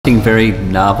Something very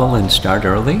novel and start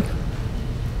early.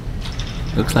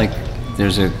 Looks like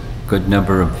there's a good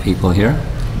number of people here.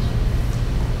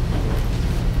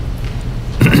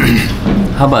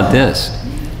 How about this?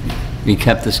 We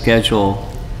kept the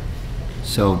schedule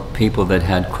so people that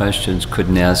had questions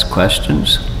couldn't ask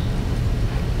questions.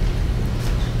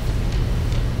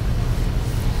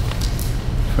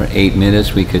 For 8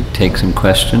 minutes we could take some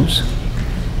questions.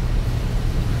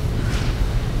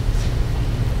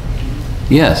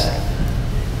 Yes.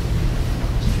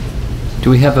 Do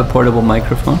we have a portable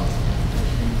microphone?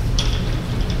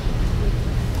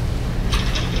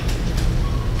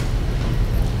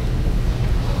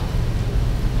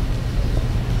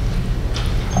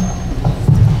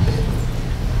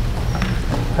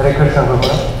 Hare Krishna,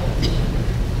 Dhruva.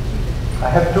 I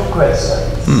have two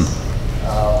questions.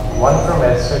 One from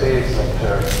yesterday's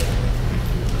lecture.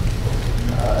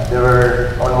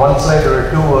 On one slide there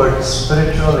were two words,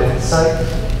 spiritual insight.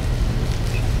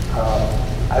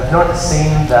 I've not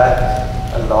seen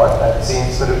that a lot. I've seen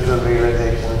spiritual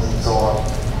realizations and so on.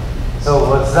 So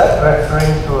was that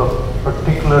referring to a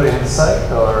particular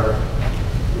insight or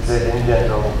is it in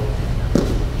general?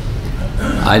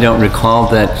 I don't recall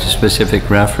that specific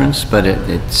reference, but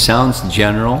it sounds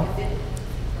general.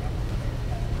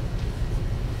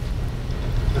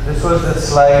 This was the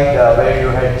slide where you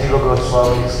had Jiva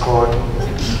Goswami's quote,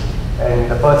 and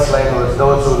the first line was,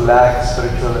 "Those who lack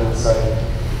spiritual insight."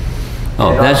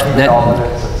 Oh,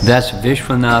 that's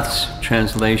Vishwanath's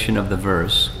translation of the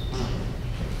verse.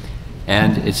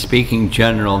 And it's speaking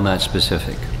general, not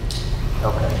specific.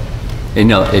 Okay. You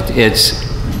know, it's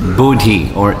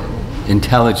buddhi, or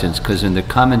intelligence, because in the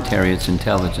commentary it's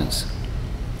intelligence.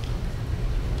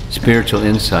 Spiritual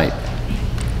insight,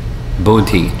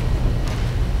 buddhi.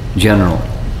 General.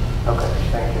 Okay,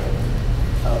 thank you.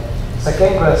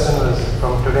 Second question was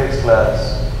from today's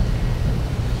class.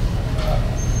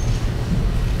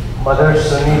 Mother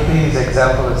Suniti's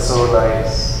example is so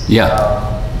nice.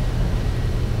 Yeah.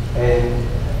 And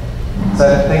so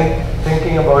I'm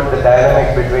thinking about the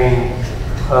dynamic between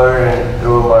her and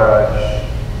Dhruva Maharaj.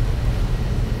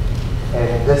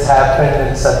 And this happened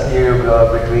in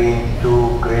Satyayuga between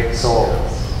two great souls.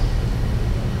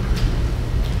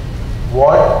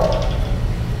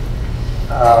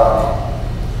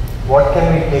 What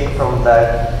can we take from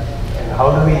that, and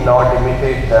how do we not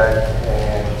imitate that,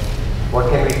 and what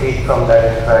can we take from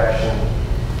that interaction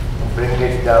and bring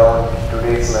it down to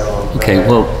today's level? Okay,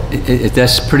 well,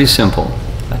 that's pretty simple.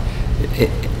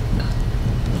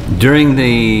 During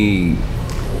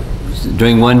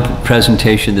one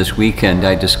presentation this weekend,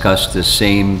 I discussed the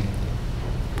same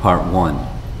part one.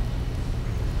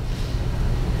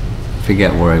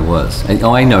 Forget where I was.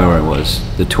 I know where I was.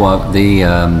 The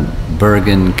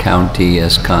Bergen County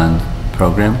ISKCON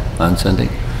program on Sunday.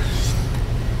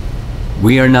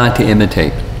 We are not to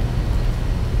imitate.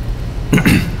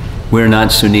 We're not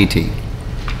Suniti.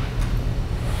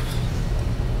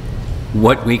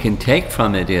 What we can take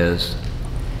from it is,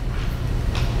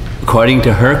 according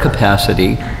to her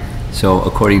capacity, so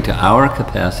according to our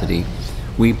capacity,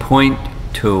 we point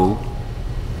to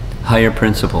higher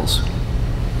principles.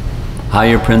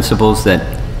 Higher principles that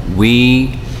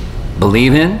we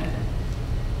believe in,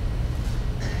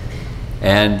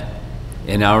 and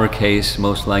in our case,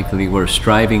 most likely we're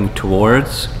striving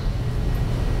towards,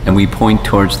 and we point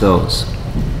towards those.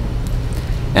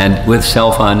 And with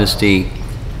self-honesty,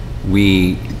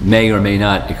 we may or may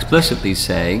not explicitly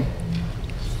say,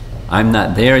 I'm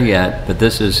not there yet, but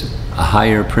this is a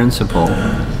higher principle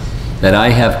that I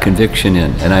have conviction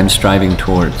in and I'm striving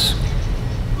towards.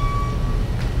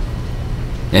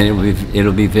 And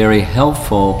it'll be very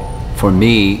helpful for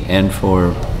me and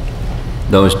for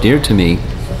those dear to me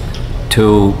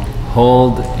to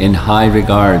hold in high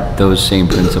regard those same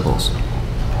principles.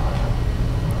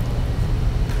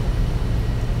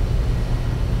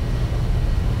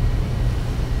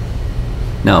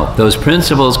 Now, those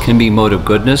principles can be mode of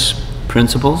goodness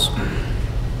principles,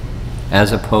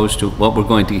 as opposed to what we're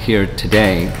going to hear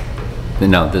today.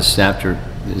 Now, this chapter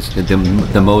is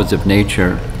the modes of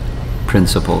nature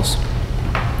principles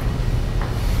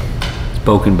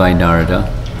spoken by Narada.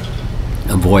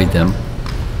 Avoid them.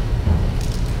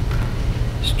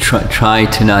 Try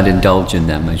to not indulge in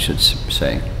them, I should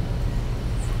say.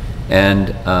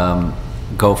 And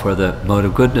go for the mode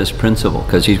of goodness principle,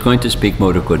 because he's going to speak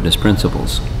mode of goodness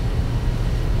principles.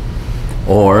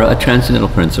 Or a transcendental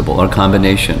principle, or a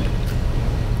combination.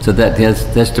 So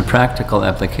that's the practical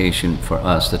application for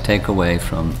us, the takeaway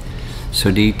from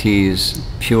Suditi's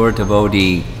pure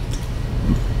devotee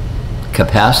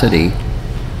capacity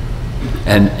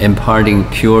and imparting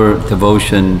pure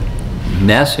devotion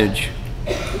message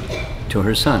to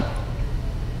her son.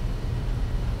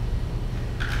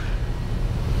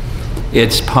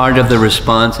 It's part of the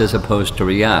response as opposed to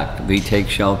react. We take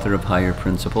shelter of higher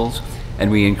principles,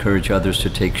 and we encourage others to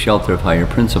take shelter of higher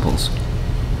principles.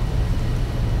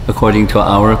 According to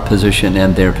our position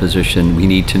and their position, we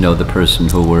need to know the person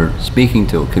who we're speaking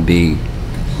to. It could be,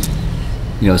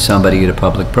 you know, somebody at a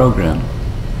public program,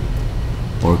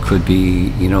 or it could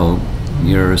be, you know,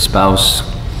 your spouse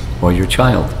or your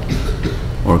child,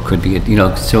 or it could be, you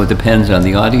know, so it depends on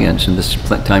the audience and this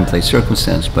time, place,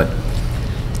 circumstance. But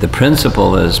the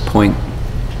principle is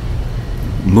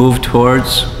move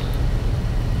towards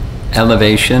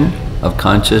elevation of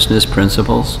consciousness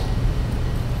principles.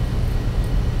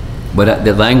 But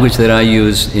the language that I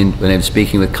use when I'm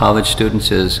speaking with college students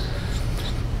is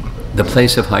the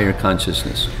place of higher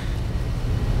consciousness.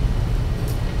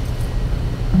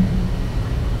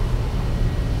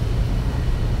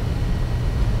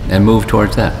 And move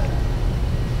towards that.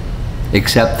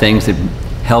 Accept things that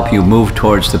help you move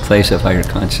towards the place of higher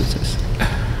consciousness.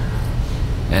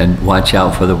 And watch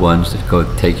out for the ones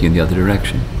that take you in the other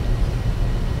direction.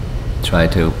 Try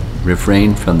to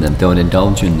refrain from them, don't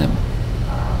indulge in them,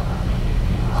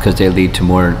 because they lead to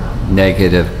more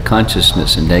negative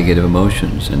consciousness and negative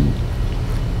emotions and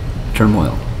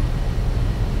turmoil.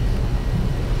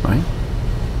 Right?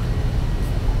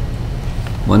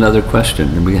 One other question,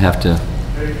 and we have to...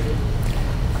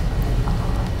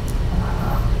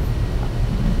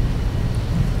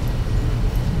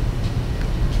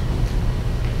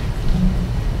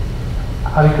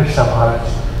 Hare Krishna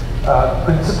Maharaj.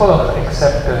 Principle of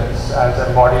acceptance as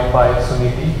embodied by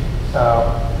Suniti,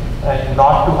 and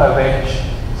not to avenge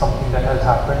something that has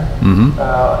happened.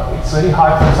 It's very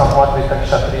hard for someone with a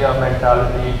Kshatriya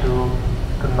mentality to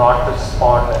not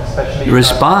respond, especially...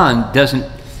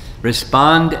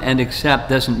 Respond and accept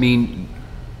doesn't mean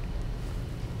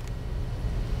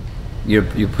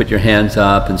you put your hands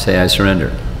up and say, I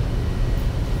surrender.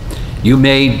 You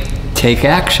may take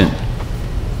action.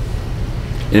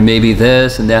 It may be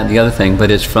this and that and the other thing, but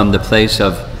it's from the place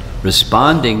of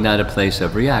responding, not a place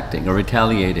of reacting or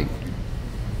retaliating.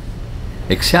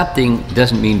 Accepting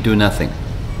doesn't mean do nothing.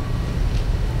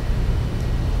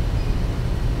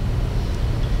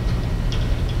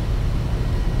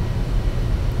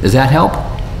 Does that help?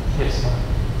 Yes.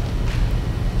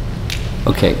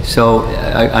 Okay, so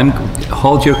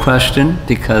hold your question,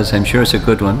 because I'm sure it's a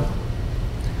good one.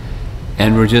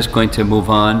 And we're just going to move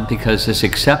on, because this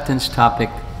acceptance topic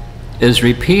is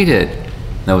repeated,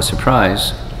 no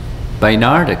surprise, by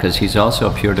Narada, because he's also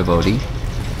a pure devotee.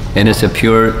 And it's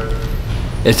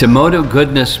a mode of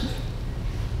goodness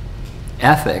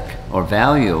ethic or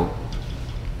value,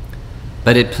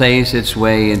 but it plays its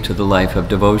way into the life of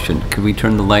devotion. Could we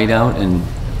turn the light out and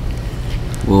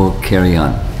we'll carry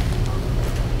on?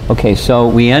 Okay, so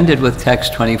we ended with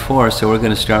text 24, so we're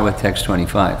going to start with text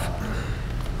 25.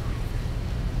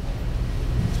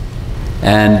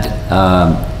 And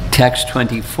text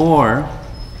 24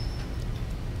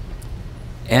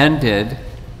 ended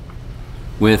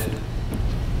with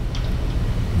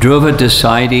Dhruva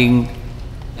deciding,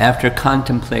 after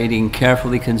contemplating,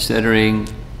 carefully considering,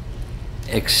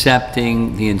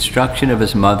 accepting the instruction of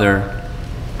his mother,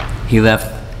 he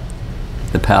left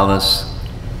the palace,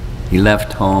 he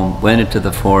left home, went into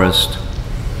the forest,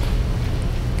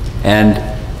 and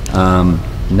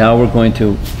now we're going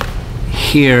to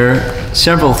hear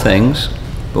several things,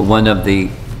 but one of the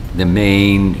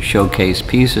main showcase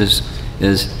pieces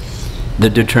is the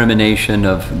determination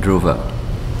of Dhruva.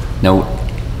 Now,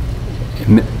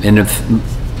 in the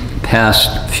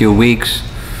past few weeks,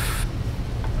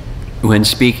 when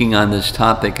speaking on this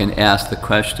topic and asked the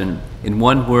question, in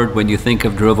one word, when you think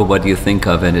of Dhruva, what do you think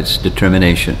of? And it's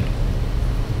determination.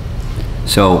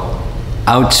 So,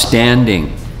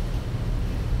 outstanding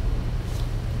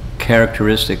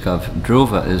characteristic of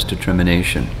Dhruva is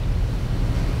determination.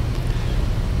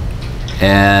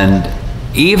 And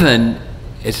even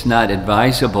it's not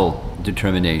advisable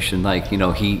determination, like, you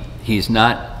know, he's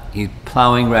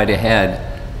plowing right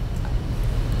ahead,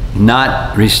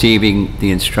 not receiving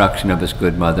the instruction of his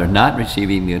good mother, not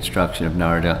receiving the instruction of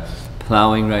Narada,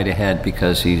 plowing right ahead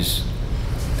because he's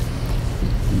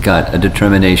got a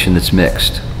determination that's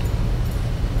mixed.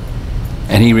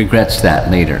 And he regrets that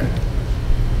later.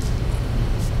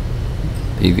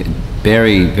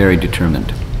 Very, very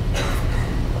determined.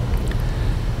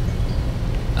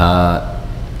 A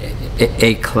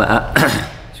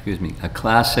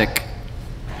classic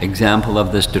example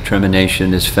of this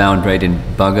determination is found right in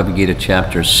Bhagavad Gita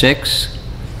chapter 6,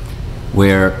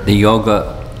 where the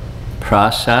yoga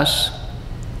process,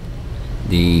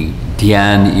 the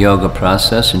Dhyan yoga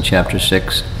process in chapter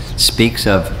 6, speaks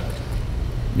of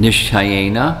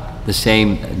Nishchayena. The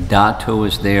same dhatu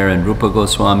is there in Rupa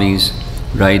Goswami's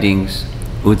writings.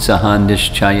 Utsahan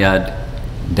Nishchayad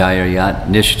Dhairyat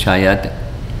Nishchayat,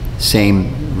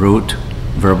 same root,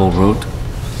 verbal root,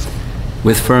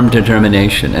 with firm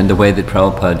determination. And the way that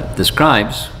Prabhupada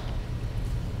describes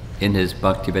in his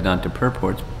Bhaktivedanta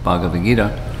Purports, Bhagavad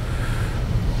Gita,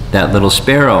 that little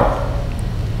sparrow.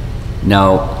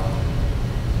 Now,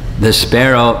 the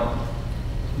sparrow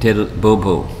did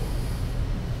boo-boo.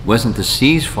 Wasn't the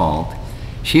sea's fault.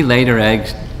 She laid her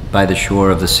eggs by the shore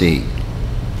of the sea.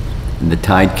 And the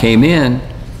tide came in,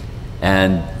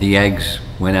 and the eggs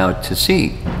went out to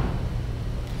sea.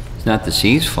 It's not the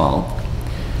sea's fault.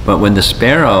 But when the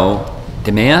sparrow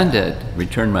demanded,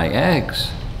 return my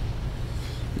eggs,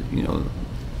 you know,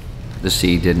 the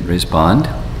sea didn't respond.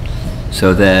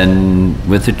 So then,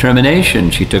 with determination,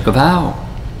 she took a vow.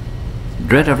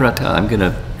 Dritavrata, I'm going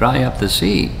to dry up the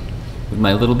sea with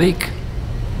my little beak.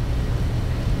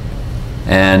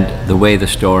 And the way the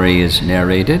story is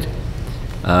narrated,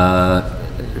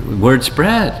 word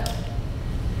spread.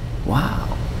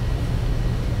 Wow.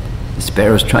 The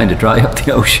sparrow's trying to dry up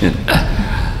the ocean.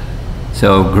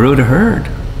 So Garuda heard,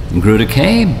 and Garuda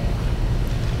came,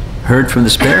 heard from the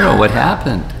sparrow what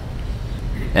happened,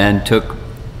 and took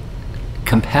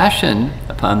compassion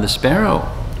upon the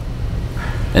sparrow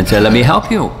and said, let me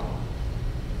help you.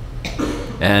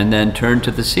 And then turned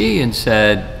to the sea and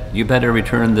said, you better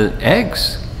return the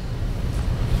eggs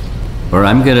or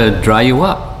I'm going to dry you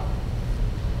up.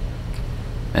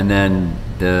 And then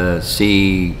the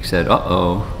sea said,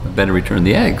 uh-oh, I better return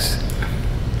the eggs.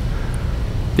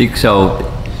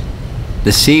 So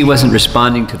the sea wasn't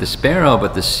responding to the sparrow,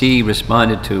 but the sea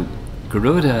responded to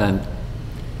Garuda, and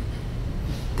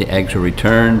the eggs were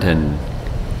returned, and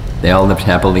they all lived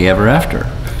happily ever after.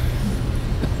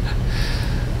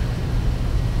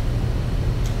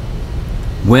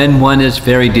 When one is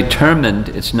very determined,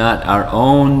 it's not our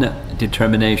own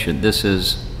determination. This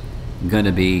is going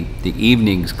to be the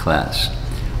evening's class.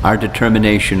 Our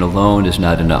determination alone is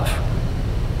not enough.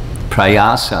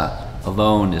 Prayasa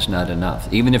alone is not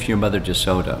enough. Even if you're Mother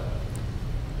Jasoda,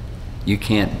 you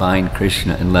can't bind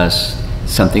Krishna unless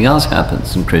something else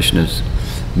happens and Krishna's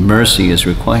mercy is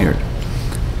required.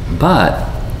 But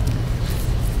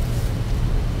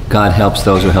God helps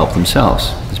those who help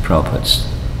themselves, is Prabhupada's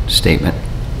statement.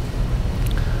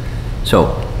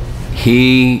 So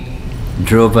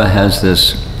Dhruva has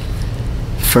this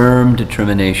firm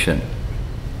determination,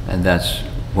 and that's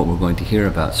what we're going to hear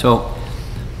about. So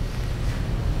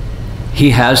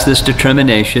he has this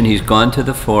determination. He's gone to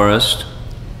the forest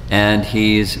and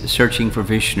he's searching for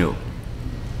Vishnu,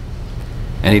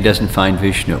 and he doesn't find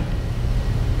Vishnu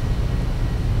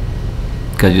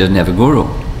because he doesn't have a guru,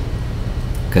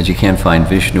 because you can't find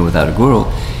Vishnu without a guru.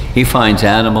 He finds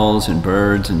animals and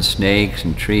birds and snakes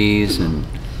and trees and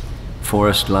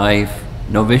forest life,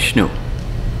 no Vishnu.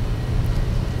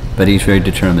 But he's very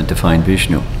determined to find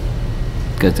Vishnu,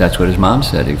 because that's what his mom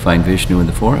said, he'd find Vishnu in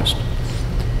the forest.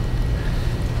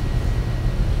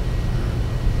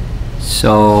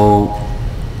 So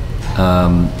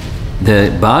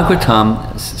the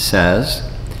Bhagavatam says,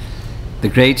 the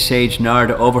great sage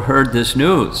Narada overheard this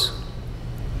news.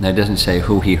 Now it doesn't say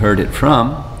who he heard it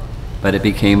from, but it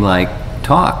became like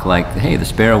talk, like, hey, the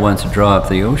sparrow wants to draw up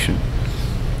the ocean.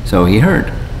 So he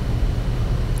heard.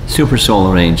 Super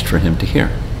soul arranged for him to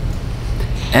hear.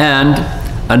 And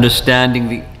understanding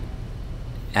the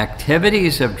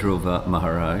activities of Dhruva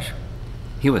Maharaj,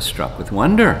 he was struck with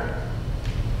wonder.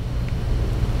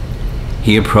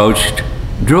 He approached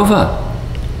Dhruva,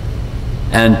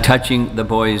 and touching the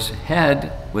boy's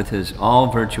head with his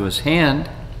all-virtuous hand,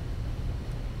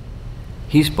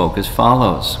 he spoke as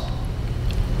follows.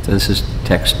 So this is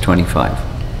text 25.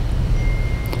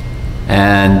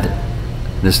 And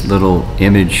this little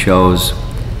image shows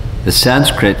the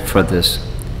Sanskrit for this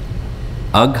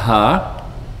Agha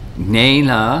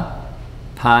Gnena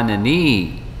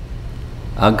Panani.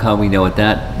 Agha, we know what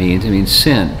that means. It means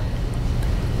sin.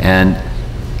 And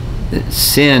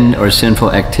sin or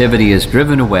sinful activity is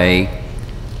driven away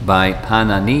by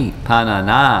panani,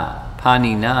 panina,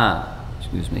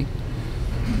 excuse me,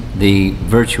 the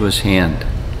virtuous hand,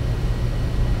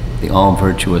 the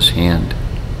all-virtuous hand.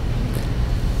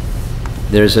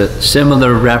 There's a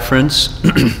similar reference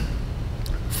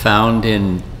found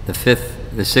in the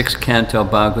 6th canto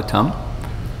Bhagavatam.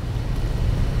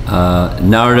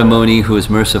 Narada Muni, whose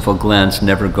merciful glance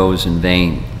never goes in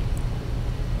vain,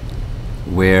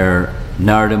 where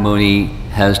Narada Muni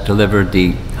has delivered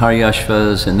the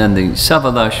Haryashvas and then the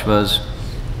Savalashvas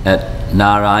at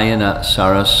Narayana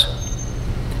Saras.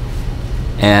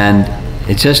 And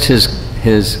it's just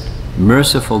his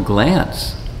merciful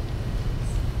glance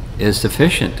is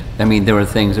sufficient. I mean, there were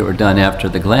things that were done after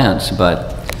the glance,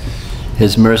 but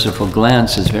his merciful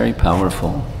glance is very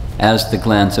powerful. As the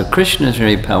glance of Krishna is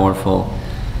very powerful,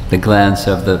 the glance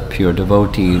of the pure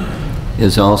devotee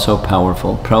is also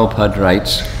powerful. Prabhupada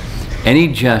writes, any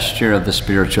gesture of the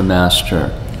spiritual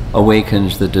master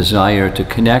awakens the desire to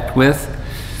connect with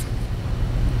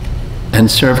and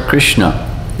serve Krishna.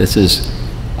 This is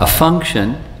a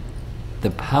function. The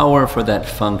power for that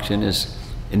function is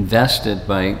invested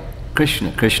by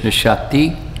Krishna. Krishna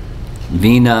Shakti,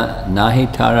 Vina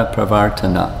Nahitara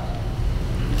Pravartana,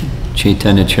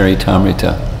 Chaitanya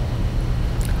Charitamrita.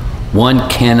 One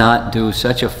cannot do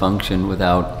such a function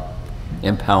without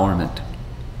empowerment.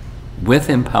 With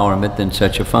empowerment, then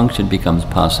such a function becomes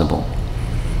possible.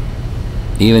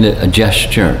 Even a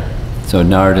gesture. So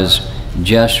Narada's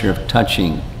gesture of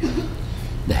touching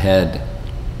the head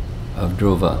of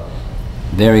Dhruva,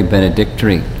 very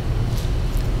benedictory.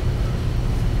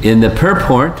 In the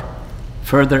purport,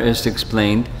 further is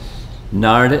explained,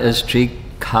 Narada is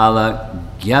Trikalagya.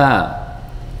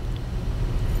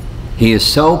 He is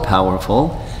so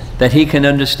powerful that he can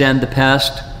understand the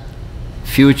past,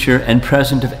 future, and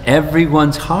present of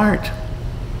everyone's heart.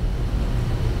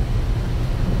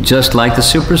 Just like the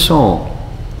Super Soul,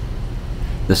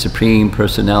 the Supreme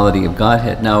Personality of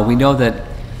Godhead. Now we know that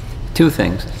two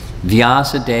things.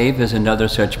 Vyasadeva is another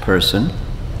such person,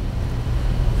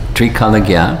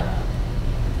 Trikalagya.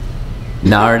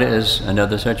 Narada is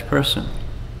another such person.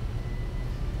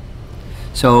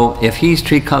 So if he's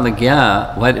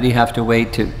Trikalagya, why did he have to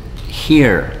wait to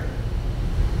hear?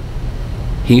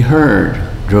 He heard.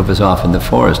 Dhruva's off in the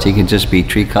forest. He can just be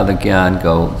Trikalagya and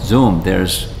go, zoom,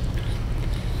 there's...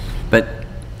 But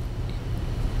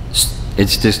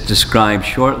it's just described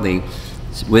shortly.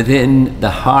 Within the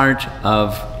heart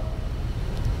of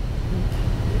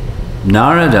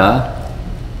Narada,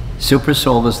 Super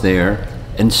Soul was there,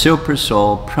 and Super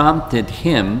Soul prompted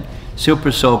him,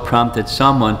 Super Soul prompted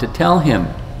someone to tell him.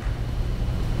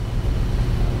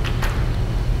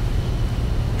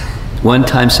 One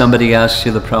time somebody asked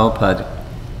Srila Prabhupada,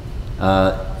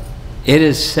 it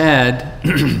is said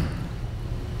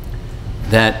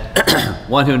that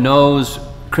one who knows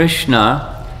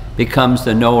Krishna becomes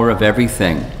the knower of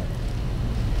everything.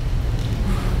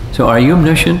 So are you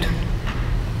omniscient?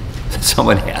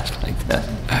 Someone asked like that.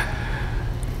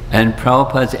 And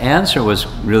Prabhupada's answer was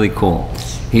really cool.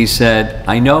 He said,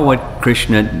 I know what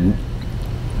Krishna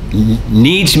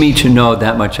needs me to know,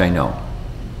 that much I know.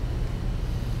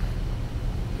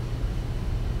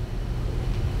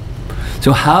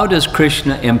 So how does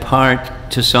Krishna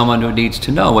impart to someone who needs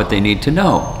to know what they need to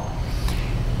know?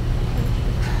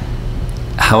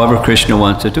 However Krishna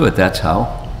wants to do it, that's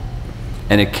how.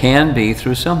 And it can be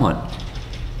through someone.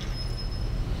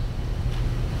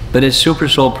 But it's Super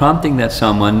Soul prompting that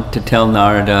someone to tell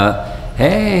Narada,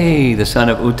 hey, the son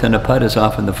of Uttanapada is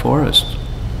off in the forest.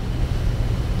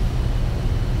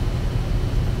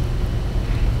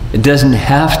 It doesn't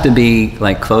have to be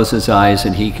like close his eyes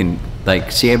and he can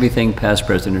like see everything past,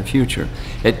 present, and future.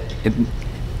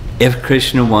 If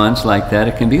Krishna wants like that,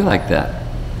 it can be like that.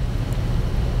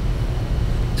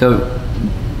 So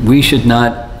we should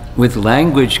not, with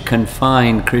language,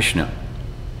 confine Krishna.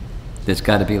 It's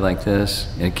got to be like this,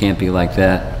 it can't be like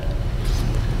that.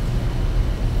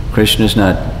 Krishna is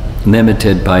not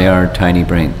limited by our tiny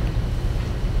brain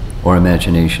or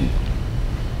imagination.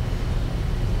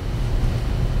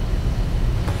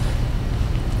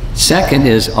 Second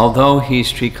is, although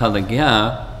he's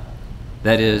Trikalagya,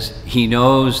 that is, he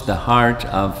knows the heart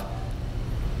of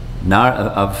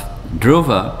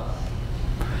Dhruva,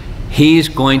 he's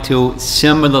going to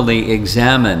similarly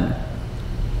examine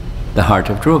the heart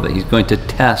of Dhruva. He's going to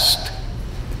test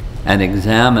and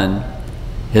examine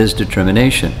his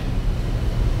determination.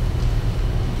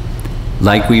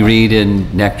 Like we read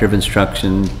in Nectar of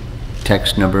Instruction,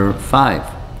 text number 5.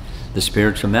 The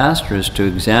spiritual master is to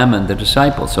examine the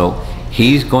disciple. So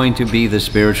he's going to be the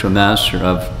spiritual master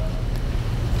of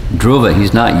Dhruva.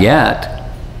 He's not yet,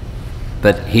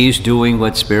 but he's doing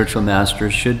what spiritual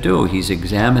masters should do. He's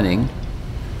examining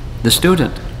the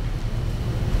student.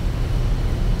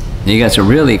 And he gets a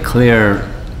really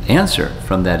clear answer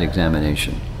from that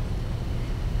examination,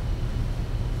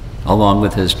 along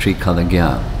with his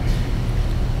Trikalagya.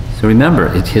 So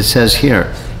remember, it says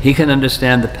here, he can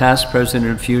understand the past, present,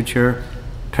 and future,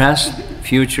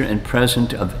 and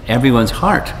present of everyone's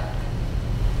heart.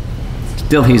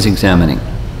 Still he's examining.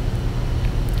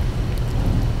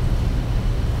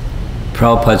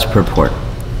 Prabhupada's purport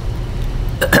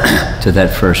to that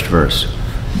first verse.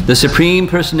 The Supreme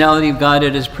Personality of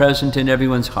Godhead is present in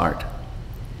everyone's heart.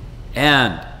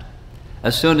 And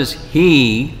as soon as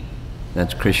he,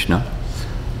 that's Krishna,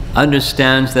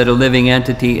 understands that a living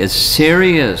entity is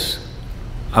serious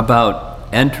about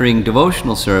entering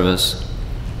devotional service,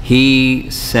 he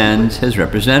sends his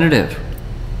representative.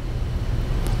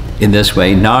 In this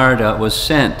way, Narada was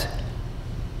sent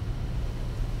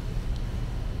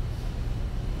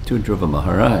to Dhruva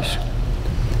Maharaj.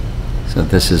 So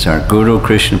this is our Guru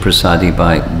Krishna Prasadi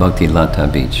by Bhakti Lata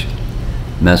Beach.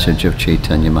 Message of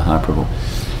Chaitanya Mahaprabhu.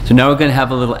 So now we're going to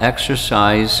have a little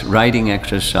exercise, writing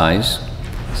exercise.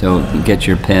 So get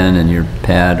your pen and your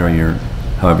pad or your,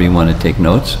 however you want to take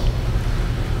notes.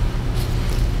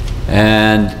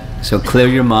 And so clear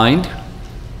your mind,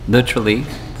 literally,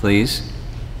 please.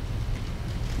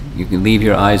 You can leave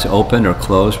your eyes open or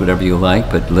closed, whatever you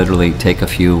like, but literally take a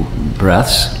few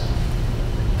breaths.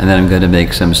 And then I'm going to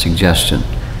make some suggestion.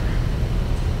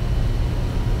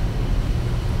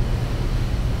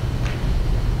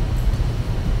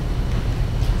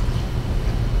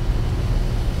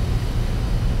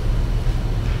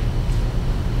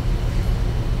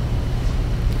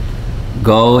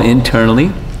 Go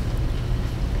internally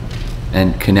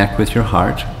and connect with your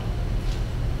heart.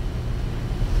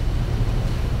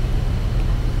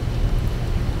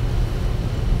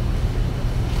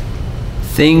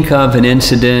 Think of an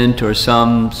incident or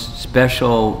some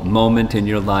special moment in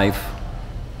your life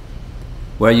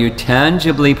where you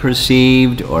tangibly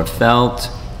perceived or felt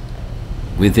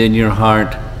within your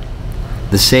heart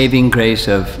the saving grace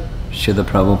of Srila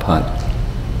Prabhupada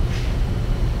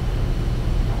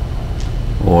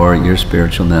or your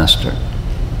spiritual master.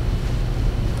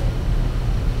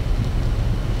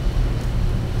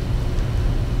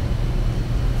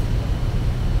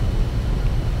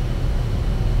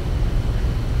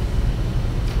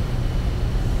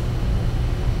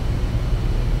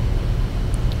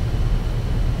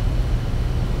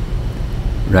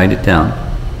 Write it down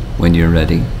when you're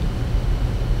ready.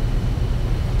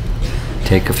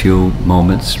 Take a few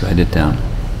moments, write it down.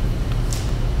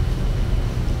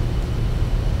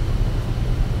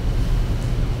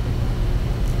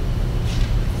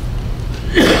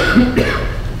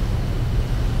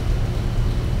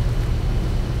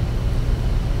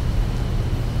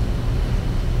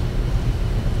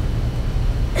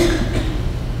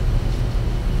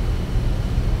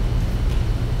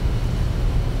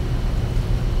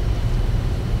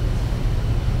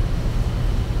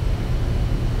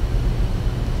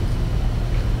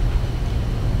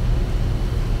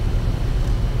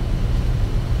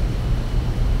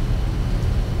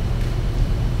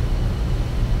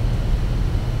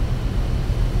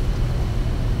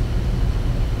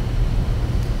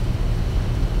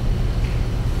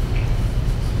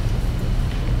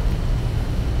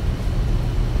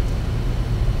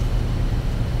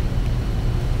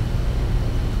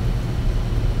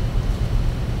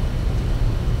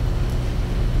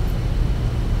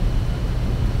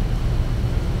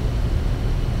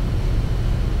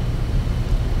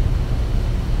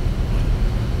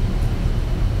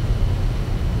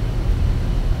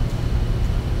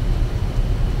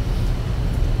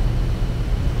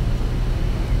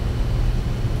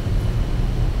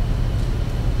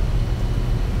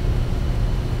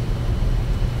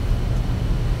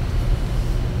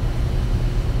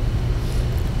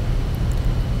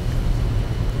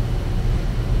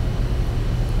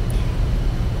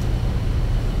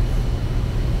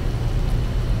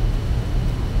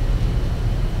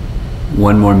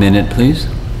 One more minute, please.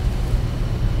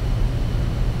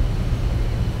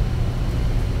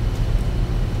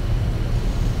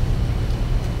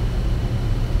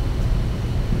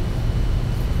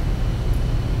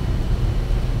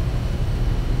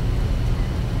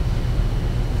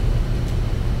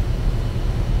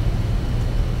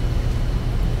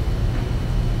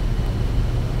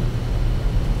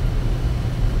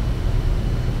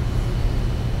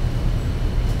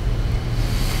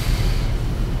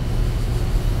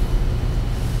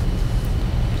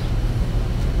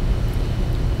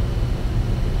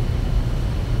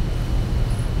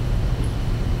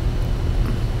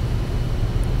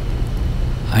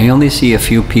 I only see a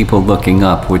few people looking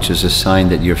up, which is a sign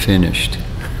that you're finished.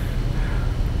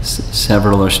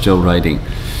 Several are still writing.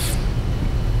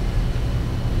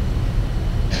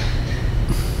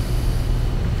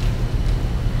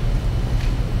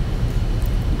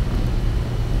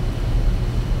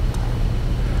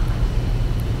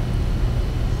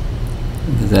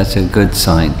 That's a good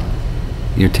sign.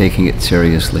 You're taking it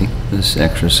seriously, this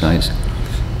exercise.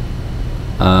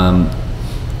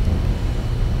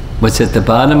 What's at the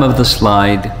bottom of the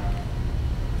slide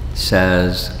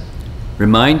says,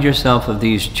 remind yourself of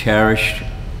these cherished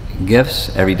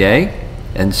gifts every day,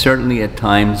 and certainly at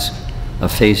times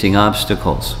of facing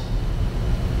obstacles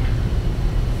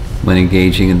when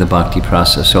engaging in the bhakti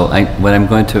process. So what I'm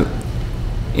going to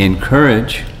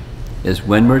encourage is,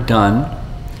 when we're done,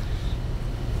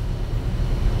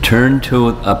 turn to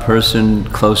a person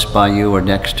close by you or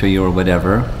next to you or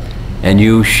whatever, and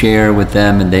you share with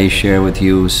them and they share with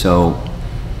you, so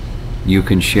you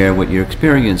can share what your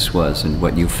experience was and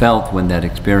what you felt when that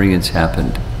experience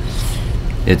happened.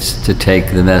 It's to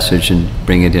take the message and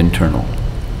bring it internal.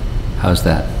 How's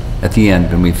that? At the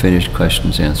end, when we finish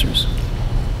questions, answers.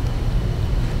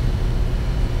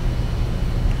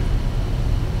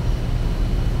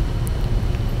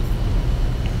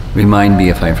 Remind me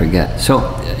if I forget. So,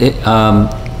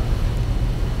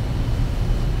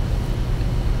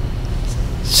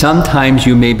 sometimes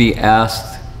you may be asked,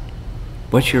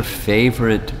 what's your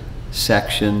favorite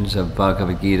sections of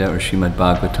Bhagavad Gita or Srimad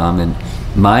Bhagavatam? And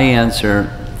my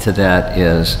answer to that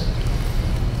is,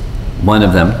 one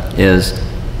of them is,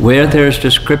 where there's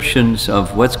descriptions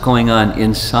of what's going on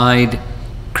inside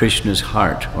Krishna's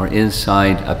heart or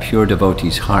inside a pure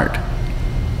devotee's heart.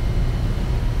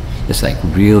 It's like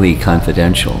really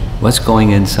confidential. What's going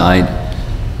inside?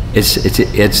 It's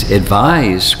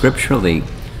advised scripturally.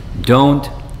 Don't,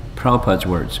 Prabhupada's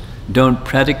words, don't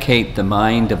predicate the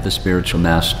mind of the spiritual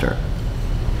master.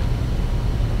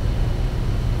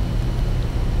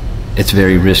 It's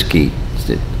very risky.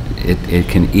 It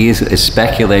can easily, it's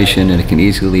speculation, and it can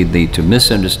easily lead to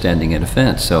misunderstanding and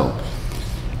offense. So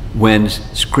when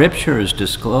scriptures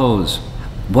disclose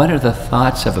what are the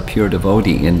thoughts of a pure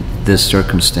devotee in this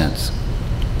circumstance,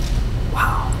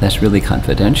 wow, that's really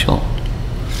confidential.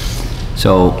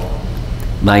 So,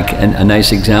 like a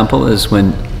nice example is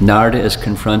when Narada is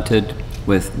confronted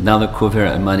with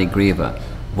Nalakuvara and Manigriva.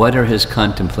 What are his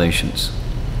contemplations?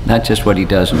 Not just what he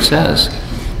does and says,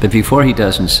 but before he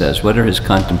does and says, what are his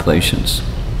contemplations?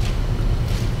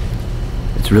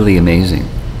 It's really amazing.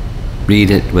 Read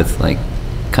it with like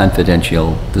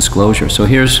confidential disclosure. So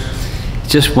here's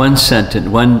just one sentence,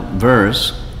 one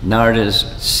verse. Narada is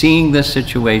seeing this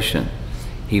situation.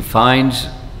 He finds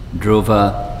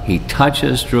Dhruva, he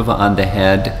touches Dhruva on the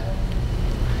head.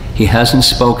 He hasn't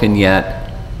spoken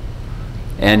yet,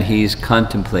 and he's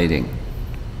contemplating.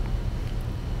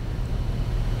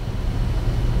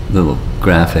 Little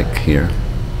graphic here.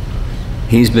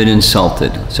 He's been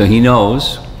insulted, so he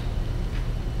knows.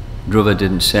 Dhruva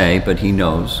didn't say, but he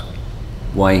knows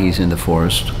why he's in the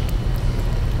forest.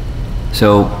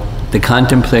 So the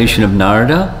contemplation of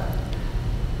Narada,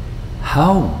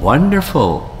 how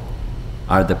wonderful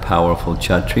are the powerful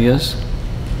Kshatriyas.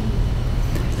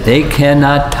 They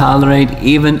cannot tolerate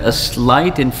even a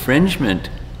slight infringement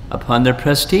upon their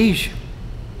prestige.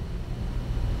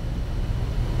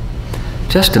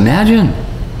 Just imagine,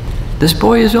 this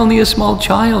boy is only a small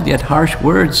child, yet harsh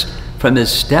words from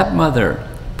his stepmother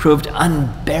proved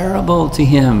unbearable to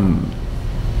him.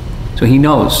 So he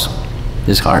knows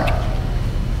his heart.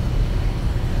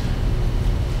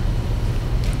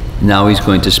 Now he's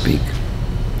going to speak.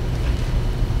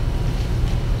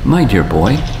 My dear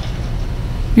boy,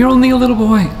 you're only a little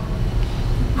boy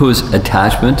whose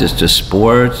attachment is to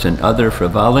sports and other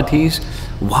frivolities.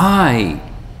 Why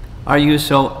are you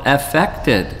so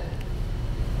affected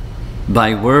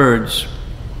by words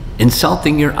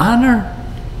insulting your honor?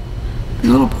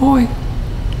 You're a little boy.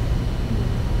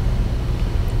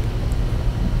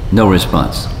 No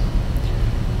response.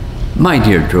 My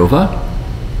dear Dhruva,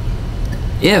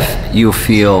 if you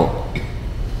feel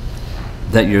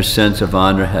that your sense of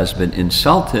honor has been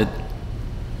insulted,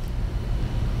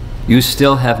 you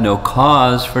still have no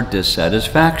cause for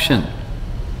dissatisfaction.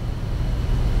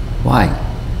 Why?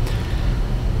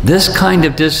 This kind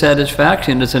of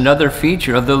dissatisfaction is another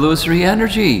feature of the illusory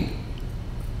energy.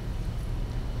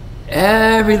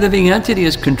 Every living entity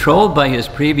is controlled by his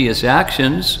previous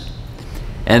actions,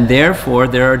 and therefore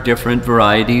there are different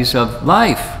varieties of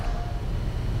life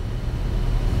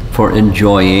for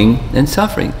enjoying and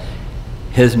suffering.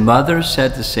 His mother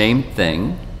said the same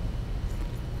thing.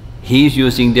 He's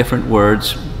using different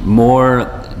words,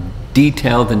 more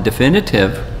detailed and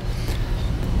definitive.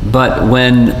 But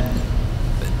when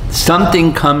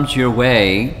something comes your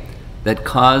way that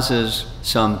causes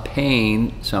some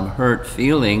pain, some hurt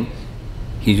feeling,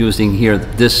 he's using here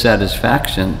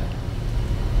dissatisfaction,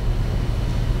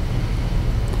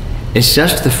 it's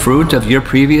just the fruit of your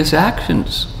previous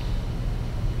actions.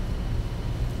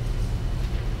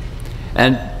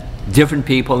 And different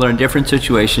people are in different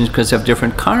situations because of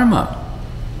different karma.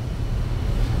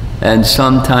 And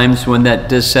sometimes when that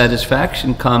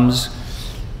dissatisfaction comes,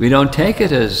 We don't take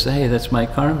it as, hey, that's my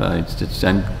karma,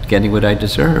 I'm getting what I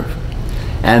deserve.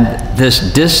 And this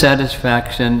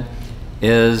dissatisfaction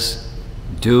is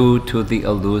due to the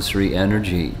illusory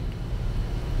energy.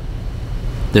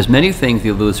 There's many things the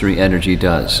illusory energy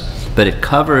does, but it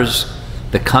covers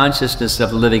the consciousness of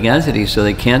the living entity so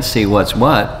they can't see what's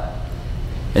what.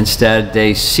 Instead,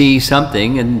 they see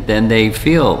something and then they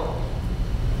feel,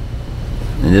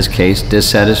 in this case,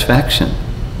 dissatisfaction.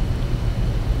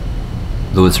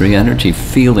 Illusory energy,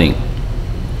 feeling.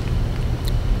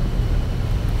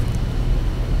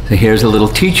 So here's a little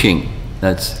teaching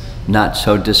that's not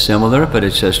so dissimilar, but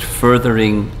it's just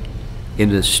furthering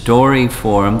in the story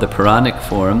form, the Puranic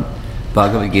form,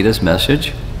 Bhagavad Gita's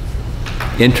message.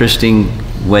 Interesting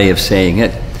way of saying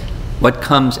it. What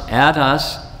comes at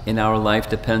us in our life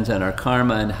depends on our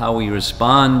karma, and how we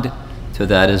respond to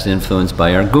that is influenced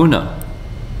by our guna.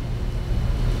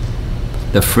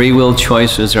 The free will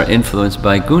choices are influenced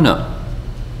by guna.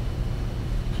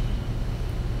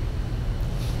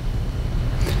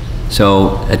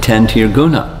 So attend to your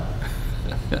guna,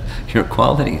 your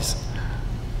qualities.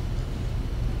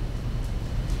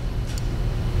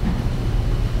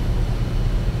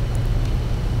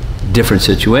 Different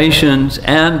situations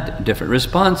and different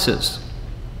responses.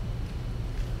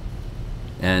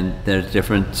 And there's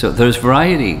different, so there's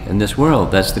variety in this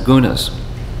world, that's the gunas.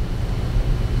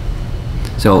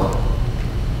 So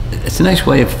it's a nice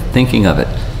way of thinking of it.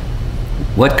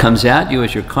 What comes at you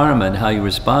is your karma, and how you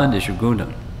respond is your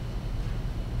guna.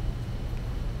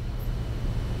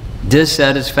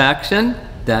 Dissatisfaction,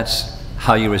 that's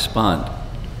how you respond.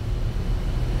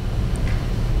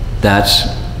 That's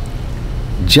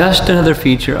just another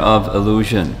feature of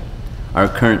illusion. Our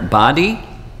current body,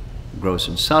 gross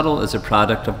and subtle, is a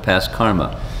product of past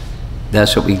karma.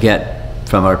 That's what we get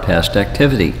from our past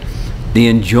activity. The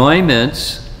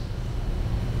enjoyments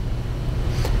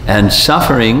and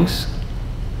sufferings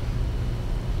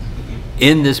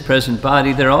in this present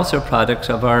body, they're also products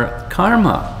of our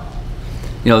karma.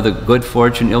 You know, the good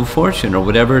fortune, ill fortune, or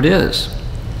whatever it is.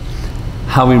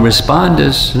 How we respond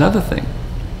is another thing.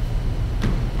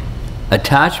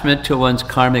 Attachment to one's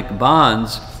karmic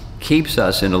bonds keeps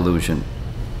us in illusion,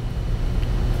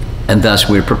 and thus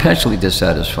we're perpetually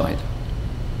dissatisfied.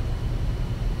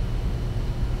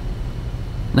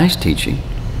 Nice teaching.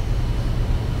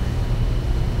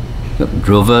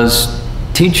 Dhruva's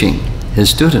teaching his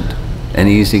student, and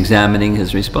he's examining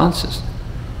his responses.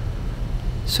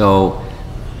 So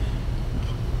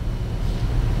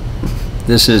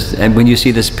this is, and when you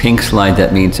see this pink slide,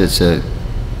 that means it's a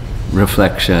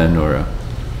reflection or a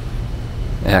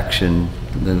action,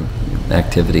 the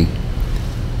activity.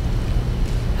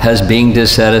 Has being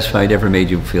dissatisfied ever made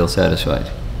you feel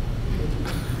satisfied?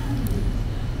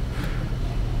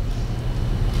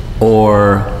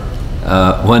 Or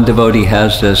one devotee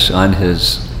has this on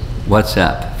his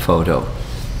WhatsApp photo.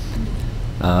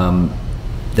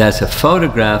 That's a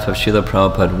photograph of Srila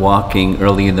Prabhupada walking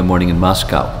early in the morning in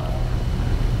Moscow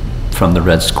from the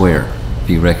Red Square, if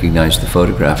you recognize the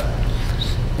photograph.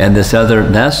 And this other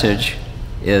message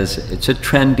is, it's a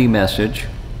trendy message.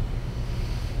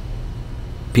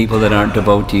 People that aren't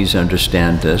devotees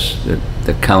understand this,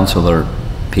 the counselor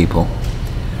people.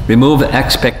 Remove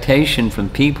expectation from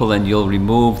people and you'll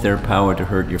remove their power to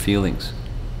hurt your feelings.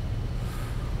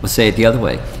 We'll say it the other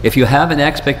way. If you have an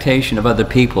expectation of other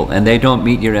people and they don't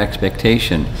meet your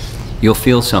expectation, you'll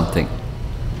feel something.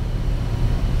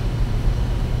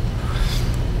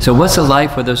 So what's a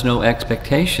life where there's no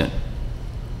expectation?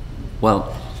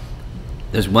 Well,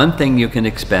 there's one thing you can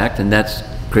expect, and that's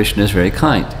Krishna is very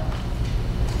kind.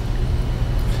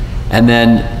 And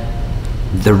then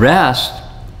the rest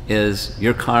is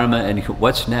your karma, and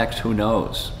what's next, who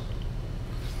knows?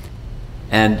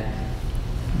 And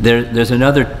there's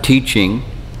another teaching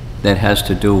that has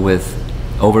to do with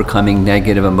overcoming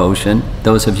negative emotion.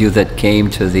 Those of you that came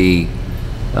to the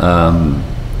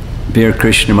Bir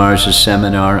Krishna Maharaj's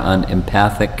seminar on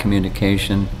empathic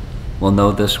communication will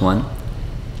know this one.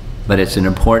 But it's an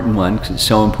important one, because it's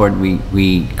so important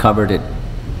we covered it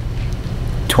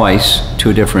twice,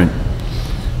 two different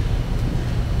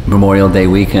Memorial Day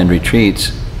weekend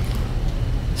retreats.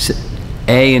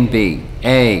 A and B.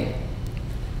 A,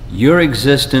 your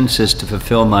existence is to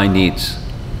fulfill my needs.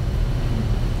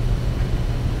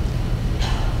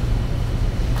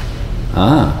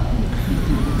 Ah.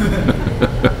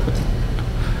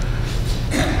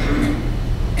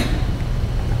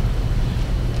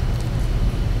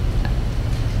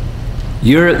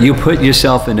 You put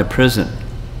yourself in a prison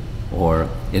or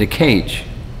in a cage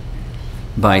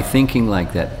by thinking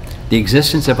like that. The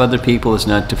existence of other people is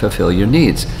not to fulfill your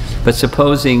needs. But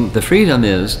supposing the freedom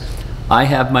is, I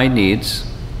have my needs,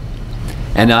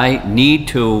 and I need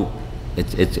to,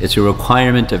 it's a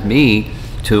requirement of me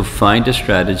to find a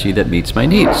strategy that meets my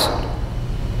needs.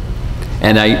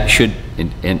 And I should,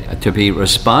 and to be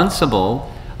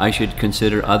responsible, I should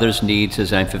consider others' needs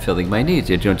as I'm fulfilling my needs.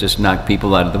 You don't just knock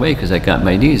people out of the way because I got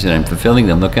my needs and I'm fulfilling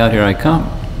them. Look out, here I come.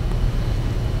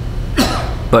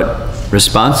 But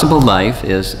responsible life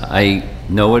is I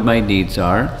know what my needs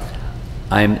are.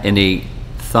 I'm in a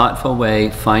thoughtful way,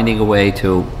 finding a way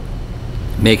to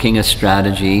making a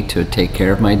strategy to take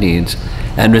care of my needs,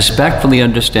 and respectfully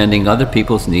understanding other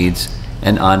people's needs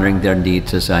and honoring their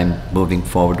needs as I'm moving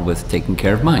forward with taking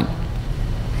care of mine.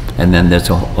 And then there's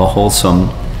a wholesome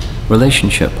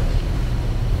relationship.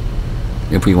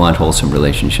 If we want wholesome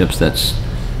relationships, that's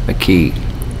a key.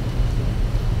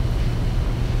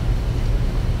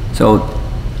 So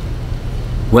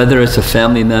whether it's a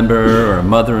family member or a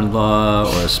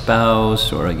mother-in-law or a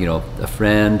spouse or a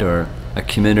friend or a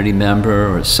community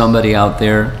member or somebody out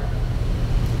there,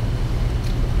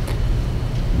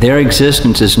 their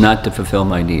existence is not to fulfill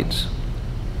my needs.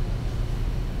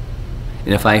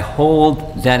 And if I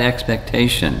hold that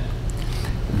expectation,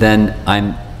 then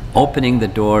I'm opening the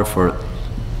door for,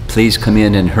 please come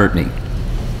in and hurt me.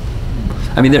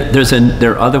 I mean,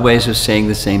 there are other ways of saying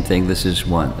the same thing. This is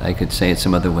one. I could say it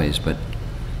some other ways, but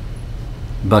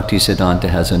Bhaktisiddhanta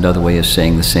has another way of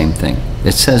saying the same thing.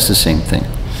 It says the same thing.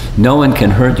 No one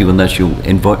can hurt you unless you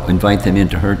invite them in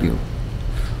to hurt you.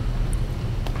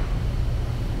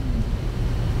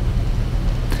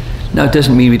 Now, it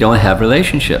doesn't mean we don't have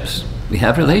relationships. We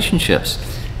have relationships.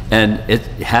 And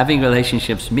having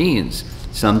relationships means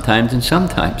sometimes and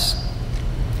sometimes.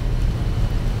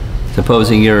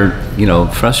 Supposing you're,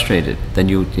 frustrated, then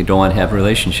you don't want to have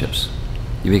relationships.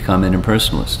 You become an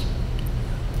impersonalist.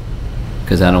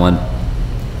 Because I don't want to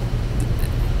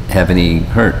have any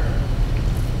hurt.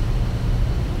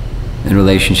 In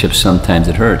relationships, sometimes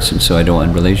it hurts, and so I don't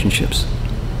want relationships.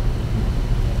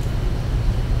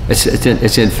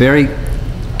 It's a very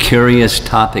curious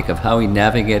topic of how we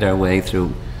navigate our way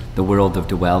through the world of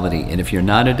duality. And if you're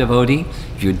not a devotee,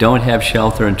 if you don't have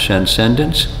shelter and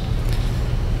transcendence,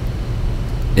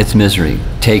 it's misery.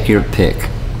 Take your pick.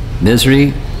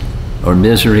 Misery or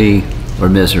misery or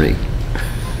misery.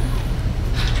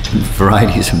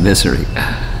 Varieties of misery.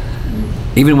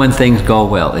 Even when things go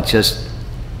well, it's just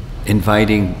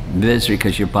inviting misery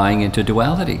because you're buying into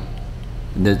duality.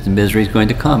 And the misery is going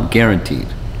to come, guaranteed.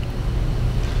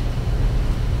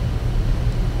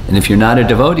 And if you're not a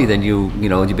devotee, then you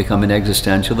become an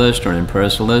existentialist or an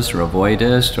impersonalist or a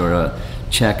voidist or a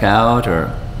checkout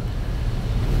or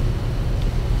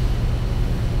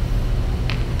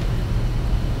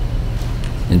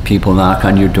and people knock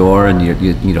on your door and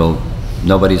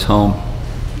nobody's home.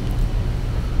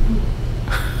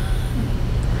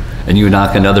 And you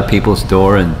knock on other people's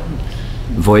door and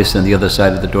voice on the other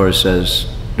side of the door says,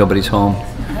 nobody's home.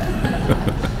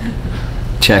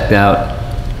 Checked out.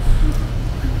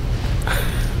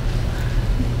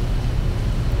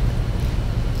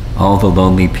 All the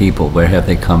lonely people, where have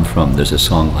they come from? There's a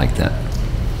song like that.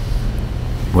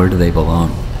 Where do they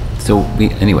belong? So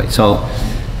anyway, so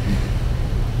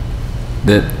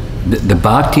the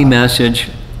bhakti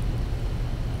message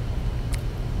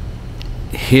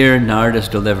here Narada's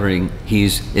delivering,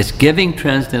 it's giving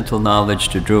transcendental knowledge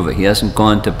to Dhruva. He hasn't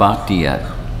gone to bhakti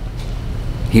yet.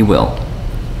 He will.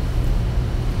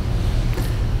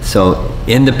 So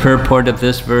in the purport of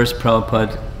this verse,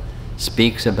 Prabhupada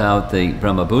speaks about the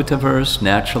Brahmabhuta verse,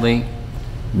 naturally,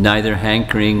 neither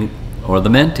hankering or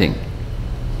lamenting.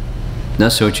 Na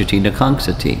sochati na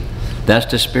kangsati. That's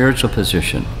the spiritual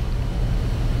position.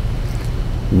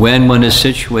 When one is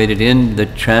situated in the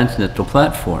transcendental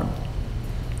platform,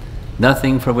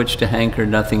 nothing for which to hanker,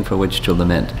 nothing for which to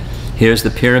lament. Here's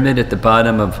the pyramid at the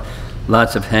bottom of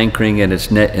lots of hankering, and it's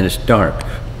dark.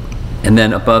 And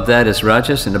then above that is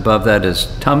rajas, and above that is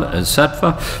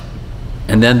sattva,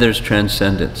 and then there's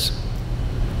transcendence.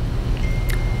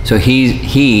 So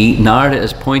Narada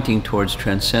is pointing towards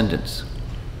transcendence.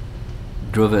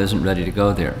 Dhruva isn't ready to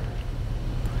go there.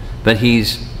 But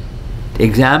he's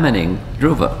examining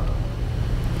Dhruva.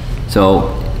 So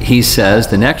he says,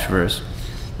 the next verse,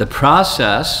 the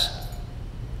process,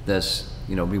 this,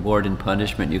 reward and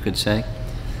punishment, you could say,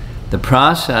 the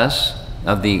process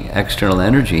of the external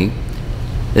energy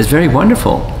is very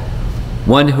wonderful.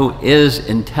 One who is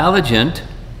intelligent,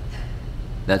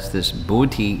 that's this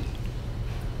buddhi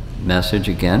message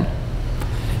again,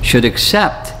 should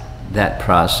accept that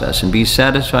process and be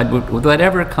satisfied with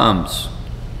whatever comes,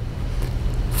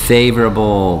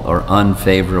 favorable or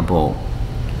unfavorable.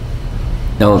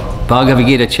 Now, Bhagavad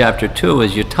Gita chapter 2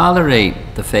 is you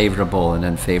tolerate the favorable and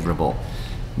unfavorable.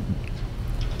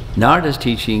 Narada's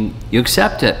teaching, you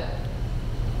accept it.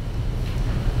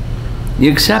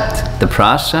 You accept the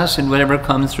process and whatever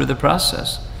comes through the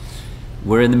process.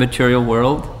 We're in the material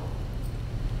world.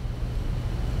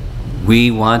 We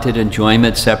wanted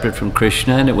enjoyment separate from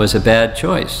Krishna, and it was a bad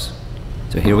choice.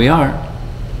 So here we are.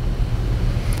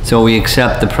 So we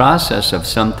accept the process of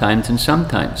sometimes and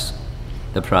sometimes.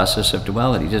 The process of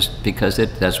duality, just because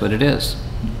that's what it is.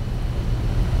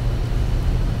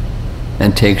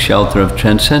 And take shelter of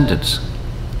transcendence.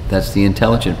 That's the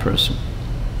intelligent person.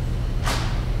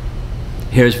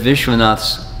 Here's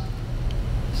Vishwanath's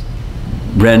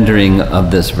rendering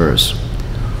of this verse.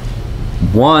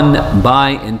 One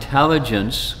by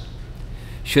intelligence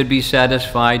should be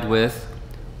satisfied with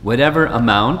whatever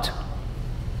amount,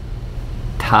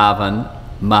 tavan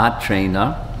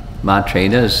matrena,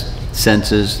 matrena is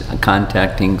senses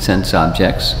contacting sense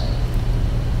objects,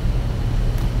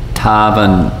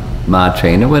 tavan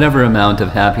matrena, whatever amount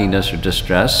of happiness or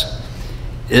distress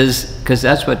is, because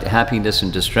that's what happiness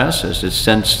and distress is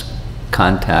sense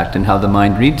contact and how the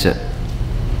mind reads it.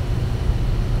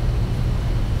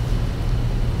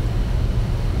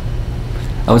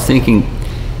 I was thinking,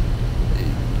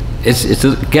 it's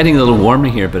getting a little warmer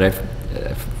here, but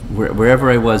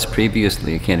wherever I was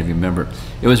previously, I can't even remember,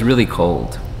 it was really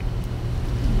cold.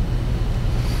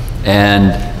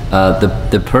 And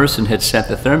the person had set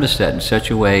the thermostat in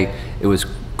such a way it was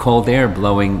cold air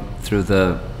blowing through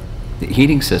the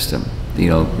heating system, you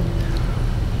know.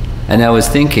 And I was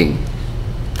thinking,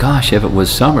 gosh, if it was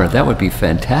summer, that would be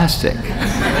fantastic.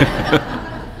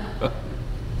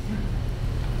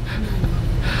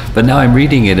 But now I'm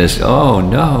reading it as, oh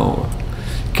no,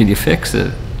 can you fix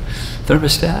the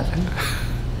thermostat?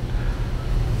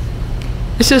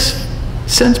 It's just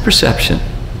sense perception.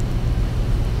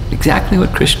 Exactly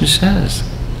what Krishna says.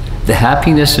 The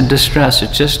happiness and distress,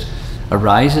 it just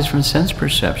arises from sense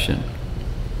perception.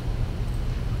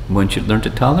 One should learn to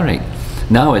tolerate.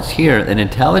 Now it's here, an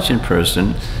intelligent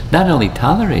person not only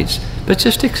tolerates, but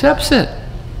just accepts it.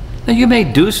 Now you may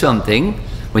do something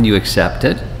when you accept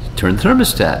it, turn the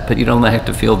thermostat, but you don't have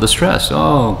to feel the stress.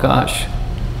 Oh gosh.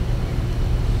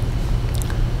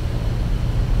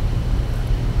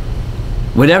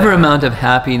 Whatever amount of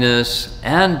happiness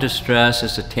and distress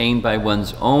is attained by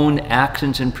one's own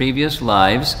actions in previous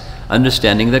lives,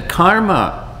 understanding that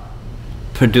karma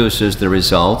produces the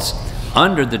results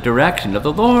under the direction of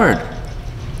the Lord.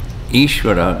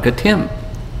 Ishvara Gatim.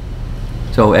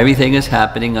 So everything is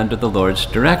happening under the Lord's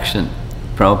direction.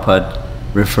 Prabhupada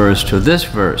refers to this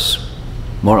verse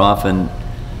more often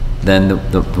than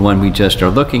the one we just are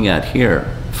looking at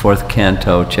here, 4th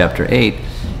canto, chapter 8.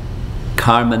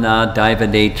 Karmana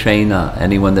Daivane Trena.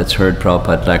 Anyone that's heard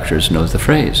Prabhupada lectures knows the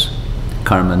phrase.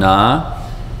 Karmana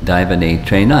Daivane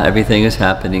Trena. Everything is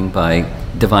happening by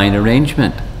divine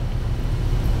arrangement.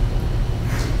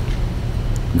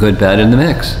 Good, bad, in the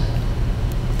mix.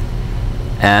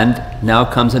 And now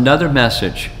comes another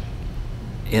message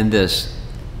in this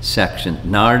section.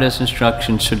 Narada's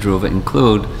instructions to Dhruva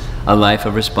include a life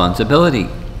of responsibility.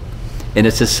 And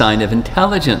it's a sign of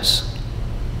intelligence.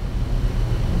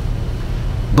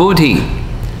 Buddhi,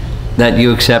 that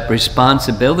you accept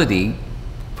responsibility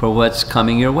for what's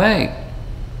coming your way,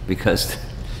 because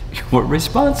you're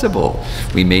responsible.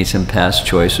 We made some past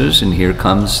choices, and here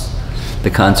comes the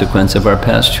consequence of our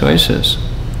past choices.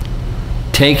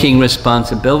 Taking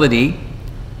responsibility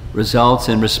results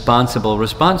in responsible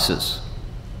responses.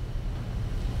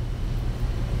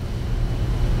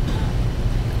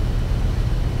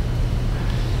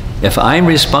 If I'm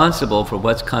responsible for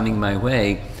what's coming my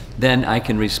way, then I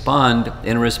can respond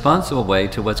in a responsible way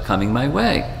to what's coming my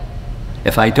way.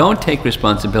 If I don't take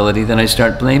responsibility, then I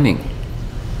start blaming.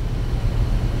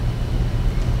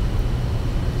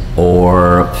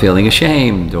 Or feeling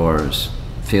ashamed, or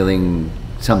feeling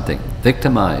something,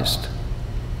 victimized.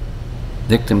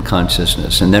 Victim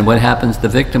consciousness. And then what happens to the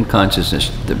victim consciousness?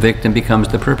 The victim becomes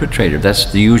the perpetrator.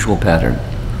 That's the usual pattern.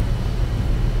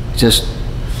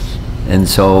 And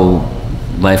so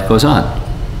life goes on.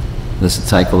 This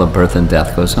cycle of birth and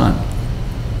death goes on.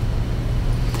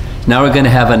 Now we're going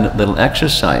to have a little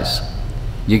exercise.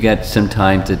 You get some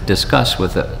time to discuss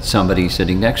with somebody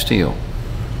sitting next to you.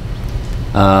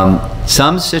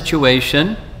 Some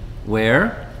situation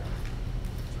where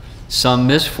some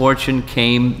misfortune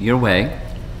came your way,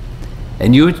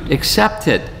 and you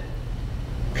accepted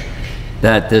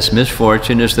that this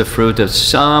misfortune is the fruit of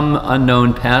some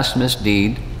unknown past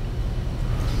misdeed,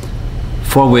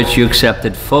 for which you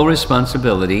accepted full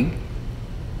responsibility,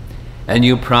 and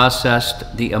you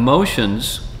processed the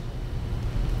emotions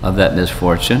of that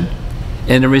misfortune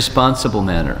in a responsible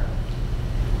manner.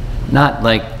 Not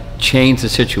like change the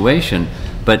situation,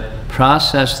 but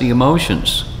process the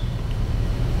emotions.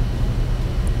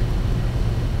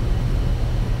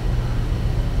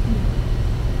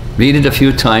 Read it a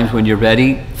few times. When you're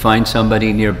ready, find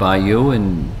somebody nearby you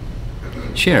and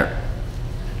share.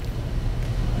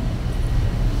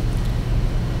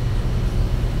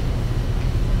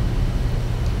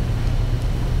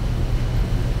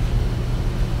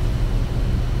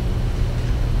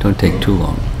 Don't take too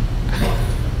long.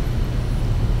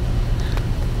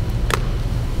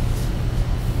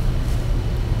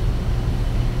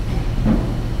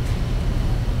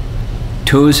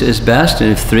 Twos is best,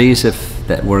 and if threes, if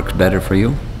that works better for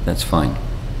you, that's fine.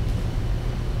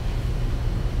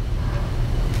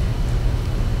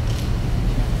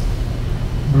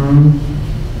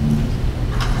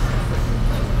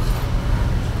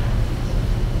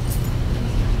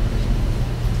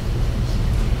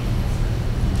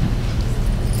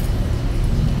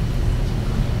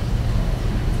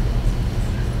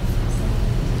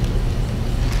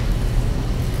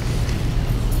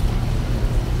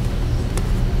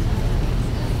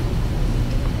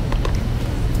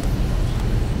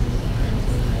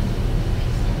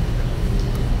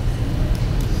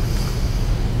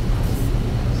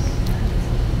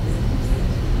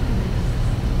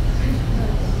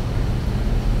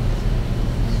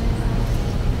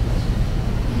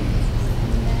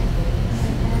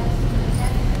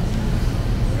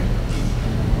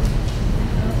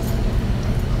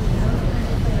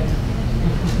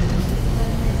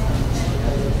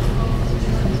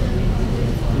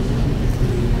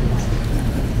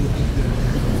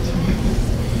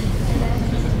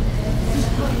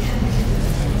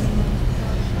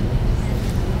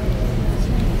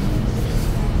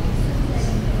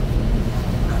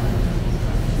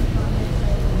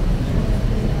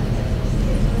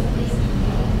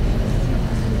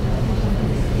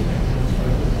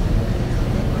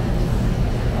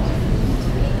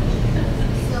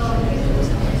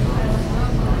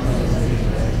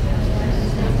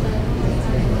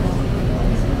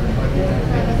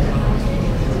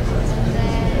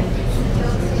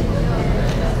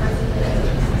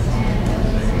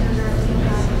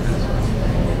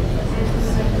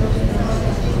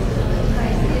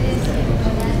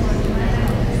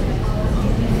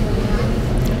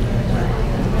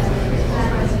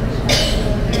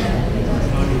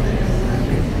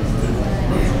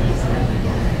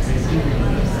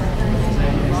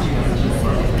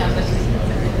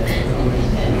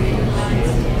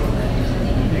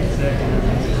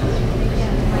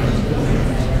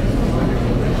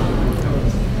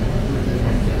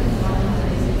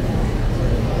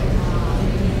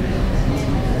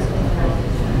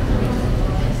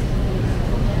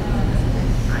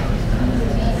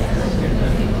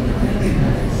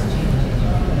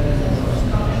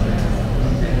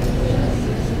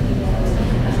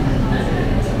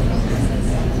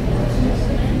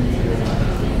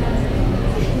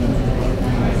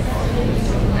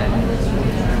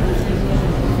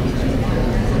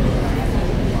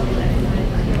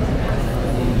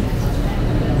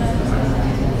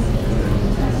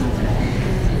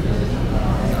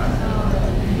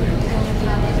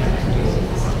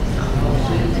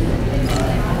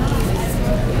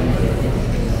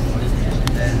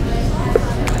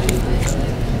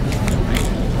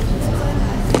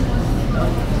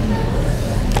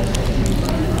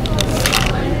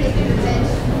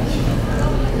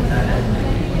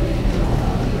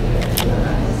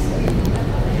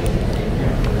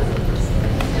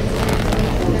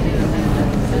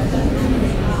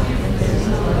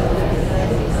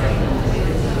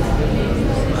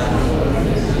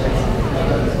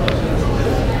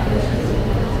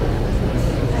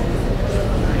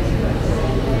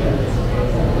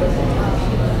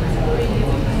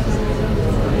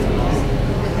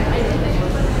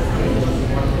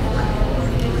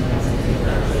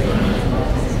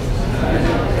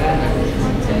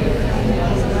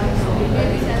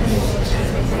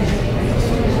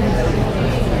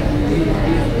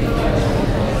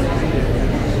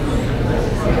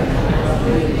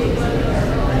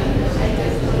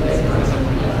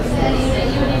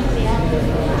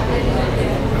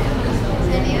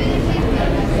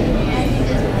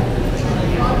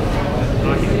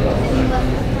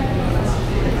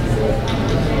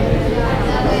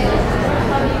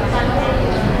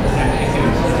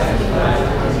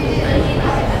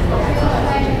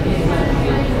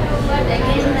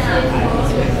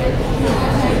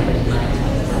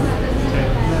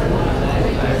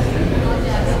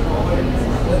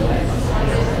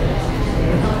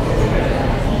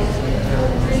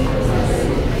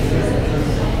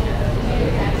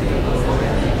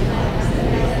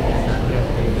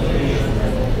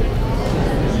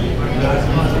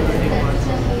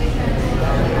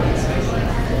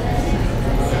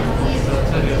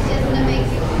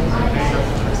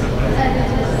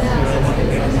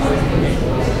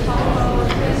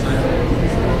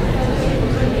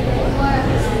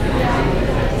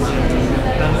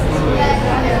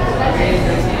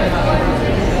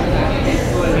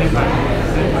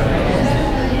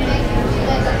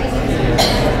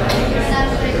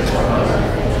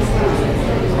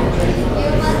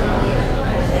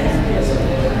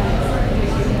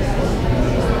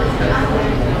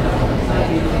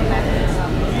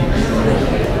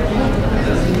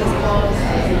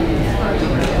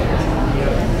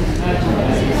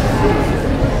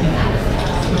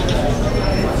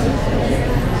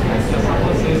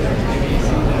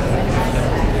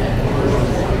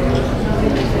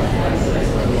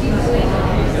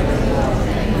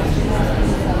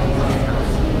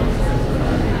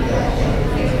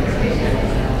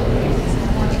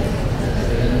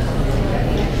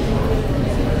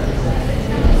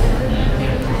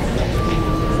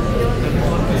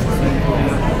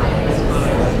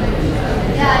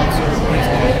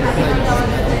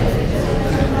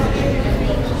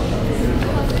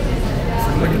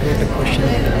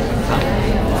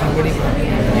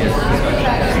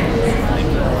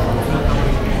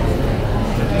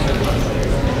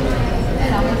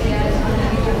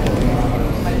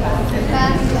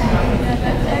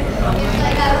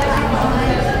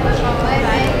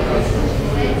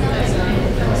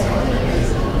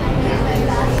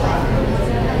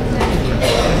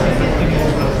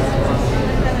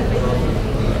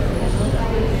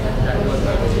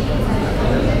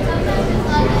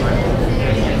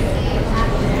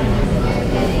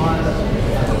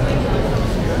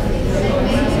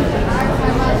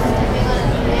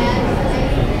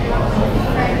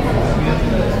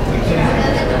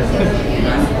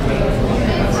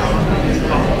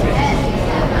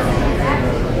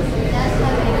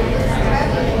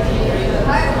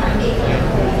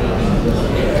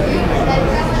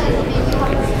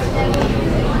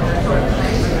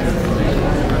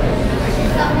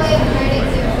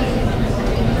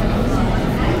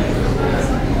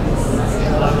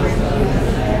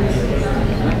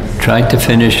 Try to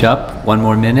finish up 1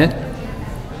 more minute.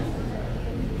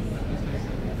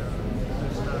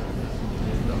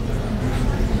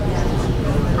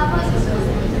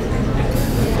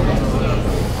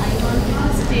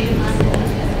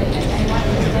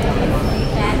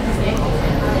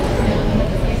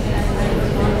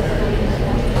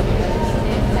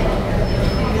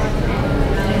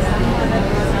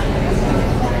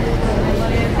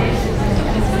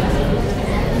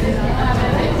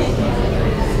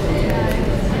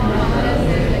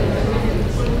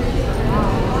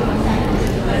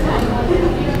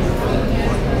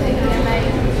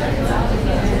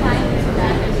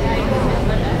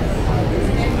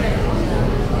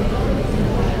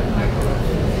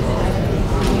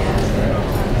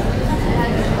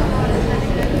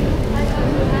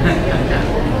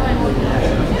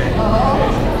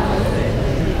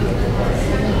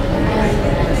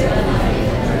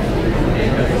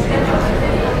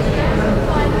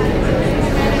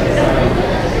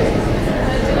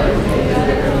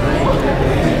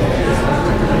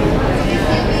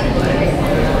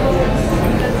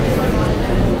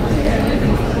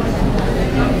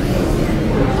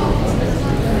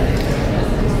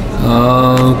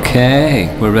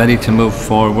 Okay, we're ready to move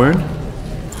forward.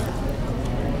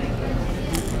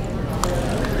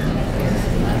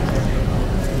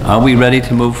 Are we ready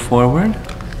to move forward?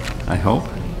 I hope.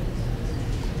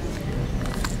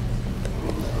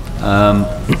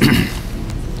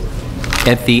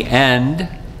 At the end,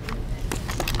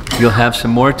 you'll have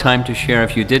some more time to share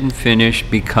if you didn't finish,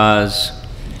 because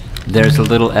there's a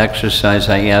little exercise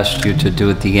I asked you to do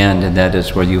at the end, and that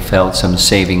is where you felt some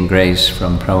saving grace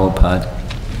from Prabhupada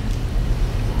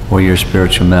or your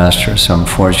spiritual master, some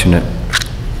fortunate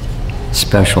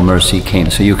special mercy came.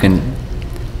 So you can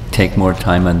take more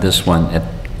time on this one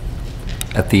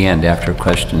at the end after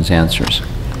questions, answers,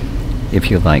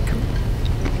 if you like.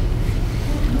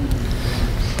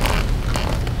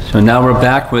 So now we're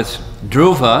back with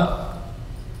Dhruva,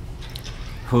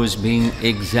 who's being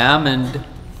examined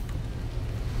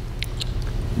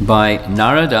by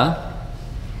Narada,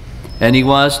 and he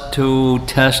wants to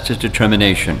test his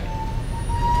determination.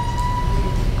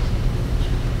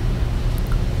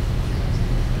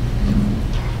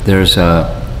 There's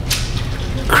a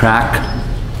crack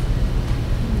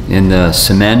in the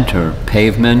cement or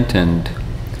pavement, and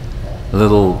a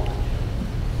little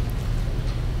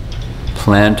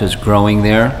plant is growing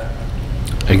there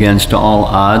against all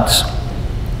odds.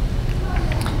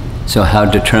 So how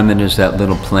determined is that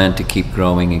little plant to keep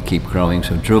growing and keep growing?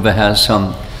 So Dhruva has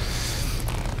some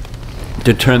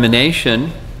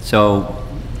determination. So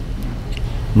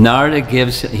Narada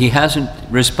he hasn't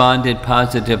responded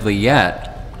positively yet.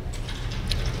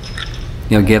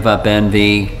 Give up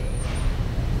envy,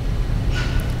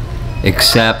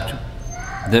 accept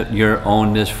your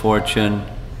own misfortune,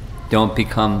 don't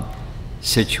become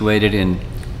situated in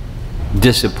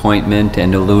disappointment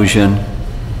and illusion.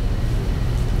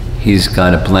 He's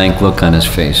got a blank look on his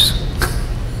face.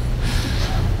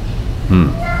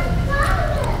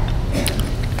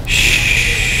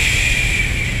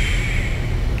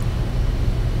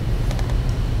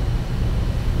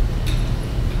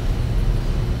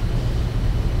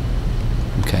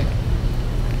 Okay.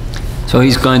 So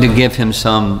he's going to give him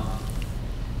some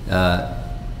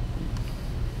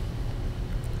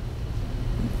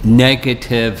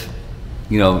negative,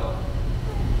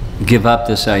 give up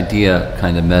this idea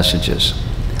kind of messages.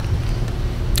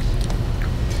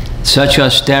 Such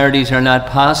austerities are not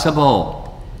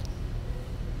possible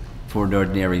for an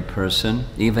ordinary person,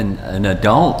 even an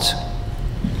adult.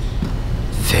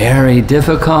 Very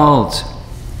difficult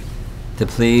to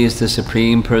please the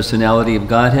Supreme Personality of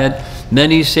Godhead.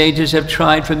 Many sages have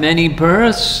tried for many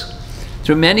births,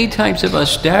 through many types of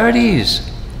austerities,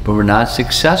 but were not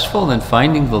successful in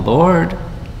finding the Lord.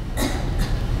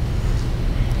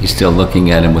 He's still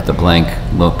looking at him with a blank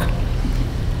look.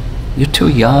 You're too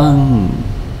young.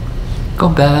 Go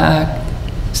back.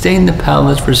 Stay in the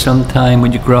palace for some time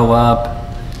when you grow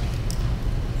up.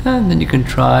 And then you can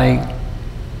try.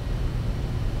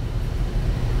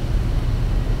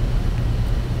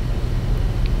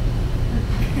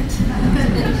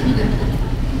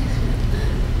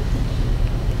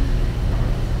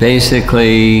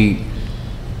 Basically,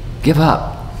 give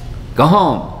up. Go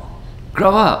home.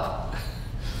 Grow up.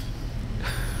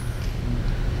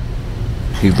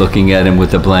 He's looking at him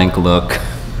with a blank look.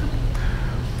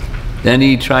 Then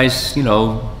he tries,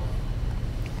 a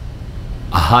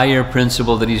higher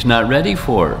principle that he's not ready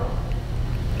for.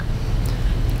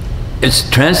 It's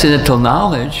transcendental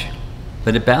knowledge,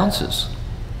 but it bounces.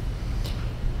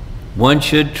 One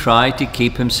should try to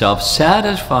keep himself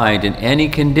satisfied in any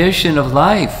condition of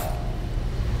life.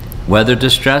 whether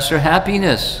distress or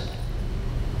happiness,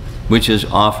 which is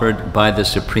offered by the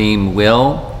Supreme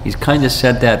Will. He's kind of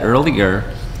said that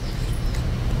earlier.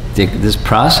 This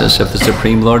process of the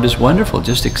Supreme Lord is wonderful.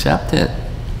 Just accept it.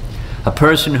 A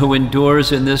person who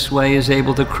endures in this way is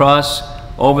able to cross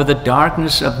over the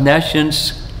darkness of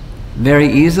nescience very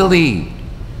easily.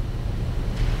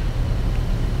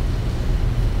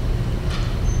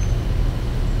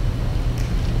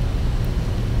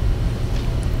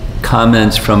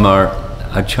 Comments from our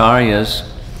acharyas: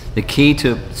 the key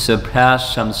to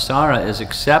surpass samsara is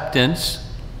acceptance,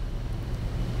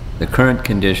 the current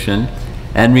condition,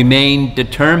 and remain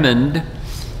determined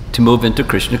to move into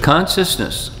Krishna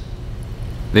consciousness.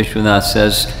 Vishwanath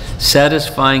says,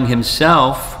 satisfying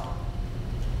himself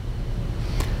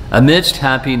amidst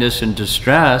happiness and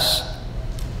distress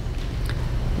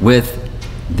with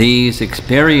these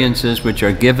experiences which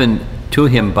are given to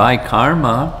him by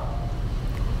karma,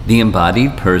 the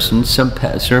embodied person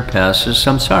surpasses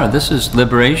samsara. This is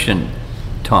liberation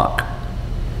talk.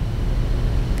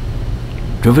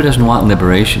 Dhruva doesn't want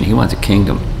liberation, he wants a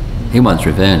kingdom. He wants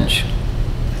revenge.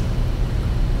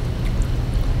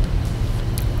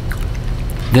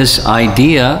 This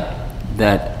idea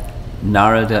that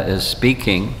Narada is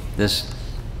speaking, this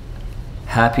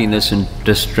happiness and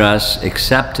distress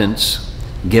acceptance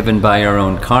given by our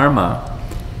own karma,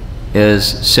 is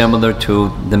similar to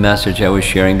the message I was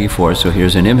sharing before. So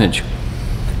here's an image.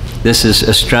 This is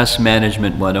a stress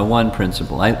management 101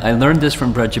 principle. I learned this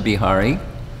from Braja Bihari,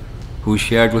 who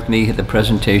shared with me the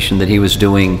presentation that he was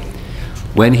doing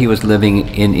when he was living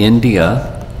in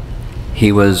India.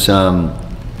 He was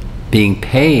being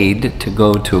paid to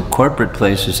go to corporate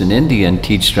places in India and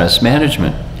teach stress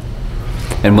management.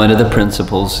 And one of the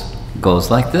principles goes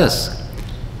like this: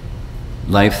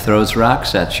 life throws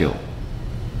rocks at you,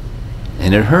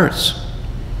 and it hurts.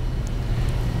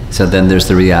 So then there's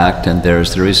the react and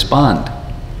there's the respond.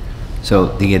 So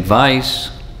the advice,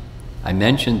 I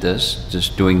mentioned this,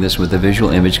 just doing this with a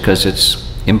visual image because it's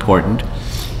important.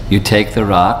 You take the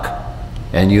rock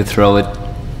and you throw it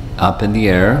up in the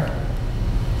air.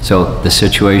 So the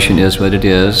situation is what it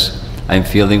is. I'm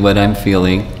feeling what I'm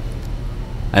feeling.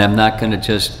 And I'm not going to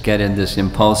just get in this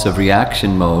impulsive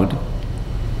reaction mode.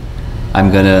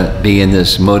 I'm going to be in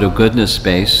this mode of goodness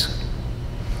space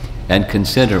and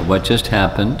consider what just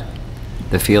happened,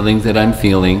 the feeling that I'm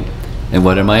feeling, and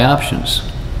what are my options.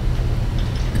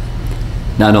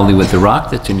 Not only with the rock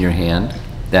that's in your hand,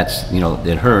 that's,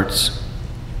 it hurts,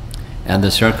 and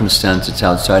the circumstance that's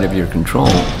outside of your control,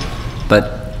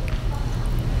 but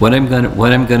what I'm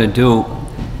going to do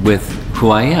with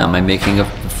who I am.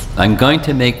 I'm going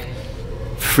to make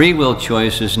free will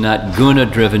choices, not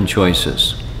guna-driven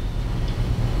choices.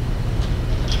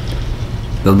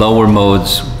 The lower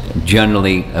modes,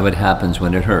 generally, what happens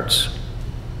when it hurts,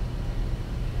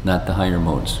 not the higher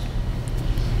modes.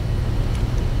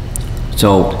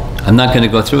 So I'm not going to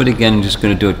go through it again, I'm just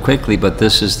going to do it quickly, but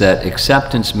this is that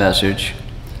acceptance message.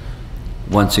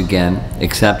 Once again,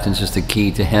 acceptance is the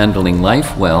key to handling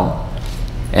life well.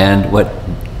 And what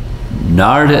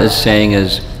Narada is saying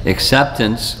is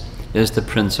acceptance is the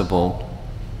principle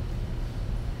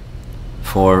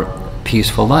for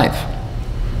peaceful life.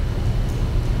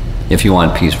 If you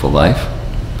want peaceful life,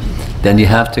 then you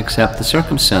have to accept the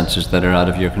circumstances that are out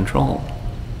of your control.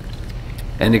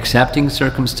 And accepting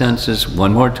circumstances,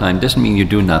 one more time, doesn't mean you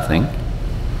do nothing.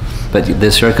 But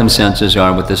the circumstances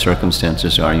are what the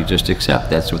circumstances are. You just accept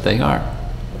that's what they are.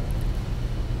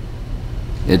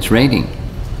 It's raining,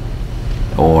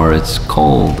 or it's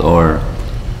cold, or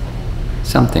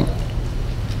something.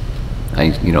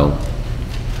 I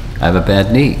have a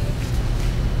bad knee.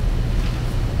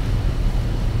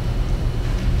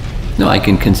 No, I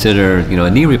can consider, a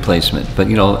knee replacement, but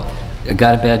I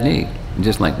got a bad knee. I'm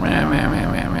just like,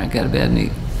 I got a bad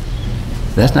knee.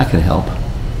 That's not going to help.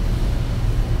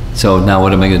 So now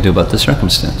what am I going to do about the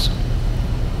circumstance?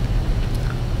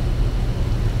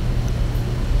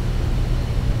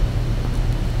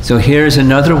 So here's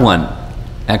another one,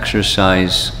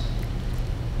 exercise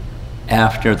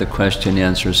after the question and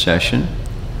answer session.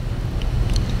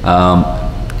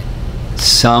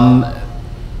 Some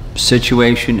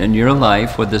situation in your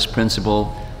life where this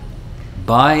principle,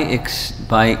 by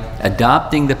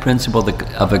adopting the principle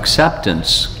of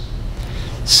acceptance,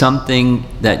 something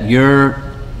that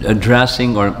you're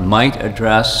addressing or might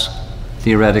address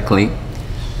theoretically,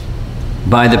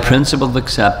 by the principle of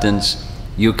acceptance,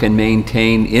 you can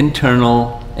maintain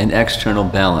internal and external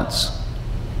balance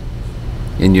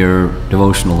in your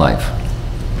devotional life,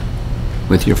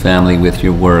 with your family, with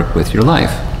your work, with your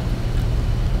life.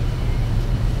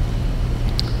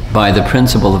 By the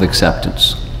principle of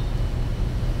acceptance.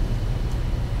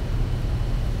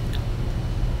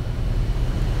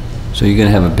 So you're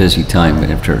going to have a busy time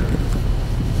after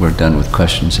we're done with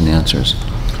questions and answers.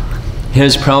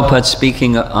 Here's Prabhupada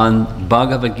speaking on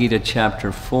Bhagavad Gita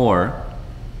chapter 4.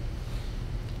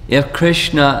 If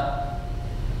Krishna,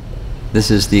 this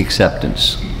is the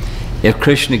acceptance. If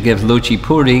Krishna gives Luchi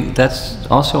Puri, that's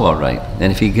also all right.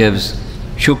 And if he gives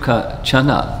Shuka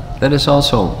Chana, that is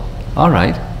also all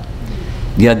right.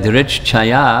 Yadrich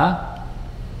Chaya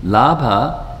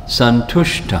Labha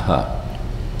Santushtaha.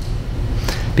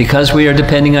 Because we are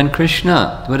depending on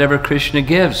Krishna, whatever Krishna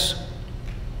gives,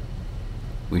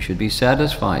 we should be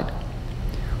satisfied.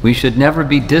 We should never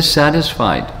be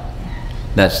dissatisfied.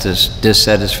 That's this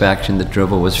dissatisfaction that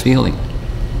Dhruva was feeling.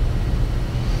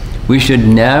 We should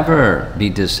never be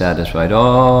dissatisfied.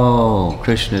 Oh,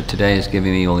 Krishna today is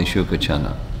giving me only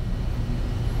Shukachana.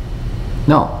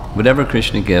 No, whatever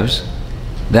Krishna gives,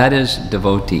 that is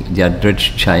devotee.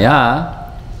 Yadrich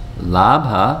Chaya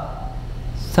Labha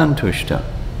Santushta.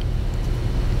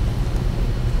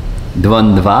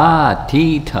 Dvandva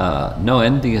Tita, no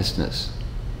enviousness.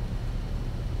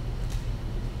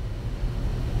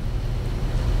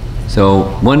 So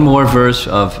one more verse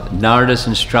of Narada's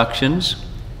instructions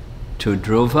to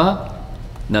Dhruva.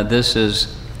 Now this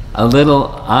is a little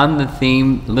on the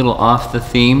theme, a little off the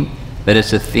theme, but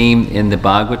it's a theme in the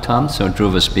Bhagavatam, so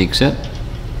Dhruva speaks it.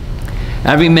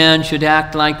 Every man should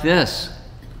act like this.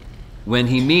 When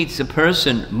he meets a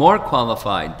person more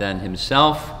qualified than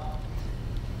himself,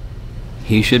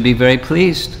 he should be very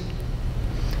pleased.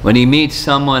 When he meets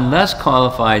someone less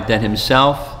qualified than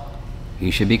himself,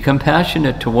 he should be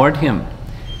compassionate toward him.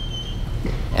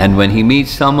 And when he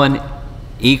meets someone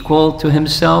equal to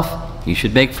himself, he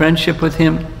should make friendship with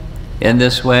him. In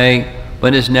this way,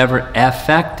 one is never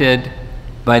affected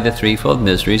by the threefold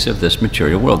miseries of this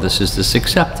material world. This is this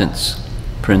acceptance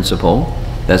principle.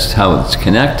 That's how it's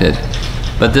connected.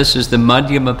 But this is the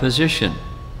Madhyama position,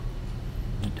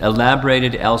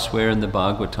 elaborated elsewhere in the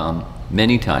Bhagavatam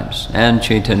many times, and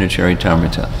Chaitanya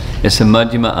Charitamrita. It's a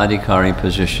Madhyama Adhikari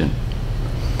position.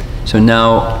 So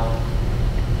now,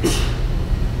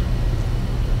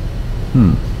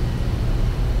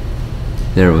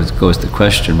 there goes the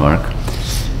question mark.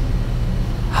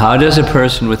 How does a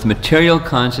person with material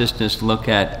consciousness look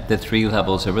at the three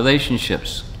levels of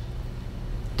relationships?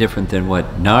 Different than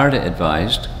what Narada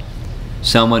advised.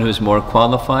 Someone who's more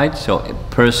qualified, so a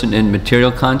person in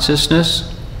material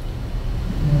consciousness,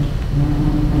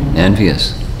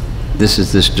 envious. This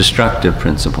is this destructive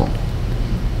principle.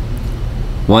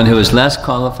 One who is less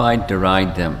qualified,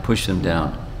 deride them, push them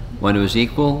down. One who is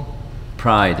equal,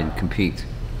 pride and compete.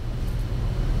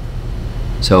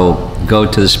 So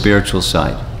go to the spiritual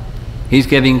side. He's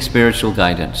giving spiritual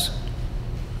guidance.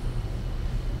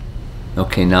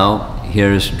 Okay, now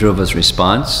here's Dhruva's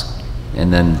response,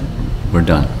 and then we're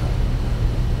done.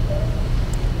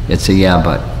 It's a yeah,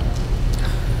 but.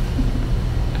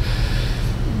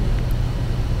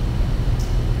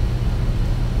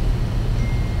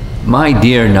 My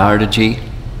dear Naradaji,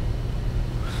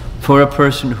 for a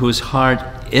person whose heart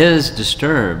is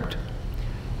disturbed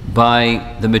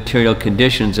by the material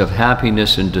conditions of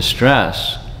happiness and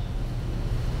distress,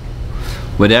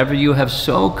 whatever you have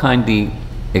so kindly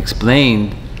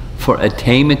explained for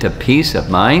attainment of peace of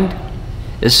mind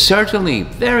is certainly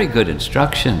very good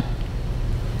instruction.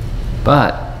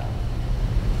 But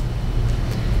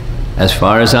as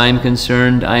far as I am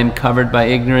concerned, I am covered by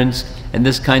ignorance, and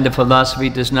this kind of philosophy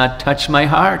does not touch my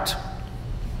heart.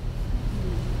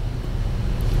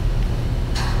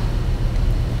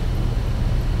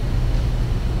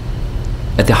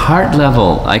 At the heart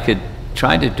level, I could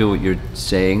try to do what you're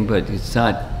saying, but it's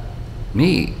not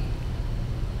me.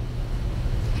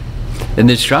 And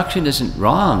the instruction isn't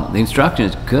wrong. The instruction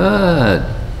is good.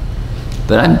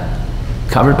 But I'm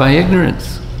covered by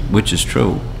ignorance, which is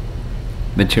true.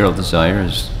 Material desire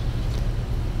is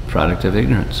a product of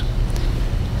ignorance.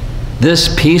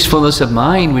 This peacefulness of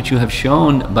mind which you have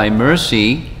shown by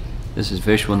mercy, this is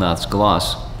Vishwanath's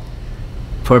gloss,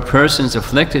 for persons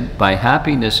afflicted by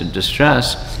happiness and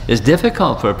distress is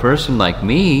difficult for a person like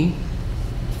me.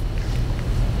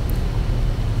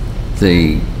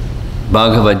 The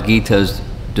Bhagavad Gita's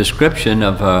description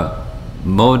of a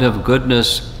mode of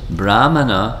goodness,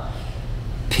 Brahmana,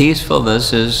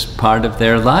 peacefulness is part of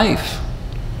their life.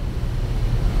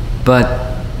 But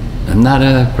I'm not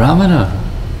a Brahmana.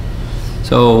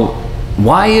 So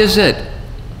why is it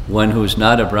one who's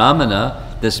not a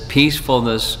Brahmana, this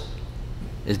peacefulness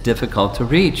is difficult to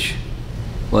reach?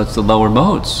 Well, it's the lower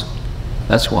modes.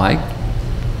 That's why.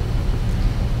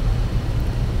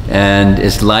 And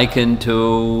it's likened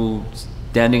to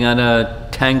standing on a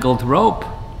tangled rope.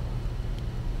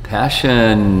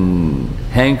 Passion,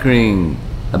 hankering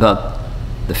about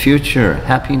the future,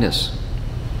 happiness.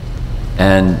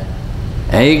 And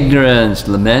ignorance,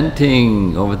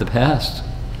 lamenting over the past,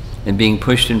 and being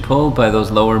pushed and pulled by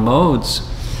those lower modes.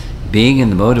 Being in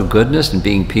the mode of goodness and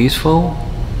being peaceful.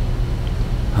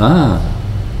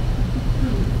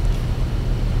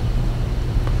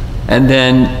 And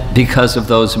then, because of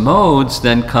those modes,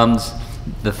 then comes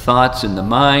the thoughts in the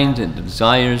mind and the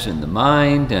desires in the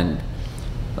mind, and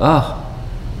it's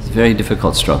a very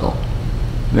difficult struggle.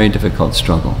 Very difficult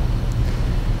struggle.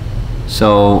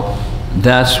 So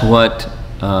that's what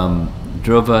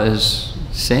Dhruva is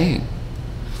saying.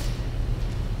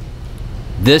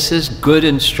 This is good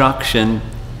instruction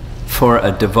for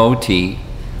a devotee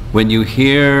when you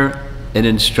hear an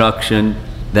instruction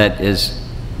that is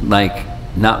like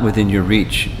not within your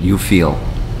reach, you feel.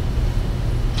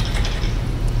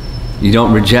 You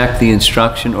don't reject the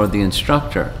instruction or the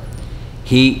instructor.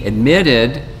 He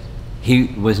admitted he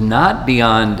was not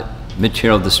beyond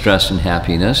material distress and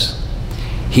happiness.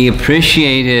 He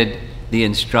appreciated the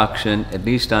instruction, at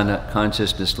least on a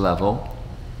consciousness level.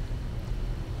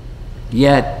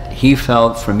 Yet he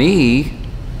felt, for me,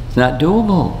 it's not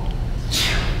doable.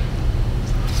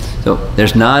 So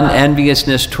there's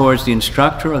non-enviousness towards the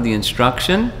instructor or the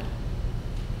instruction.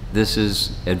 This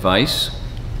is advice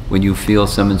when you feel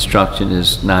some instruction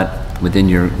is not within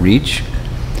your reach.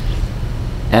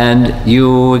 And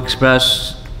you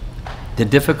express the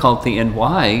difficulty and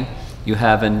why you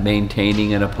have in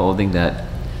maintaining and upholding that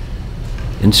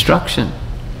instruction.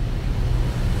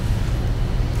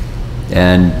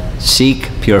 And seek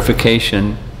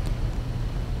purification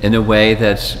in a way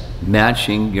that's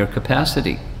matching your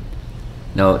capacity.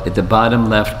 Now, at the bottom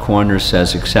left corner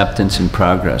says acceptance and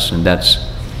progress, and that's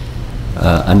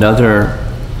another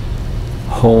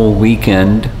whole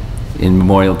weekend, in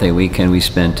Memorial Day weekend, we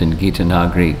spent in Gita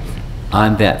Nagari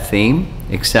on that theme.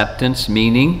 Acceptance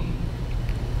meaning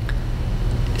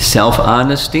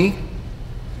self-honesty,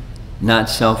 not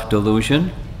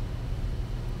self-delusion.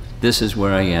 This is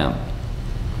where I am.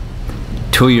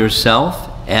 To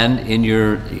yourself and in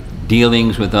your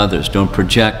dealings with others. Don't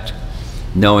project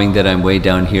knowing that I'm way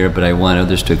down here, but I want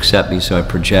others to accept me, so I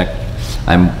project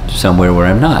I'm somewhere where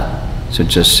I'm not. So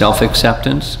just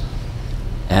self-acceptance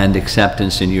and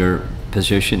acceptance in your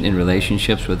position in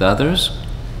relationships with others,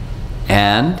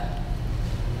 and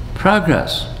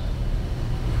progress.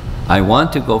 I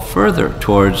want to go further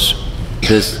towards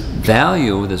this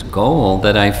value, this goal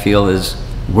that I feel is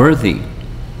worthy.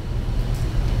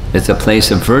 It's a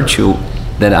place of virtue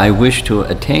that I wish to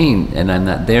attain, and I'm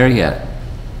not there yet.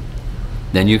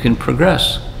 Then you can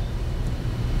progress.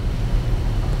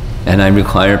 And I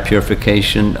require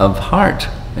purification of heart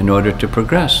in order to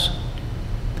progress.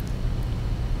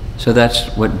 So that's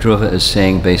what Dhruva is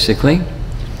saying basically.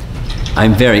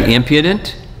 I'm very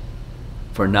impudent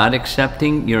for not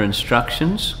accepting your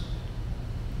instructions.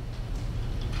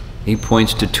 He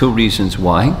points to two reasons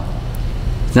why.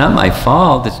 It's not my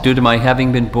fault, it's due to my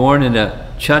having been born in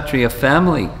a Kshatriya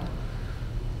family.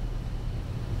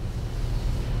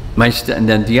 And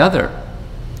then the other,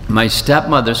 my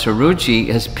stepmother Saruchi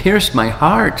has pierced my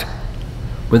heart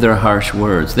with her harsh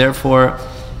words. Therefore,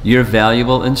 your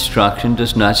valuable instruction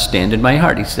does not stand in my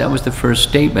heart. He said that was the first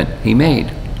statement he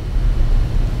made.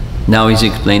 Now he's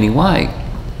explaining why.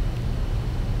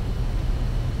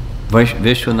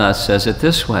 Vishwanath says it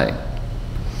this way.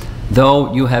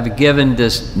 Though you have given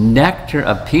this nectar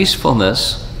of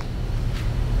peacefulness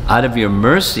out of your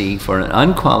mercy for an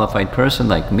unqualified person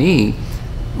like me,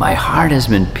 my heart has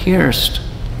been pierced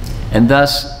and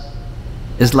thus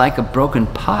is like a broken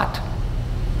pot.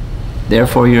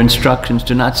 Therefore your instructions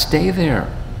do not stay there.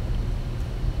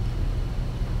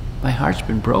 My heart's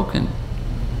been broken.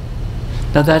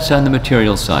 Now that's on the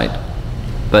material side,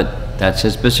 but that's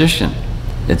his position.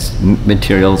 It's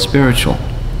material, spiritual.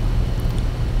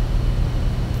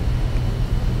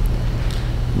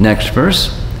 Next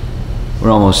verse.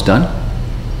 We're almost done.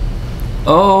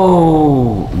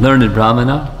 Oh, learned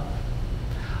Brahmana,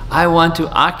 I want to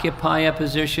occupy a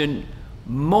position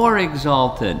more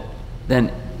exalted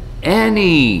than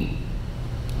any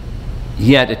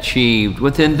yet achieved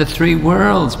within the three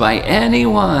worlds by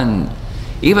anyone,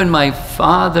 even my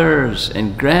fathers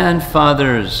and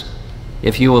grandfathers.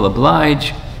 If you will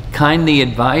oblige, kindly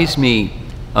advise me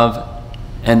of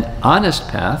an honest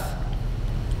path.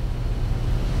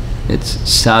 It's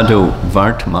sadhu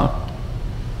vartama,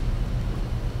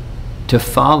 to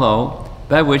follow,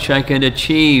 by which I can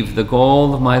achieve the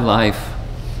goal of my life.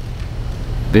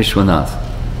 Vishwanath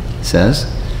says,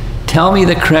 tell me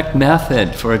the correct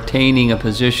method for attaining a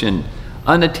position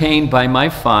unattained by my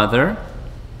father,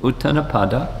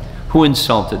 Uttanapada, who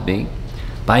insulted me,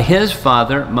 by his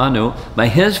father Manu, by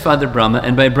his father Brahma,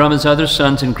 and by Brahma's other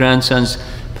sons and grandsons,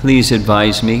 please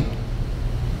advise me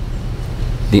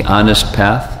the honest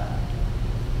path,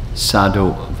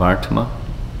 sadhu vartma.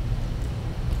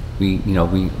 We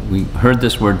heard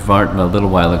this word vartma a little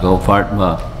while ago.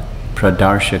 Vartma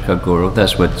pradarshaka guru.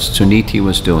 That's what Suniti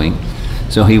was doing.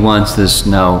 So he wants this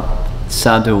now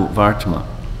sadhu vartma.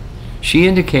 She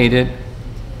indicated,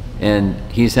 and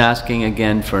he's asking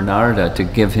again for Narada to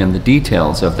give him the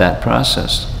details of that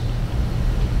process.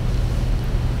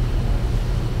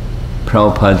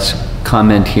 Prabhupada's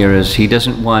comment here is he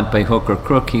doesn't want by hook or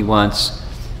crook, he wants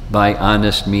by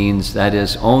honest means, that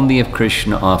is, only if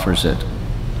Krishna offers it.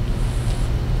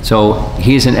 So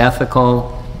he's an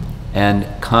ethical and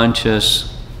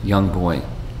conscious young boy.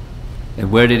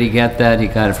 And where did he get that? He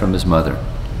got it from his mother.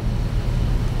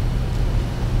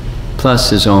 Plus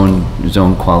his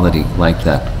own quality like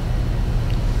that.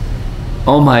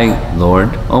 Oh my Lord,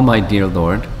 oh my dear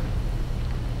Lord,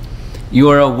 you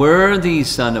are a worthy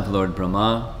son of Lord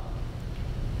Brahma,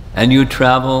 and you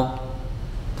travel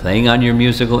playing on your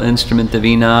musical instrument, the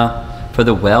veena, for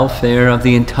the welfare of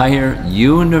the entire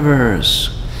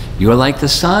universe. You are like the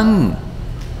sun,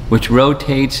 which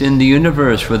rotates in the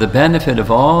universe for the benefit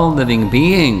of all living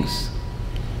beings.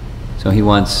 So he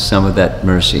wants some of that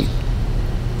mercy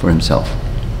for himself.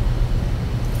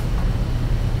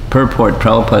 Purport,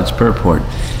 Prabhupada's purport.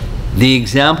 The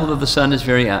example of the sun is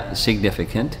very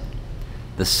significant.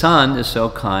 The sun is so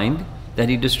kind that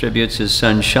he distributes his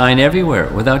sunshine everywhere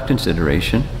without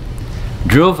consideration.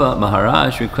 Dhruva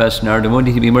Maharaj requests Narada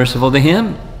Muni to be merciful to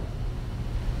him.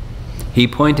 He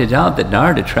pointed out that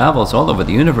Narada travels all over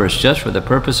the universe just for the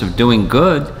purpose of doing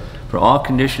good for all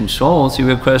conditioned souls. He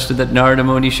requested that Narada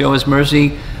Muni show his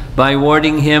mercy by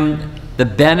awarding him the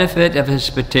benefit of his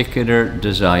particular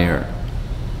desire.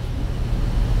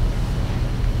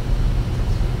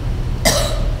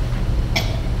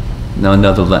 Now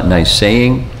another nice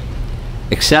saying,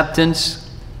 acceptance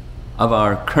of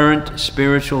our current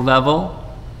spiritual level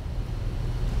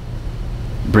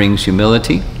brings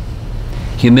humility.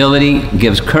 Humility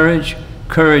gives courage.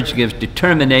 Courage gives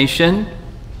determination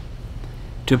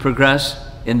to progress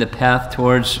in the path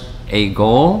towards a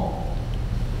goal.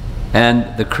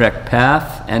 And the correct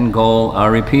path and goal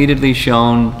are repeatedly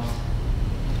shown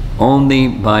only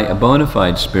by a bona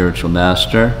fide spiritual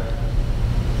master.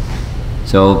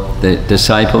 So the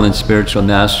disciple and spiritual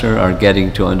master are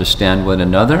getting to understand one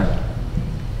another.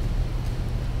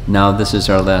 Now this is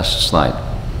our last slide.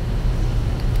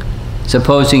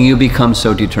 Supposing you become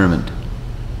so determined,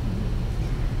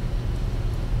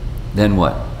 then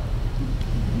what?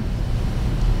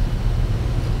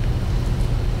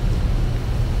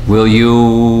 Will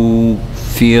you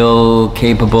feel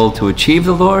capable to achieve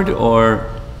the Lord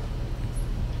or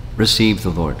receive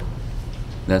the Lord?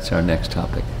 That's our next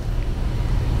topic.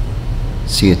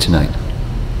 See you tonight.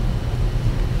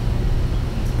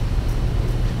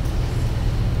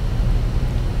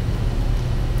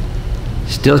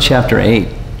 Still chapter 8.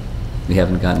 We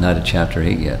haven't gotten out of chapter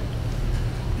 8 yet.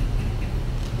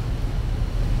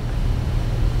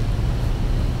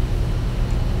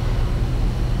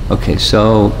 Okay,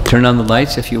 so turn on the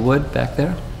lights if you would back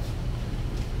there.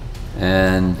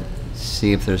 And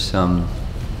see if there's some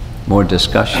more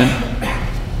discussion.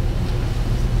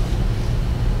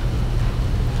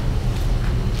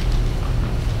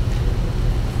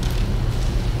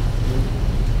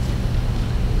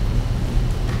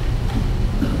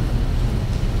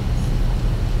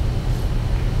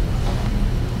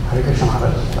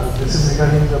 This is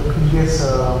regarding the previous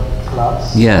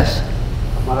class. Yes.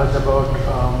 Maharaj, about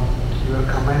your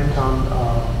comment on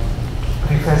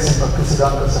preface in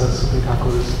Bhaktisiddhanta Saraswati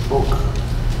Thakur's book,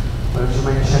 where you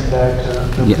mentioned that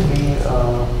there will be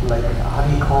like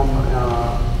honeycomb.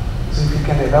 So if you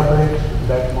can elaborate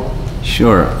that more.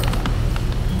 Sure.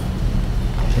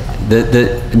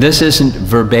 This isn't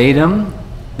verbatim.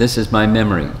 This is my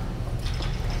memory.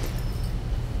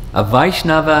 A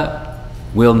Vaishnava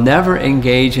will never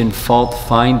engage in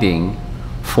fault-finding,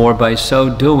 for by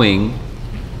so doing,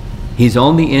 he's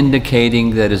only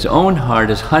indicating that his own heart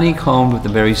is honeycombed with the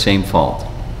very same fault.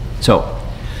 So,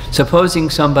 supposing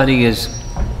somebody is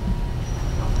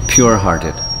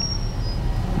pure-hearted,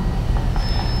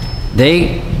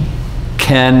 they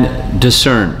can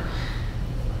discern.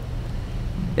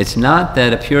 It's not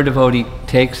that a pure devotee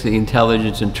takes the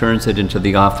intelligence and turns it into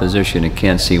the opposition and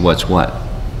can't see what's what.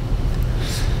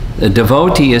 The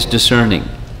devotee is discerning.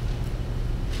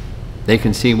 They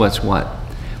can see what's what,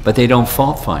 but they don't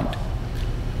fault find.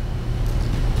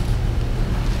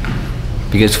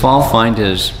 Because fault find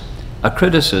is a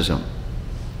criticism,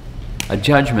 a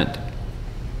judgment.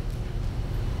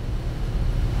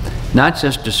 Not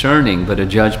just discerning, but a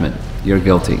judgment. You're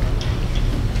guilty.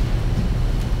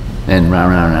 And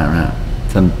round.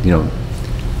 Some,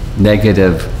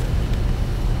 negative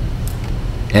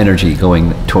energy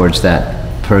going towards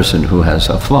that person who has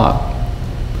a flaw.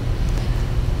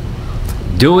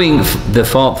 Doing the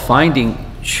fault finding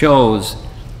shows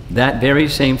that very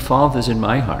same fault is in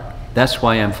my heart. That's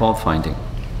why I'm fault finding.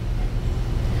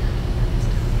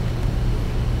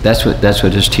 That's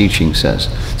what his teaching says.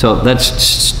 So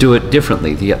let's do it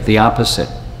differently, the opposite.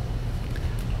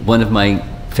 One of my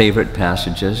favorite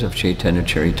passages of Chaitanya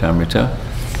Charitamrita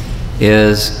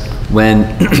is when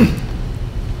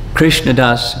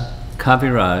Krishnadas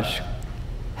Kaviraj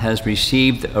has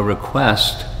received a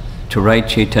request to write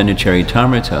Chaitanya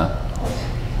Charitamrita,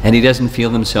 and he doesn't feel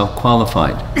himself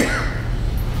qualified.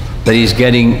 But he's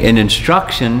getting an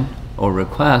instruction or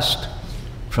request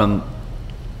from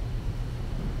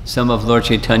some of Lord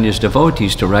Chaitanya's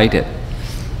devotees to write it.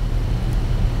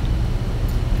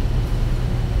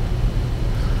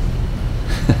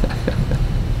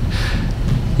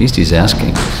 At least he's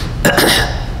asking.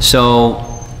 So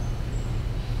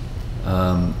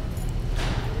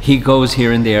he goes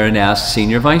here and there and asks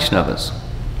senior Vaishnavas.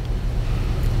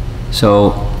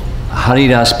 So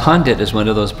Haridas Pandit is one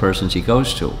of those persons he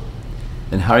goes to.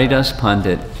 And Haridas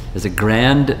Pandit is a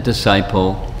grand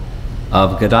disciple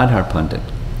of Gadadhar Pandit.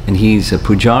 And he's a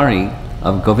pujari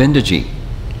of Govindaji.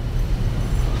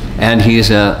 And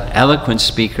he's an eloquent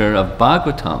speaker of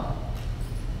Bhagavatam.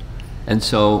 And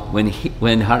so when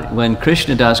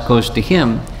Krishnadas goes to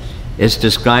him, it's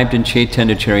described in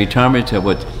Chaitanya Charitamrita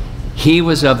what he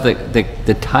was of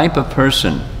the type of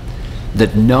person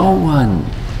that no one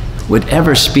would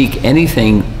ever speak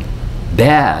anything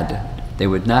bad. They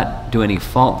would not do any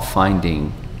fault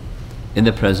finding in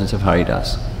the presence of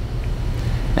Haridas.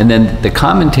 And then the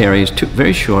commentary is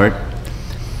very short,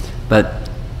 but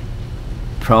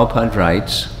Prabhupada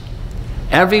writes,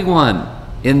 everyone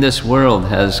in this world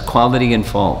has quality and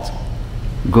fault,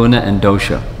 guna and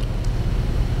dosha.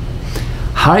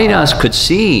 Haridas could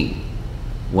see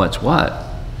what's what,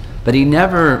 but he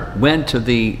never went to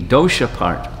the dosha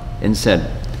part and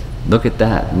said, look at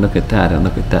that, and look at that, and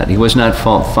look at that. He was not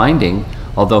fault-finding,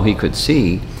 although he could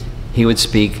see. He would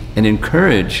speak and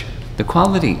encourage the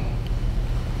quality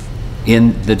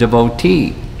in the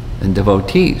devotee and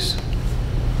devotees.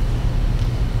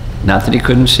 Not that he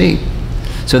couldn't see.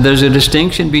 So there's a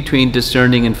distinction between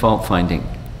discerning and fault-finding.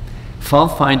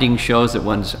 Fault-finding shows that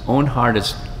one's own heart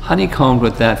is honeycombed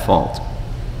with that fault.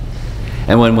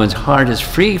 And when one's heart is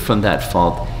free from that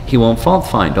fault, he won't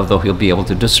fault-find, although he'll be able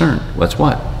to discern what's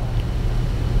what.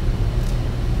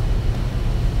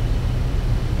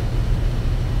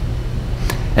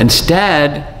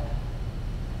 Instead,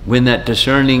 when that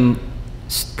discerning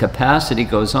capacity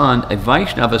goes on, a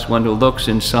Vaishnava is one who looks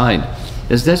inside.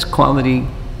 Is this quality,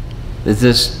 is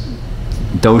this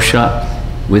dosha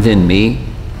within me?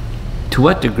 To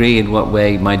what degree, in what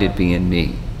way might it be in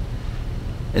me?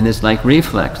 And it's like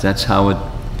reflex. That's how a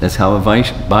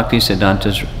Bhakti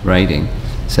Siddhanta's writing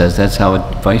says, that's how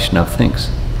a Vaishnava thinks.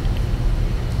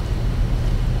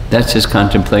 That's his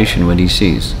contemplation when he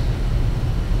sees.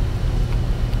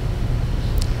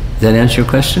 Does that answer your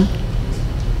question?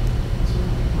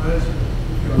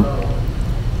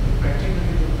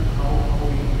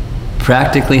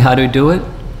 Practically, how do we do it?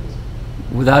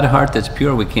 Without a heart that's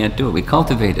pure, we can't do it. We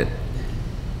cultivate it.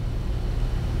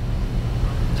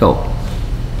 So,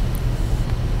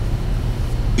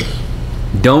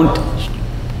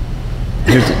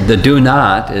 the do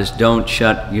not is don't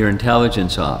shut your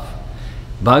intelligence off.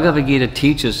 Bhagavad Gita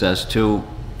teaches us to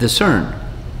discern.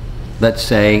 Let's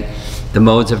say the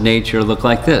modes of nature look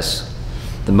like this.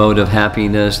 The mode of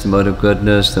happiness, the mode of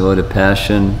goodness, the mode of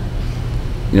passion.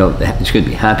 It should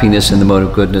be happiness in the mode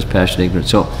of goodness, passion,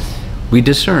 ignorance. So we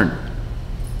discern.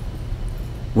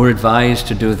 We're advised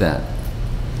to do that.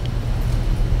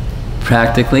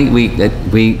 Practically,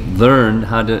 we learn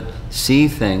how to see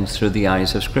things through the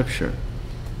eyes of Scripture,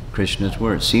 Krishna's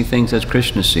words. See things as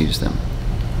Krishna sees them.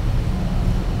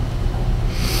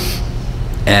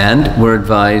 And we're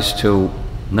advised to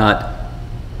not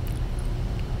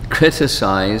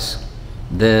criticize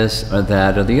this or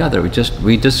that or the other.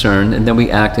 We discern, and then we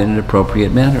act in an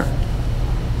appropriate manner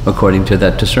according to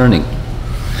that discerning.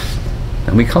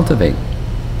 And we cultivate.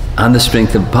 On the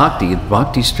strength of bhakti,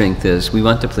 bhakti's strength is we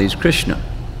want to please Krishna.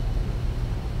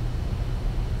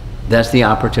 That's the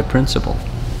operative principle.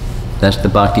 That's the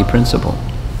bhakti principle.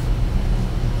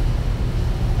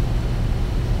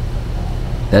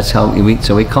 That's how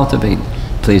we cultivate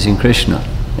pleasing Krishna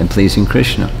and pleasing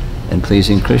Krishna and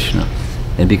pleasing Krishna.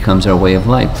 It becomes our way of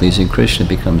life. Pleasing Krishna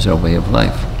becomes our way of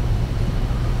life.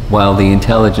 while the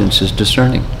intelligence is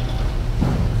discerning.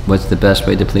 What's the best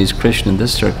way to please Krishna in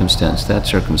this circumstance, that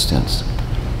circumstance?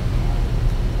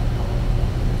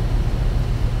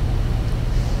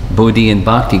 Buddhi and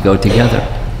bhakti go together.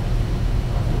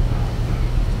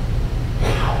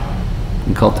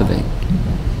 And cultivate.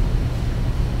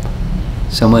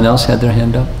 Someone else had their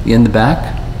hand up? In the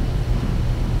back?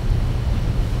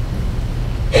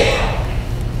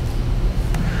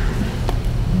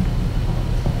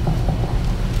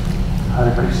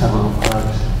 Hare Krishna, Guru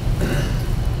Maharaj.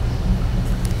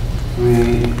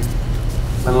 We've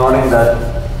been learning that,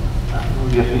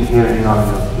 we have been hearing on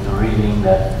reading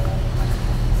that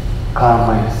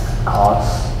karma is the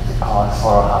cause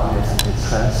for happiness and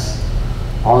distress.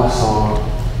 Also,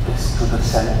 it's to the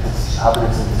sense, this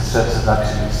happiness and distress is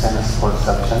actually sense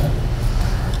perception.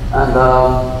 And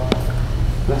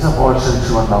there's a portion in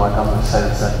Srimad Bhagavatam that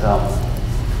says that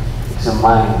it's a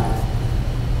mind.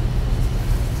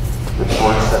 The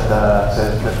quotes that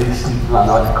says that these people are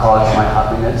not cause my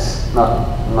happiness,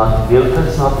 not guilt,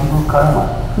 it's not even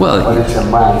karma. Well, but it's a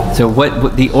mind. So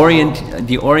what the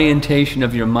orientation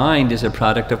of your mind is a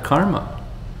product of karma,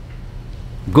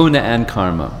 guna and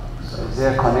karma. So is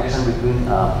there a connection between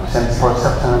sense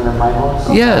perception and the mind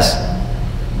also? Yes,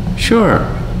 sure.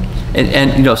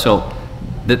 And you know, so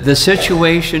the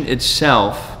situation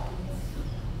itself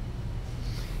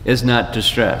is not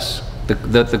distress.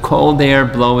 The cold air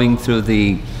blowing through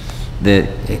the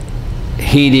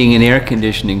heating and air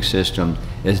conditioning system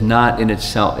is not in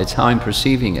itself, it's how I'm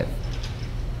perceiving it.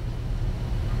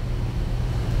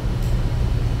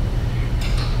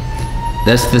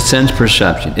 That's the sense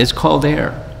perception. It's cold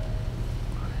air.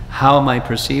 How am I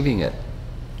perceiving it?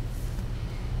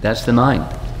 That's the mind.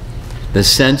 The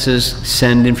senses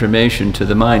send information to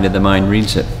the mind and the mind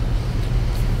reads it.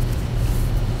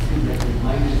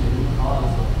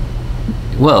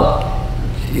 Well,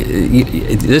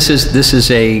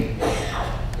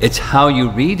 it's how you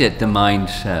read it, the mind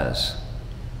says.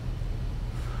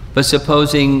 But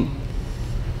supposing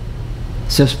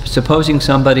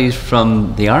somebody's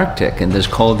from the Arctic and there's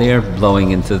cold air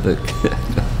blowing into the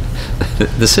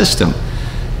the system,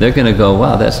 they're going to go,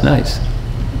 wow, that's nice.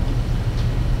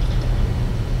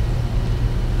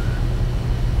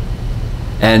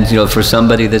 And you know, for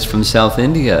somebody that's from South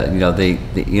India, you know, they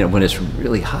you know, when it's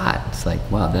really hot, it's like,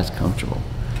 wow, that's comfortable.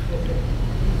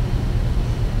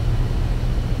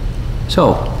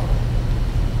 So,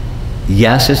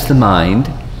 yes, it's the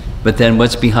mind, but then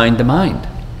what's behind the mind?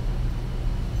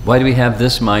 Why do we have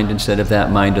this mind instead of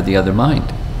that mind or the other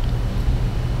mind?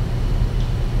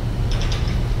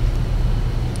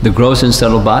 The gross and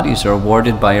subtle bodies are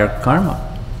awarded by our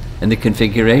karma and the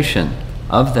configuration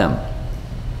of them.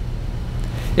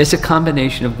 It's a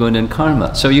combination of guna and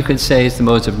karma. So you could say it's the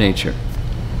modes of nature.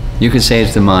 You could say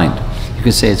it's the mind. You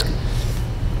could say it's...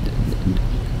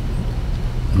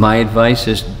 My advice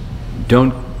is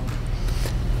don't...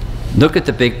 Look at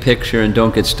the big picture and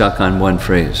don't get stuck on one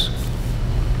phrase.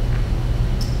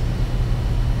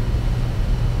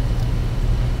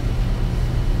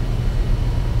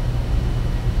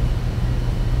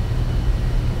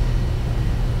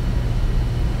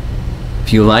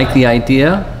 If you like the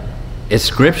idea, it's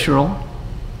scriptural.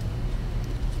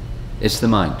 It's the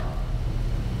mind.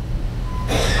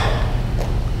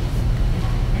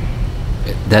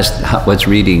 That's what's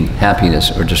reading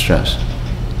happiness or distress.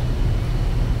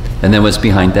 And then what's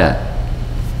behind that?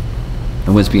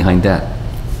 And what's behind that?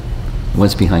 And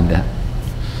what's behind that?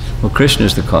 Well, Krishna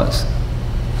is the cause.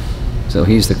 So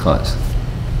he's the cause.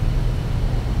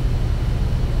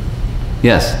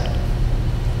 Yes.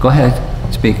 Go ahead.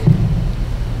 Speak.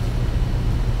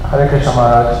 Hare Krishna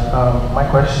Maharaj, my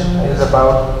question is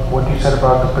about what you said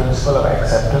about the principle of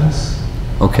acceptance.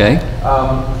 Okay.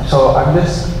 So I'm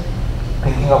just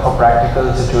thinking of a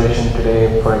practical situation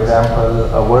today, for example,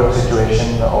 a work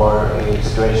situation or a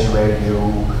situation where you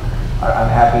are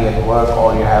unhappy at work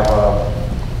or you have a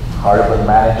horrible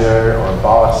manager or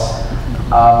boss.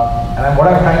 And what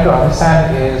I'm trying to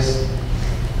understand is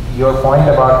your point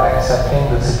about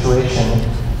accepting the situation,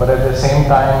 but at the same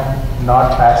time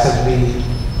not passively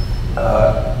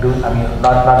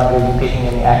not really taking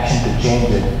any action to change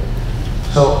it.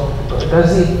 So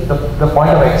does the point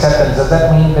of acceptance, does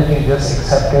that mean that you just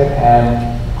accept it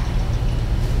and,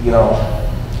 you know,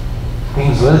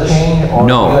 things will change, or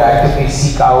no, do you actively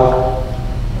seek out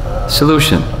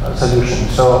solution? A solution.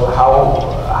 So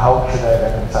how should I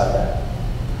reconcile that?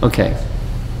 Okay.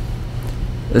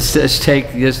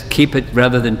 Just keep it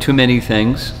rather than too many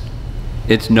things.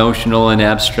 It's notional and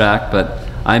abstract, but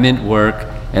I'm at work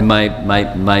and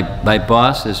my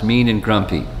boss is mean and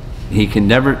grumpy. He can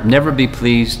never be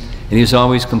pleased And he was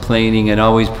always complaining and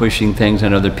always pushing things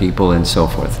on other people and so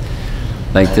forth.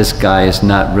 Like, this guy is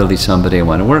not really somebody I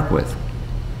want to work with.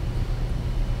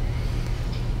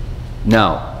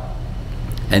 Now,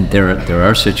 and there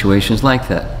are situations like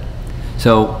that.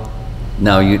 So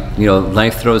now you know,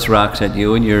 life throws rocks at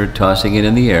you and you're tossing it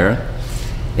in the air.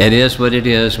 It is what it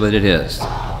is, what it is.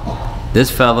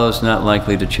 This fellow is not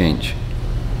likely to change.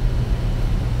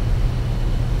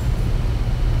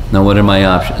 Now, what are my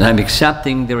options? I'm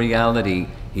accepting the reality,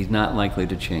 he's not likely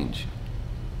to change.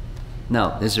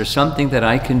 Now, is there something that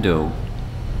I can do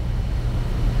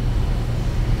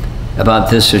about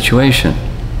this situation?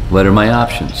 What are my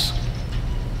options?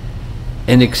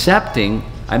 In accepting,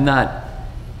 I'm not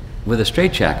with a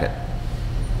straitjacket.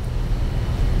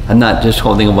 I'm not just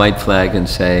holding a white flag and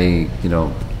say, you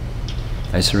know,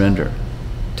 I surrender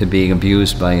to being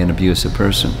abused by an abusive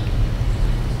person.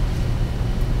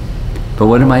 But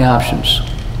what are my options?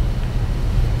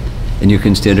 And you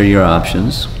consider your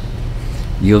options.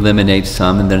 You eliminate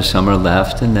some, and then some are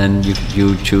left, and then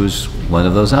you choose one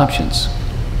of those options.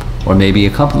 Or maybe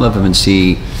a couple of them, and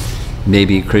see,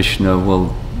 maybe Krishna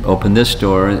will open this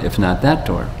door, if not that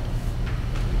door.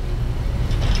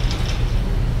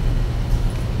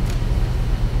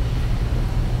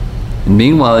 And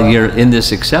meanwhile, you're in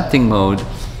this accepting mode,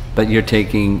 but you're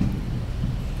taking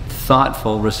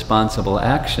thoughtful, responsible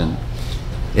action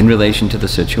in relation to the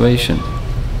situation.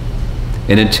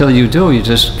 And until you do, you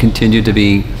just continue to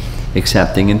be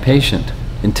accepting and patient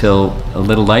until a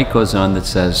little light goes on that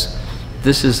says,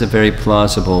 this is a very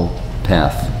plausible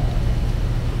path.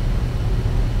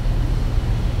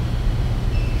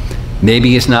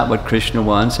 Maybe it's not what Krishna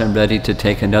wants. I'm ready to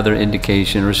take another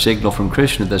indication or signal from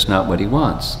Krishna that's not what he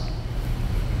wants.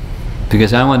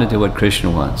 Because I want to do what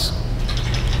Krishna wants.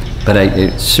 But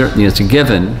it certainly, it's a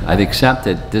given. I've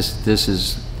accepted this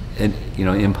is an, you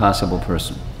know, impossible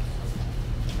person.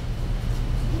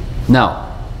 Now,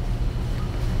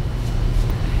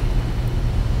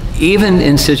 even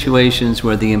in situations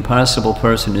where the impossible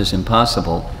person is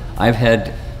impossible, I've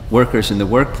had workers in the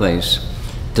workplace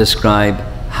describe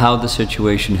how the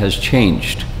situation has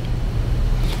changed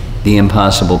the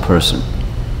impossible person.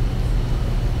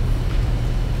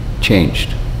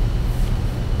 Changed.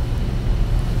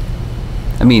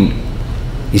 I mean,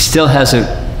 he still has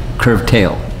a curved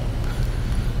tail.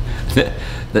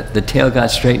 The tail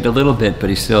got straightened a little bit, but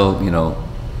he still, you know,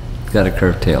 got a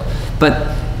curved tail.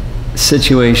 But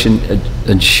situation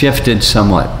had shifted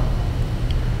somewhat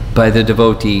by the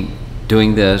devotee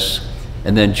doing this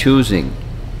and then choosing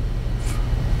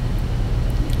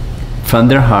from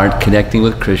their heart, connecting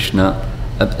with Krishna,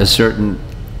 a certain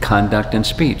conduct and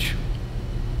speech.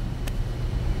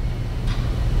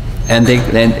 And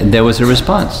there was a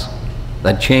response,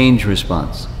 a change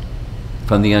response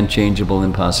from the unchangeable,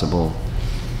 impossible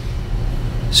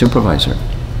supervisor.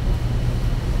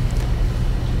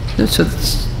 So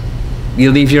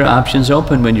you leave your options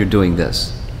open when you're doing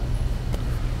this.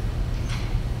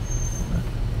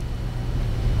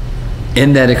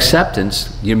 In that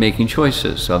acceptance, you're making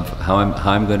choices of how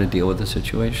I'm going to deal with the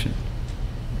situation.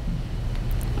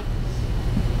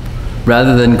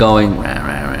 Rather than going rah,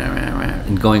 rah, rah, rah, rah,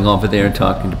 and going over there and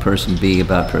talking to person B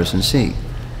about person C.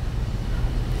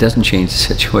 Doesn't change the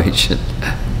situation.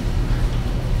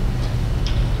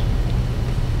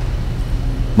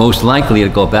 Most likely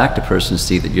it'll go back to person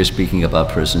C that you're speaking about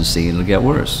person C, and it'll get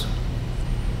worse.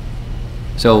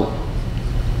 So,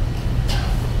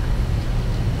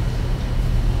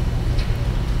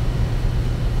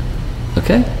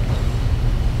 okay?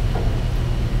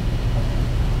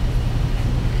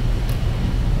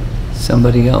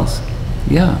 Somebody else?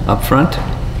 Yeah, up front.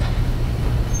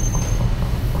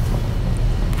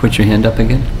 Put your hand up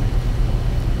again.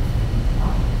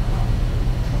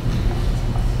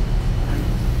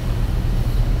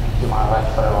 Thank you,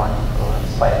 Maharaja, for a wonderful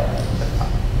inspiring session.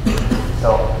 So,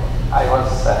 I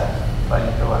was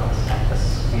trying to understand the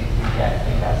sweet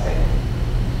acting as a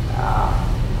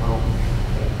group,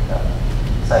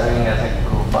 serving as a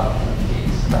group on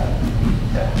sheets.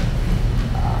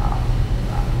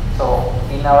 So,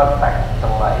 in our practical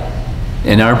life.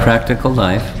 In our practical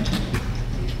life.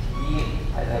 We,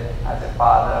 as a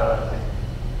father,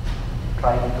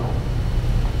 trying to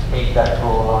take that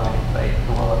role on it, right,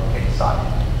 to our kids on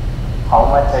it. How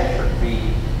much I should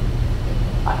be,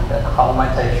 and how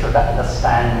much I should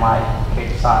understand my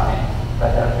kids on it,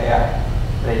 whether they are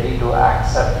ready to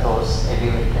accept those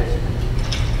elevated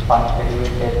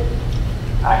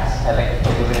acts,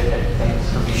 elevated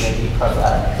things to be ready for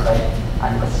that. Should I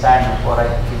understand before I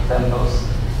give them those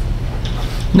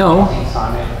No. things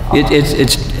on it?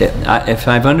 If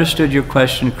I've understood your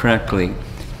question correctly,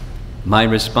 my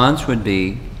response would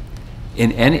be,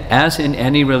 as in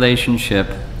any relationship,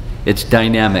 it's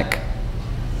dynamic.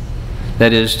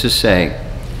 That is to say,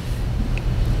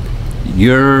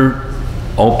 you're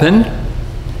open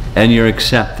and you're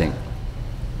accepting.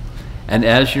 And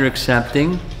as you're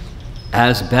accepting,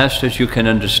 as best as you can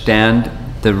understand,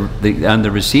 on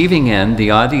the receiving end,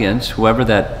 the audience, whoever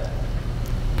that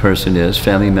person is,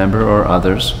 family member or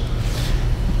others,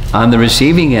 on the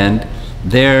receiving end,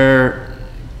 their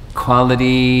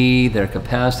quality, their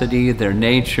capacity, their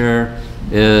nature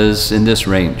is in this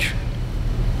range.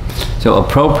 So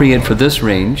appropriate for this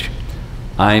range,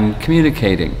 I'm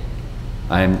communicating,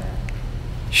 I'm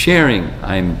sharing,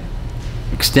 I'm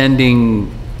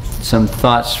extending some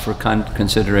thoughts for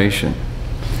consideration.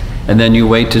 And then you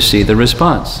wait to see the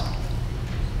response.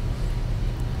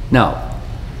 Now,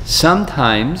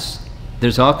 sometimes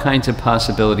there's all kinds of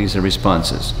possibilities of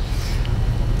responses.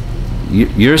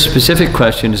 Your specific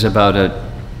question is about a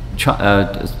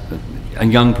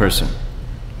young person.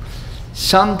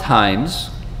 Sometimes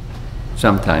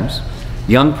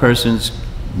young persons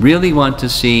really want to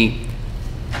see,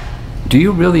 do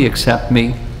you really accept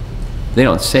me? They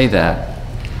don't say that,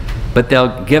 but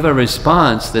they'll give a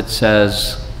response that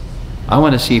says, I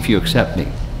want to see if you accept me.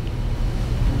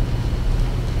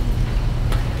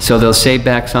 So they'll say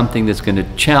back something that's going to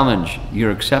challenge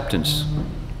your acceptance.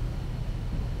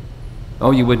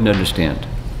 Oh, you wouldn't understand.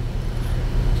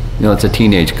 You know, it's a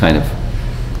teenage kind of,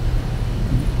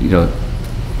 you know,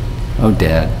 oh,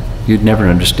 Dad, you'd never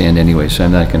understand anyway, so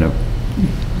I'm not going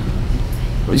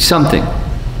to, something.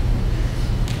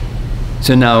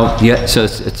 So now, yeah, so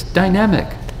it's dynamic.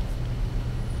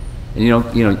 And you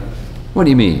know, what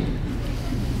do you mean?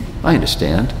 I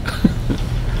understand.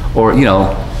 Or, you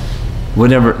know,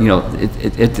 whatever, you know,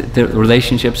 the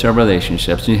relationships are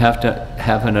relationships, and you have to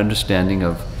have an understanding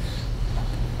of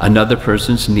another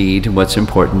person's need, what's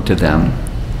important to them.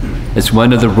 It's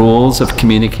one of the rules of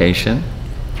communication.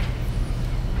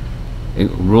 A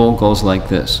rule goes like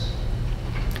this.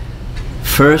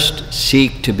 First,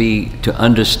 seek to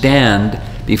understand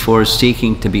before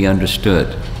seeking to be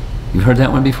understood. You heard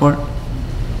that one before?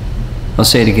 I'll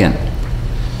say it again.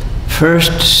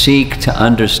 First, seek to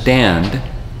understand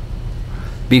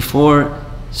before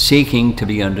seeking to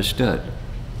be understood.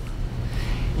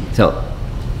 So,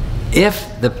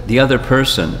 if the other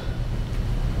person,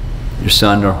 your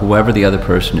son or whoever the other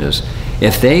person is,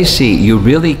 if they see you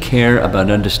really care about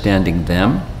understanding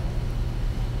them,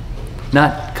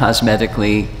 not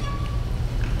cosmetically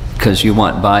because you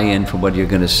want buy-in for what you're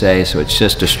going to say, so it's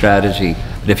just a strategy,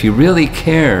 but if you really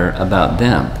care about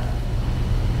them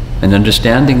and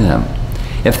understanding them,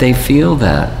 if they feel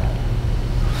that,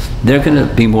 they're going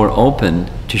to be more open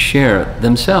to share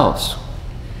themselves.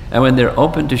 And when they're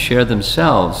open to share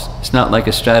themselves, it's not like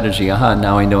a strategy, aha,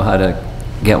 now I know how to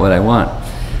get what I want.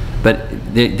 But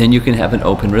then you can have an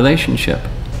open relationship.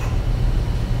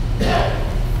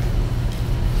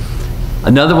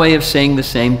 Another way of saying the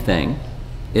same thing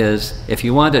is, if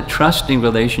you want a trusting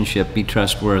relationship, be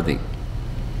trustworthy.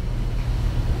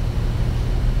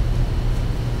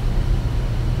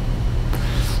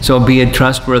 So be a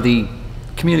trustworthy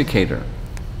communicator,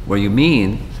 where you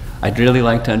mean, I'd really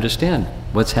like to understand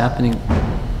what's happening.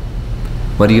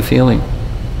 What are you feeling?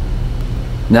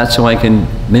 Not so I can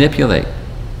manipulate.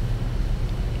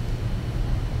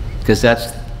 Because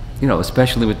that's, you know,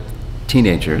 especially with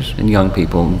teenagers and young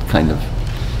people, kind of,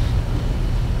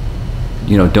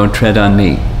 you know, don't tread on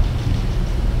me.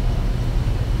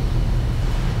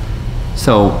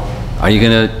 So, are you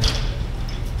gonna,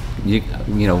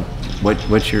 you know,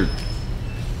 what's your,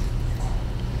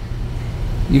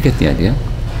 you get the idea.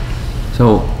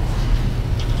 So,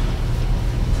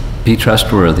 be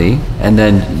trustworthy, and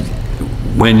then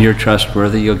when you're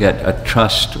trustworthy, you'll get a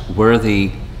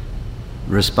trustworthy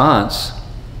response,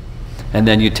 and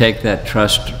then you take that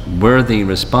trustworthy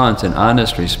response, an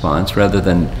honest response, rather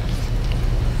than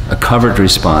a covered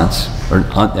response, or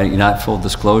not full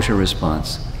disclosure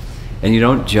response. And you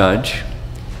don't judge,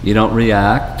 you don't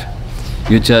react,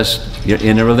 you're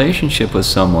in a relationship with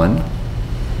someone,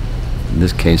 in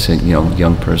this case, a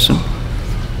young person,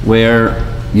 where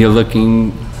you're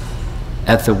looking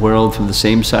at the world from the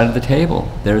same side of the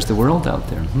table. There's the world out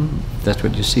there. That's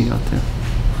what you see out there.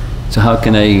 So how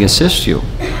can I assist you?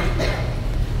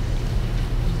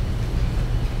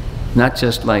 Not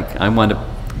just like, I want to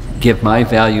give my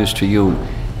values to you,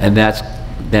 and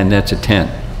then that's a 10.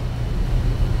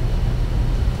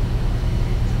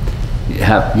 You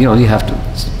have to,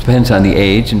 it depends on the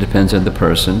age and depends on the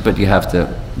person, but you have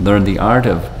to learn the art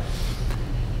of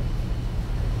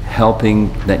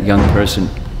helping that young person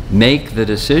make the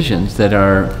decisions that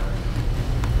are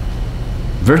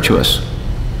virtuous,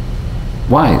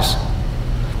 wise.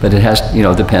 But it has, you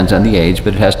know, depends on the age,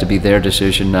 but it has to be their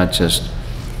decision, not just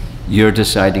you're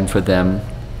deciding for them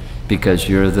because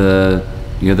you're the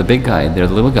big guy and they're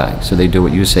the little guy. So they do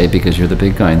what you say because you're the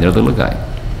big guy and they're the little guy,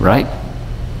 right?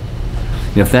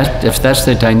 If that's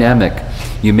the dynamic,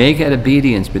 you may get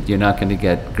obedience, but you're not going to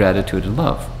get gratitude and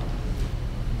love.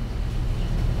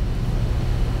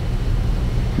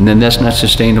 And then that's not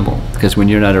sustainable, because when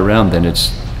you're not around, then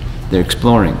they're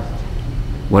exploring.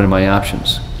 What are my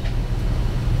options?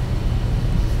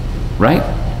 Right?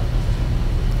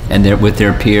 And they're with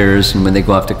their peers, and when they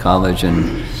go off to college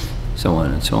and so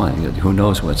on and so on, who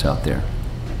knows what's out there.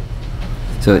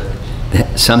 So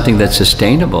something that's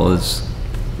sustainable is,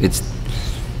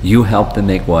 you help them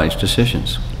make wise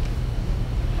decisions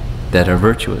that are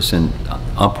virtuous and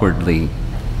upwardly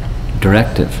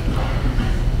directive.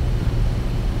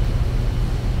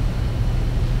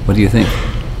 What do you think?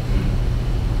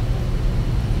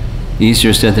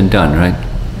 Easier said than done, right?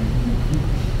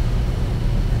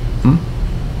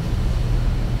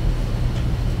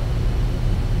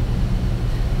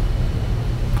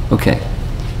 Okay.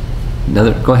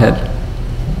 Go ahead.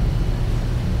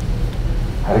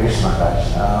 Hare Krishna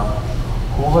Maharaj.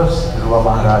 Who was Dhruva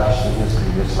Maharaj in his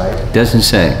previous life? Doesn't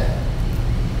say.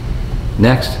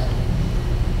 Next.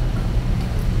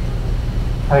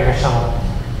 Hare Krishna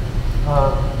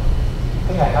Maharaj. I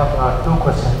think I have two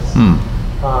questions.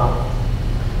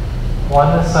 One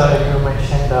is you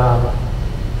mentioned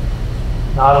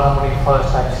Narada Muni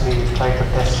first actually tried to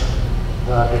test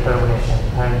the determination,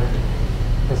 and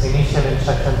his initial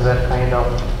instructions were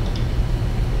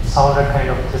sounded kind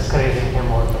of discouraging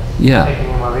him or taking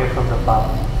him away from the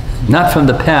path. Not from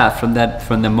the path,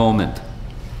 from the moment.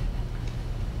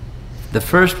 The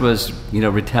first was,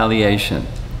 retaliation.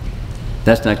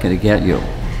 That's not going to get you.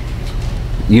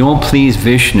 You won't please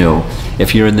Vishnu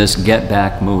if you're in this get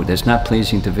back mood. That's not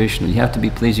pleasing to Vishnu. You have to be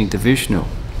pleasing to Vishnu.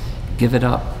 Give it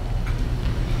up.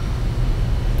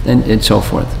 And so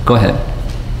forth. Go ahead.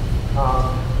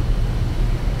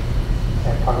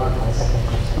 I forgot my second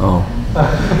question. Oh.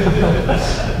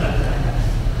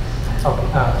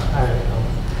 Okay, I don't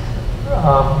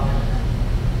know.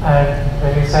 And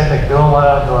when you said Dhruva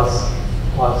Maharaj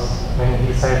was when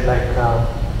he said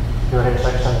your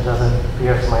instruction doesn't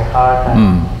pierce my heart,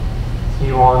 and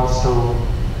he wants to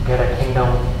get a kingdom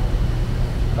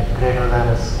greater than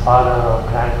his father or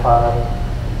grandfather.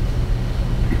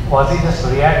 Was he just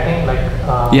reacting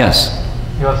yes.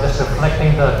 He was just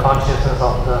reflecting the consciousness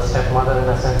of the stepmother in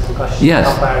a sense because she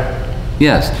compared.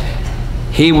 Yes.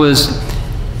 He was,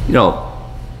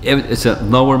 it's a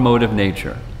lower mode of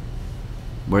nature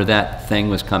where that thing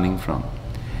was coming from,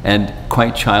 and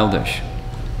quite childish.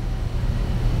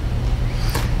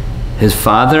 His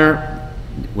father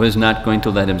was not going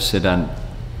to let him sit on,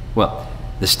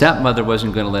 the stepmother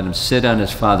wasn't going to let him sit on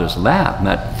his father's lap,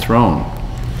 not throne.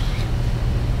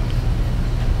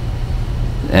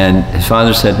 And his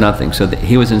father said nothing, so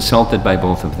he was insulted by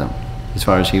both of them, as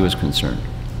far as he was concerned.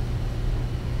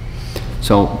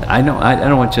 So I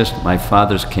don't want just my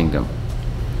father's kingdom.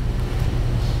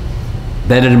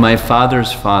 Better than my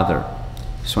father's father,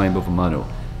 Swayambhuva Manu.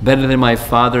 Better than my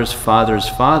father's father's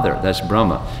father, that's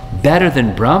Brahma. Better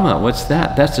than Brahma, what's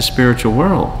that? That's the spiritual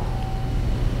world.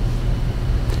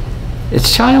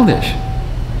 It's childish.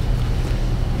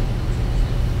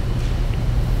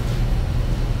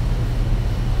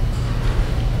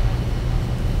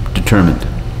 Determined.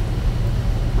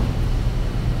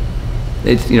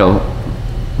 It's,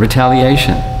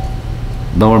 retaliation,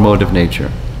 lower mode of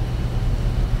nature.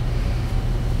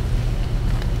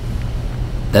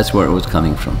 That's where it was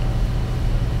coming from.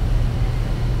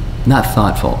 Not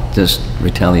thoughtful, just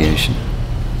retaliation.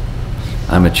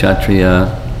 I'm a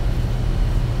Kshatriya.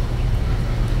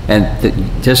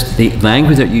 And just the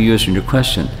language that you used in your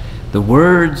question, the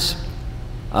words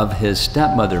of his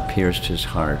stepmother pierced his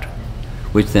heart,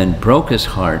 which then broke his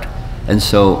heart. And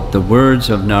so the words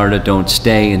of Narada don't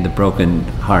stay in the broken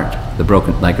heart,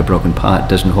 like a broken pot,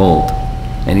 doesn't hold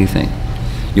anything.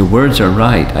 Your words are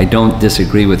right. I don't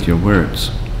disagree with your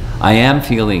words. I am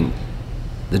feeling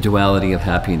the duality of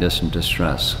happiness and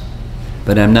distress,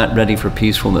 but I'm not ready for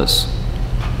peacefulness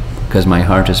because my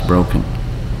heart is broken.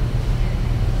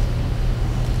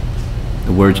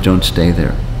 The words don't stay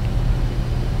there.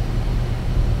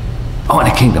 I want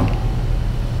a kingdom.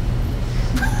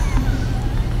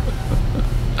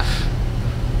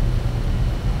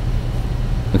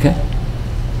 Okay?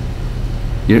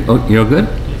 You're good?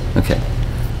 Okay.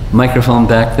 Microphone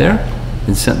back there.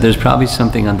 And so, there's probably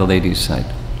something on the ladies' side.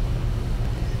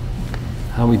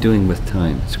 How are we doing with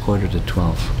time? It's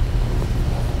 11:45.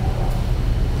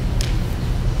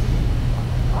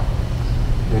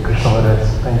 Dear Krishna Maharaj,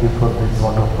 thank you for these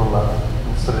wonderful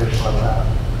inspirational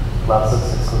classes,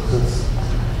 discourses.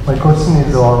 My question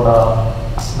is on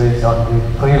based on the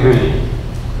free will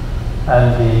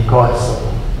and the God's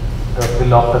will, the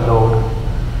will of the Lord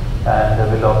and the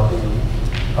will of the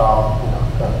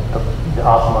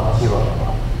Atma Jiva.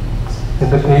 In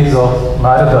the case of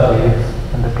Maharaja,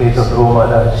 in the case of Dhruva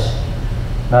Maharaj,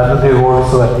 Narada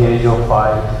also at the age of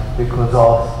 5, because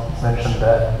of, it's mentioned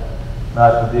that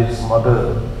Narada's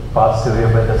mother passed away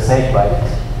by the snake bite.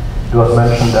 It was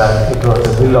mentioned that it was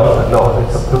the will of the Lord,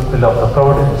 it's the will of the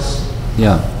providence.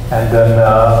 Yeah. And then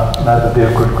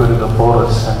Narada could go to the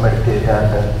forest and meditate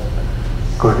and then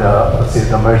could receive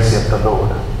the mercy of the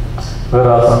Lord.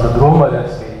 Whereas on the Dhruva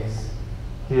Maharaj's case,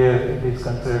 here it is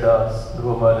considered as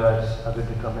Dhruva Maharaj as a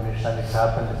determination. It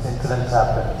happened, this incident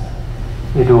happened.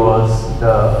 It was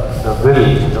the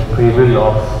will, the free will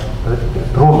of the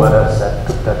Dhruva Maharaj that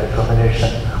took that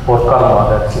determination, or karma,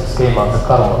 that it came as a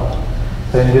karma.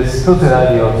 So in these two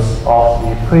scenarios of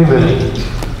the free will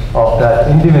of that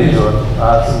individual,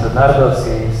 as in the Narada's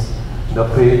case, the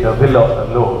will of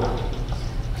the Lord.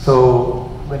 So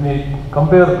when we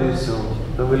compare these two,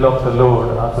 the will of the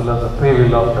Lord as well as the free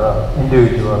will of the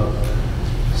individual,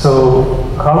 so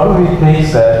how do we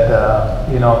take that,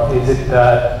 is it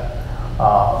that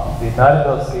the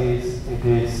Narada's case, it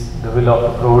is the will of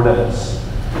the providence,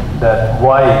 that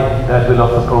why that will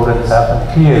of the providence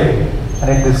happened here, and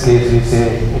in this case we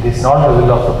say it is not the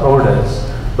will of the providence,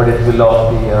 but it will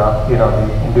of the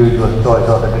the individual choice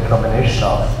or the determination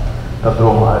of the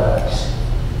Dhruva Maharaj.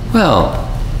 Well,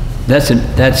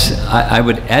 I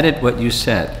would edit what you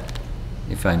said,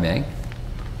 if I may,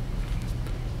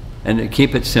 and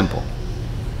keep it simple.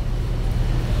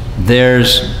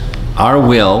 There's our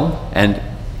will, and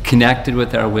connected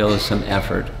with our will is some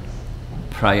effort,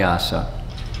 prayasa,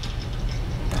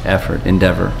 effort,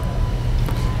 endeavor.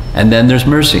 And then there's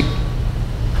mercy.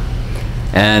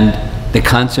 And the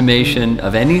consummation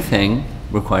of anything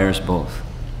requires both,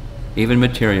 even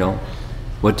material,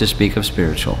 what to speak of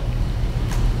spiritual.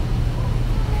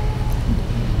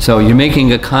 So you're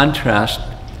making a contrast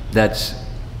that's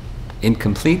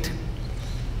incomplete.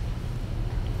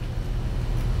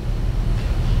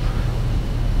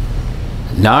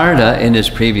 Narada, in his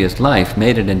previous life,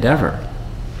 made an endeavor,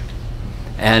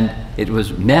 and it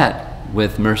was met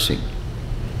with mercy.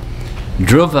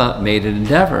 Dhruva made an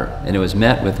endeavor, and it was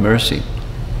met with mercy.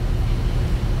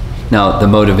 Now, the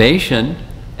motivation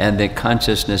and the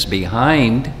consciousness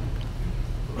behind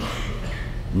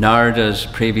Narada's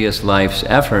previous life's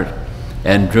effort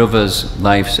and Dhruva's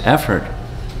life's effort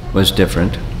was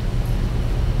different.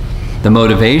 The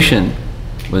motivation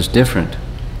was different.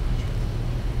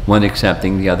 One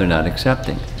accepting, the other not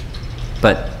accepting.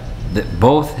 But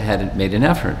both had made an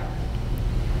effort.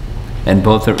 And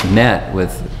both are met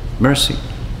with mercy.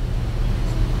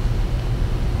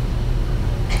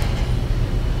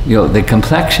 The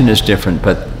complexion is different,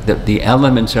 but the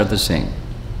elements are the same.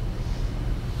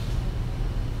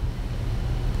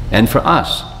 And for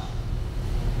us,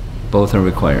 both are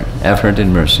required, effort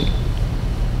and mercy.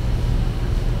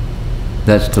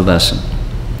 That's the lesson.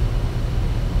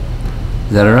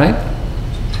 Is that all right?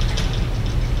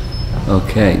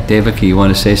 Okay, Devaki, you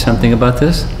want to say something about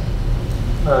this?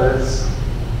 It's a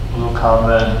little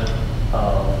comment.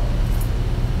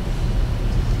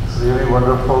 It's really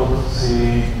wonderful to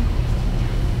see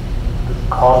the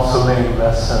counseling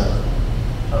lesson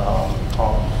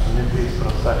from Suniti's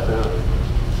perspective.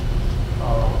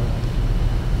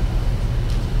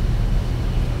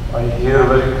 I hear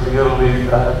very clearly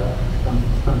that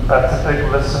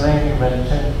empathetic listening you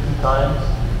mentioned a few times.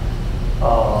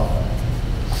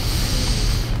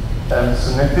 And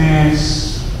Suniti is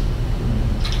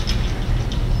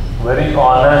very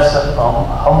honest and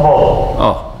humble.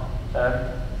 Oh. And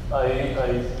I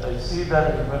see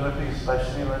that humility,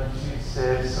 especially when she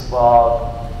says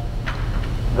about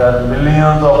that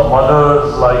millions of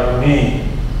mothers like me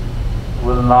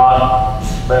will not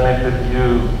benefit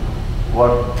you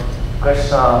what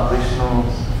Krishna,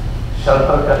 Vishnu's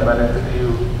shelter can benefit you.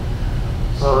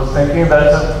 So I was thinking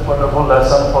that's a wonderful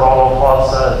lesson for all of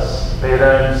us as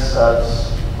parents, as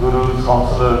gurus,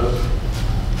 counselors,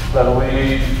 that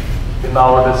we, in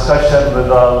our discussion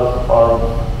with our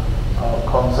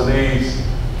counselees,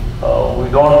 we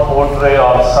don't portray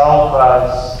ourselves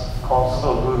as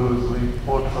counselor gurus, we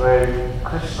portray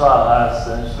Krishna as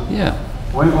the instrument. Yeah.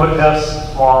 We were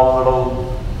just small little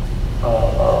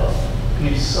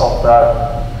piece of that,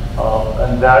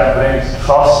 and that brings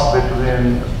trust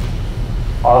between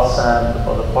us and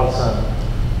the person.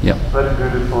 Yep. Very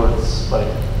beautiful. It's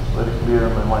like very clear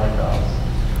in my mind now.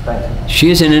 Thank you. She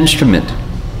is an instrument.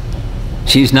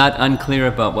 She's not unclear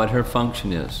about what her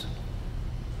function is.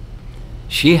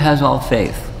 She has all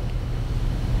faith.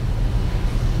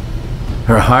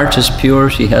 Her heart is pure,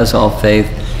 she has all faith.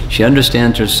 She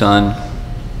understands her son.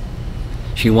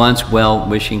 She wants well,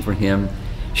 wishing for him.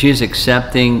 She is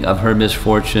accepting of her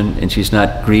misfortune, and she's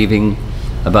not grieving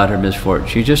about her misfortune.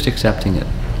 She's just accepting it.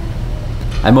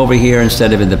 I'm over here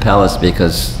instead of in the palace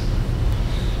because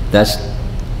that's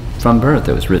from birth.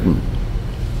 It was written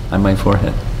on my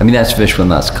forehead. I mean, that's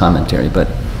Vishwanath's commentary, but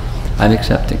I'm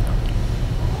accepting.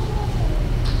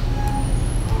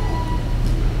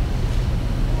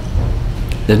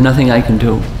 There's nothing I can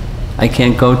do. I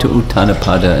can't go to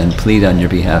Uttanapada and plead on your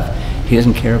behalf. He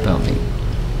doesn't care about me.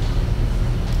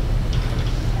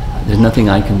 There's nothing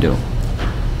I can do.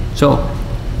 So,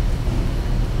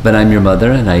 but I'm your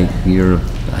mother, and I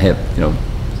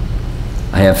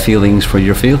have feelings for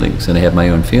your feelings, and I have my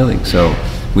own feelings. So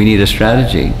we need a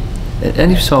strategy.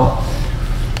 And so,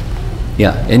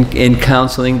 yeah, in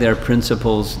counseling, there are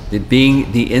principles.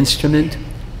 Being the instrument,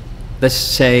 let's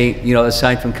say,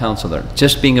 aside from counselor,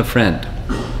 just being a friend.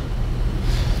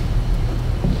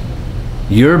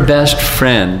 Your best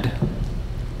friend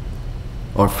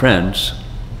or friends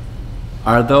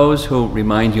are those who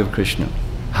remind you of Krishna,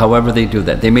 however they do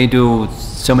that. They may do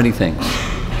so many things.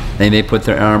 They may put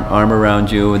their arm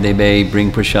around you, and they may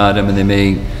bring prasadam, and they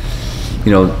may,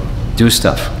 do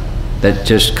stuff that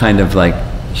just kind of like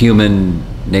human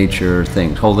nature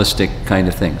things, holistic kind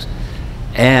of things.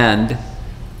 And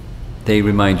they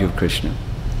remind you of Krishna.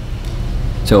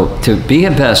 So to be a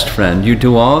best friend, you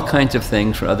do all kinds of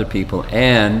things for other people,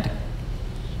 and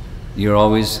you're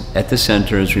always at the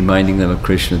center is reminding them of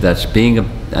Krishna. That's being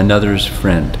another's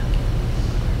friend.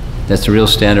 That's the real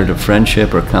standard of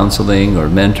friendship or counseling or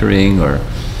mentoring or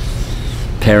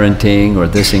parenting or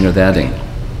thising or thating.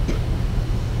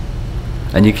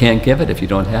 And you can't give it if you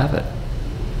don't have it.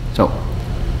 So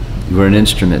you're an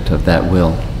instrument of that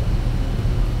will.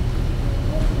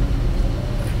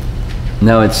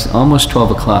 Now it's almost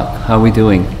 12 o'clock. How are we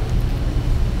doing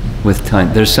with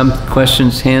time? There's some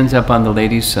questions, hands up on the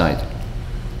ladies' side.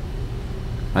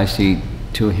 I see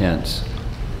 2 hands.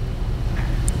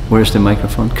 Where's the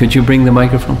microphone? Could you bring the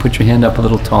microphone? Put your hand up a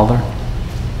little taller.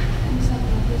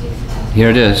 Here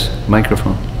it is,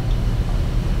 microphone.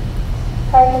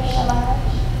 Hare Krishna Maharaj.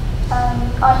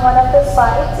 On one of the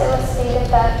slides, it was stated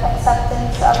that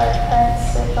acceptance of our current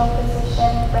spiritual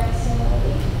position brings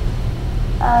humility.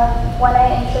 When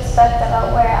I introspect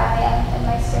about where I am in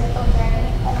my spiritual journey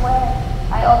and where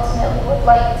I ultimately would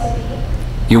like to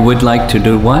be. You would like to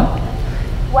do what?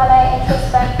 When I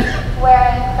introspect where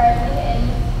I'm currently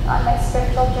on my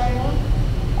spiritual journey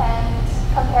and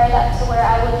compare that to where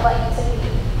I would like to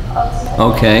be ultimately.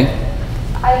 Okay.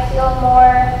 I feel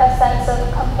more a sense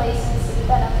of complacency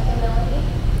than of humility.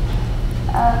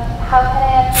 How can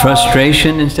I acknowledge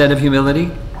Frustration instead of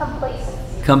humility?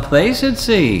 complacency?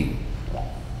 Complacency. Yes.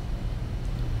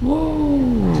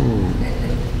 Whoa.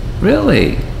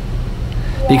 Really?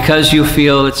 Yeah. Because you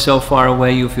feel it's so far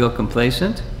away, you feel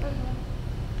complacent?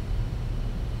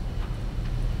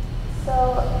 So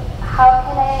how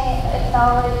can I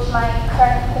acknowledge my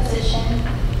current position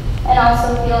and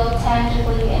also feel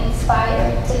tangibly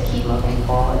inspired to keep moving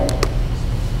forward?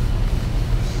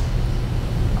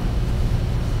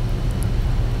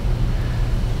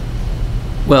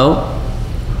 Well,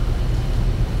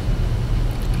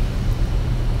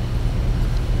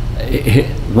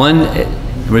 one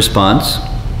response,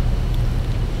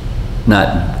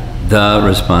 not the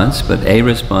response, but a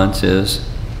response is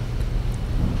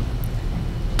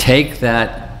take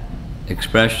that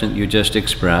expression you just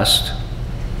expressed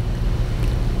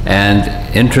and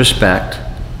introspect,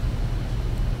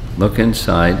 look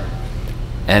inside,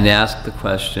 and ask the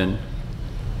question,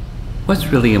 what's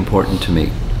really important to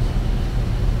me?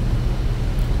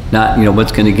 Not,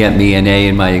 what's going to get me an A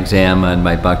in my exam on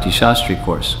my Bhakti Shastri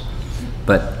course,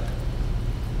 but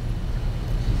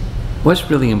what's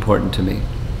really important to me?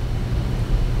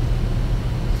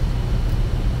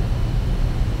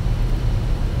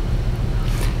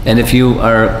 And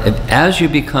as you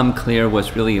become clear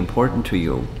what's really important to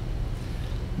you,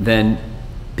 then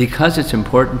because it's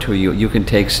important to you, you can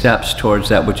take steps towards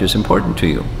that which is important to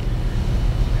you.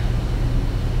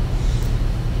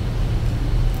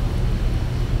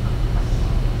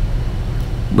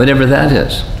 Whatever that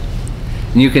is.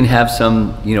 And you can have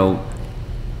some,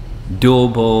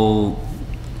 doable,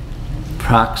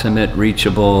 proximate,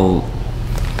 reachable,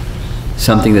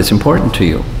 something that's important to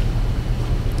you.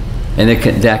 And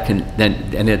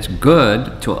and it's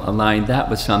good to align that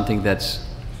with something that's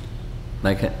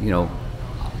like,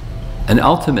 an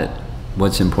ultimate,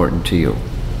 what's important to you.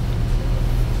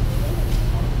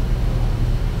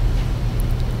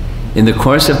 in the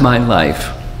course of my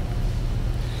life,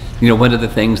 you know, one of the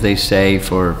things they say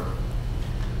for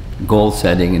goal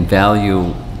setting and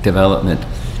value development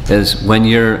is when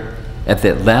you're at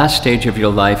the last stage of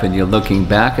your life and you're looking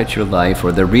back at your life,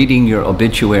 or they're reading your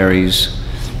obituaries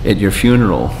at your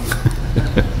funeral,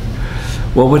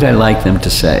 what would I like them to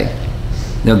say?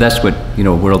 You know, that's what, you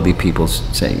know, worldly people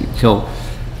say. So,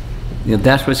 you know,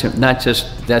 that's what's, not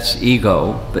just, that's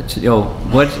ego, but, you know,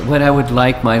 what I would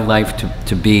like my life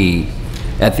to be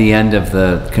at the end of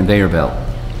the conveyor belt.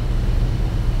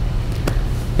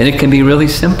 And it can be really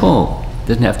simple. It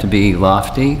doesn't have to be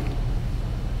lofty.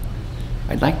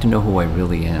 I'd like to know who I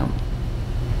really am.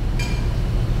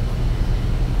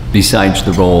 Besides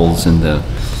the roles and the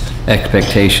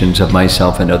expectations of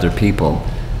myself and other people,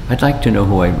 I'd like to know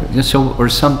who or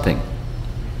something.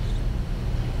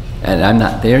 And I'm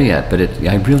not there yet, but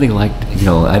I really like, you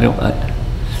know,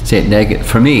 say it negative.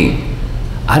 For me,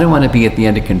 I don't want to be at the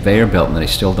end of conveyor belt and I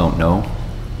still don't know.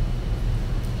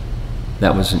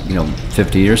 That was, you know,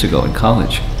 50 years ago in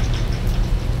college.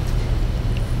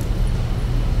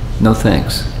 No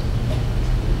thanks.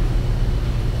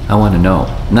 I want to know.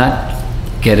 Not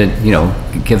get it, you know,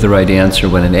 give the right answer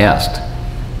when it asked.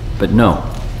 But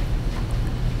no.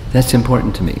 That's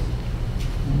important to me.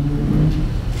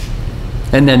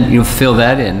 And then you fill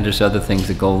that in. There's other things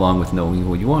that go along with knowing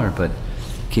who you are, but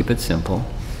keep it simple.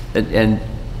 And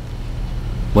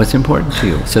what's important to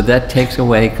you. So that takes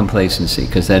away complacency,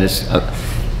 because that is,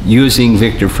 using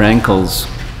Viktor Frankl's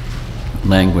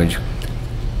language,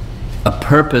 a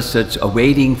purpose that's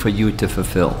awaiting for you to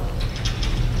fulfill.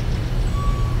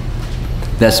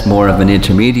 That's more of an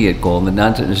intermediate goal, and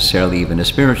not necessarily even a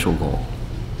spiritual goal.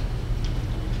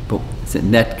 But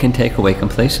that can take away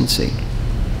complacency.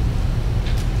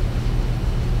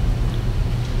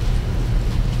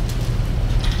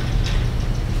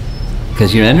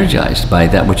 Because you're energized by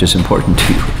that which is important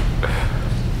to you.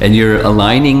 And you're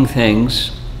aligning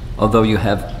things, although you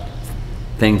have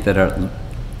things that are,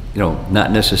 you know,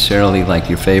 not necessarily like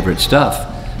your favorite stuff,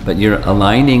 but you're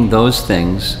aligning those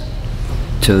things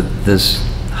to this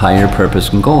higher purpose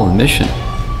and goal and mission.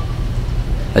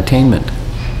 Attainment.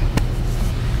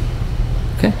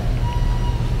 Okay?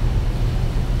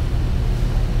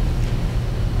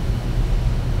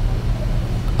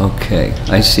 Okay,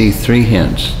 I see 3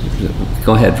 hands.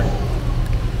 Go ahead.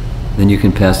 Then you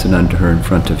can pass it on to her in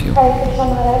front of you. Hare Krishna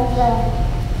Maharaj.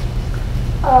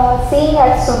 Seeing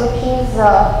as Suruchi's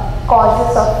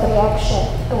causes of reaction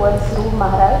towards Dhruva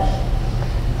Maharaj,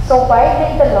 so why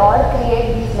did the Lord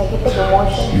create these negative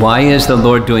emotions? Why is the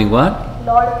Lord doing what?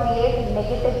 Lord create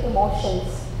negative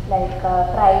emotions like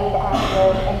pride,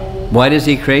 anger, envy. Why does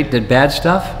He create the bad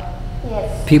stuff?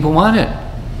 Yes. People want it.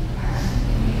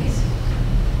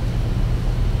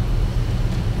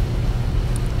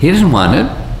 He doesn't want it.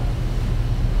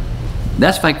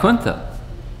 That's Vaikuntha.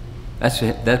 That's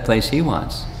that place He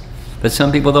wants. But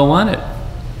some people don't want it.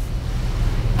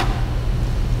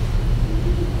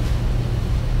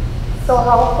 So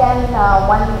how can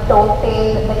one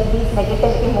dovetail these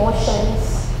negative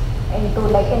emotions into,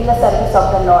 like, in the service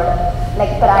of the Lord,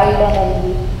 like pride and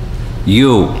envy?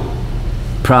 You.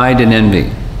 Pride and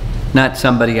envy. Not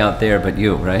somebody out there, but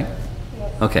you, right?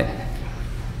 Yes. Okay.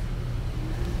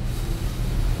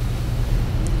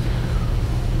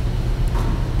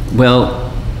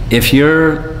 Well, if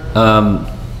you're a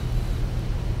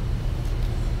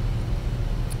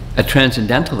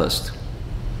transcendentalist,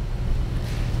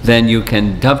 then you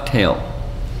can dovetail,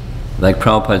 like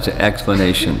Prabhupada's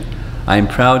explanation. I'm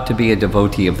proud to be a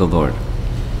devotee of the Lord.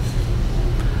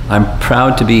 I'm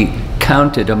proud to be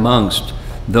counted amongst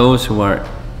those who are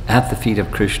at the feet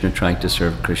of Krishna trying to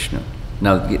serve Krishna.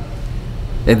 Now,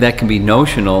 that can be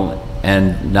notional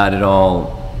and not at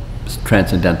all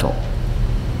transcendental.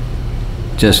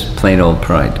 Just plain old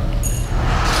pride.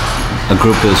 A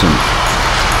groupism.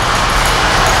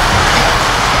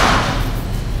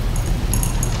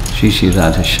 Shri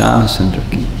Radha Shyama Sundar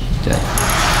ki jai.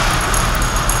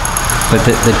 But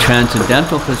the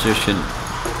transcendental position,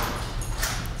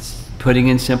 putting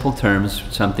in simple terms,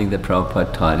 something that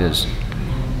Prabhupada taught is,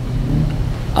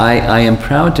 I am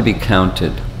proud to be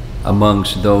counted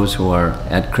amongst those who are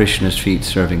at Krishna's feet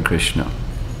serving Krishna.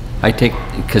 I take,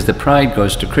 because the pride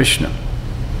goes to Krishna.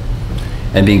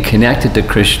 And being connected to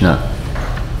Krishna,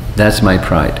 that's my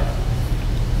pride.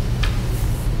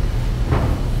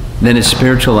 Then it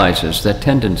spiritualizes that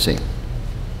tendency.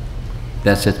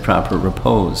 That's its proper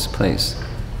repose place.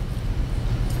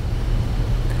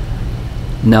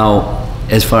 Now,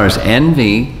 as far as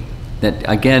envy, that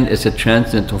again is a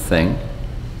transcendental thing.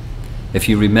 If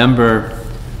you remember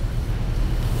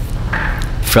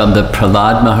from the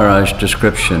Prahlad Maharaj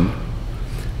description,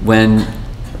 when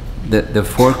the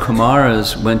four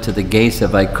Kumaras went to the gates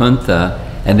of Vaikuntha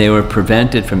and they were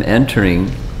prevented from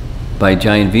entering by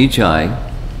Jayan Vijay,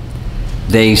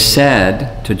 they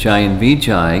said to Jayan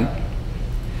Vijay,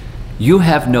 "You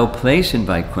have no place in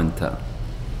Vaikuntha,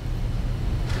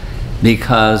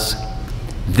 because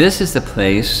this is the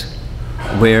place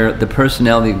where the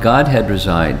personality of Godhead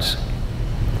resides."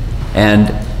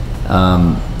 And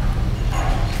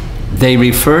they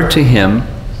refer to him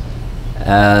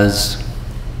as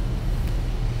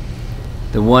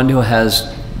the one who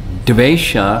has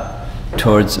dvesha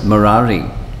towards Murari,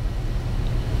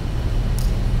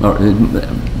 or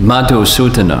Madhu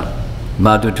Sutana,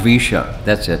 Madhu Dvisha,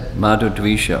 that's it, Madhu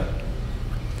Dvisha.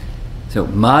 So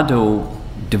Madhu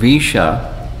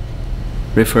Dvisha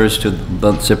refers to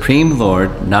the Supreme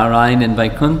Lord, Narayan in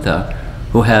Vaikuntha,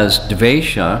 who has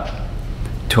dvesha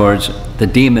towards the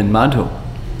demon Madhu.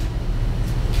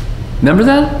 Remember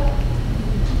that?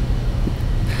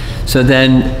 So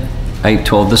then I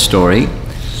told the story.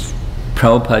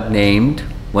 Prabhupada named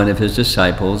one of his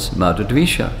disciples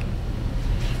Madhudvisha.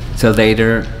 So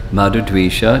later,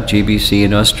 Madhudvisha, GBC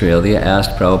in Australia,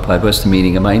 asked Prabhupada, "What's the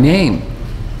meaning of my name?"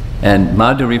 And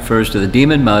Madhu refers to the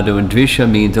demon Madhu, and Dvisha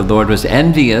means the Lord was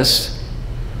envious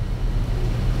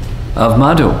of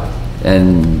Madhu.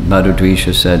 And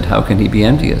Madhudvisha said, "How can he be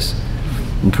envious?"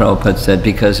 And Prabhupada said,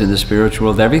 "Because in the spiritual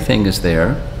world everything is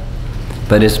there,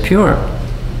 but it's pure."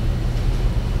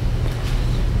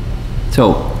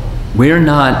 So we're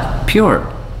not pure.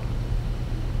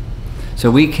 So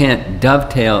we can't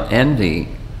dovetail envy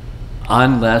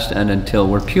unless and until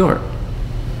we're pure,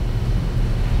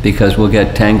 because we'll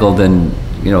get tangled in,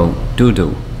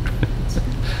 doo-doo,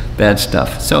 bad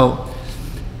stuff. So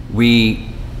we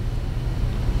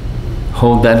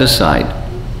hold that aside,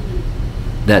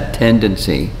 that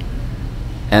tendency,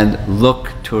 and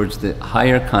look towards the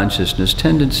higher consciousness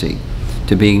tendency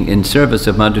to being in service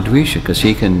of Madhudvisha, because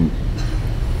he can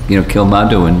kill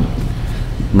Madhu and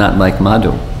not like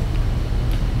Madhu.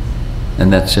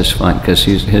 And that's just fine, because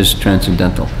he's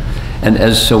transcendental. And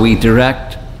so we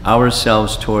direct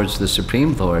ourselves towards the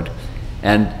Supreme Lord,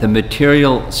 and the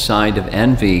material side of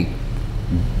envy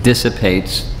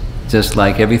dissipates, just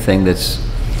like everything that's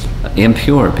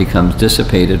impure becomes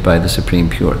dissipated by the Supreme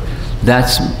Pure.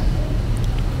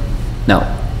 Now,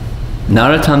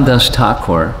 Narottam Das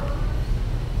Thakur,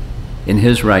 in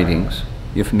his writings,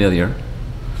 you're familiar,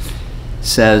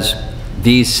 says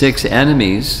these 6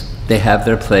 enemies, they have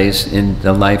their place in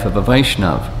the life of a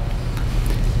Vaishnav.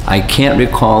 I can't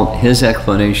recall his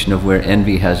explanation of where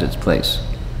envy has its place.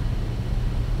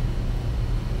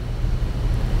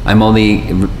 I'm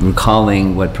only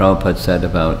recalling what Prabhupada said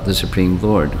about the Supreme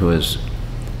Lord,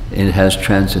 it has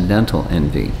transcendental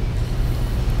envy.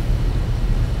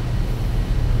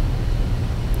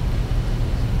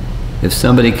 If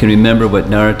somebody can remember what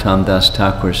Narottam Das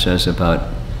Thakur says about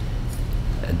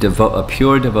a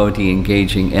pure devotee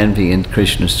engaging envy in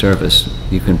Krishna's service,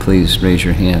 you can please raise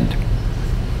your hand.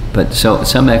 But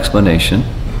some explanation.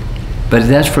 But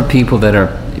that's for people that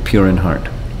are pure in heart,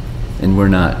 and we're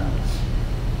not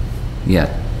yet.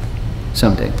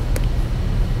 Someday.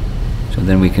 So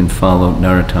then we can follow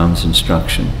Narottam's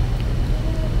instruction.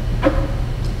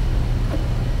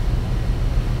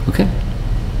 Okay?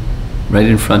 Right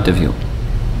in front of you.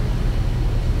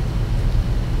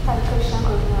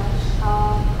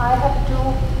 I have 2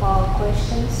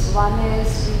 questions. One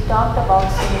is, we talked about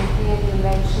Suniti and you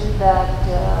mentioned that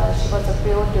she was a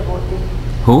pure devotee.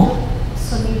 Who?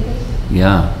 Suniti.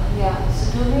 Yeah. Yeah.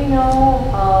 So do we know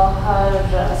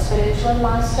her spiritual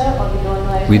master, or we don't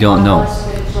know? We don't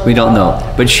know. We don't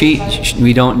know. But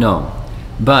we don't know.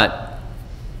 But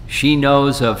she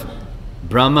knows of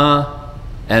Brahma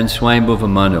and Swayambhuva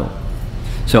Manu.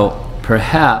 So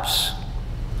perhaps,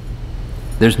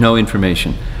 there's no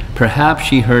information. Perhaps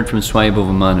she heard from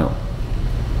Swayambhuva Manu,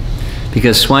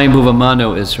 because Swayambhuva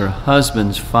Manu is her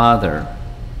husband's father,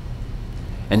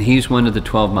 and he's one of the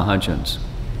 12 Mahajans.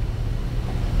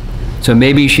 So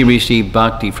maybe she received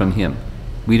bhakti from him.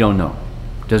 We don't know.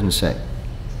 Doesn't say.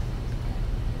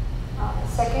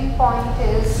 Second point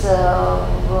is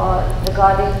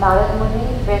regarding Narad Muni.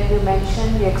 When you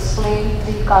mentioned, you explained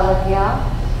 3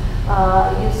 Kalagya.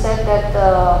 You said that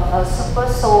the super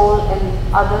soul in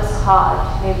others'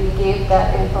 heart maybe gave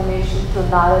that information to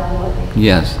Narad Muni.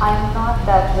 Yes. I'm not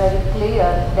that very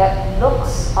clear. That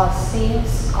looks or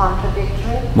seems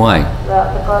contradictory. Why?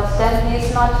 Because then he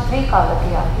is not 3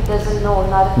 Kalagya. He doesn't know.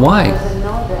 Narad Muni Why? doesn't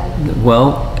know that.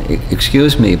 Well,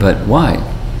 excuse me, but why?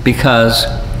 Because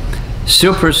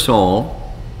super soul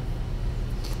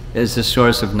is the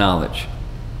source of knowledge,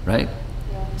 right?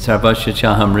 Sarvasya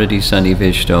chaham riddhi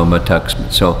sanivishto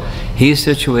mataks. So he's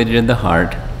situated in the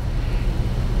heart,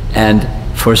 and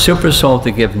for Super Soul to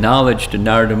give knowledge to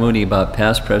Narada Muni about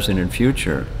past, present, and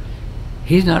future,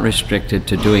 he's not restricted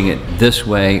to doing it this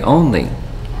way only,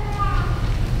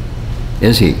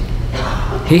 is he?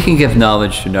 He can give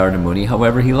knowledge to Narada Muni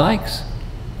however he likes,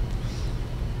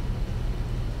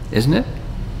 isn't it?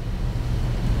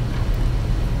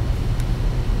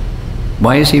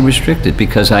 Why is he restricted?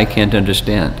 Because I can't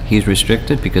understand. He's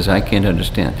restricted because I can't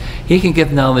understand. He can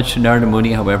give knowledge to Narada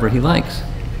Muni however he likes.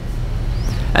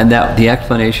 And that the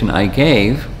explanation I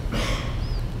gave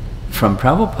from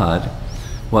Prabhupada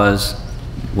was,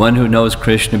 one who knows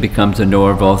Krishna becomes the knower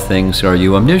of all things. Are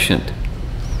you omniscient?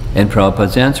 And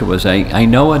Prabhupada's answer was, I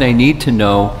know what I need to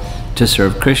know to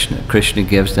serve Krishna. Krishna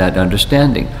gives that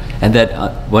understanding. And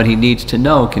that what he needs to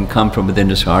know can come from within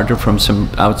his heart or from some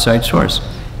outside source.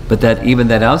 But that even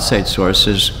that outside source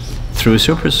is through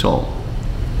Super Soul.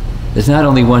 There's not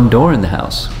only one door in the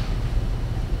house.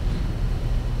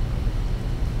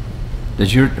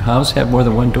 Does your house have more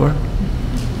than one door?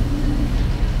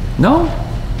 No?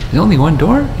 There's only one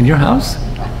door in your house?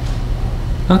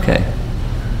 Okay.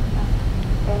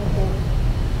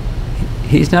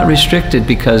 He's not restricted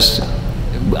because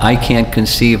I can't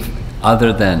conceive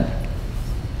other than.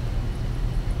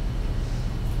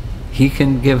 He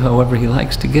can give however he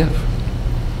likes to give.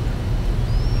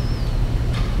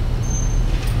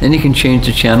 Then he can change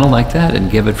the channel like that and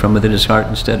give it from within his heart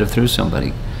instead of through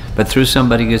somebody. But through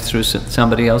somebody is through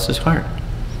somebody else's heart.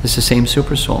 It's the same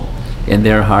Super Soul in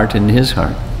their heart and in his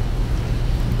heart.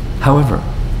 However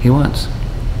he wants.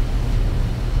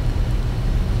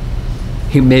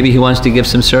 Maybe he wants to give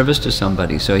some service to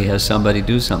somebody, so he has somebody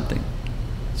do something.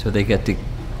 So they get to,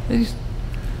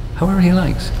 however he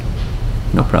likes.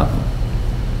 No problem.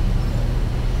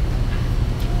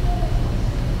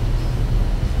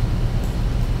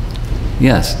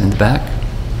 Yes, in the back.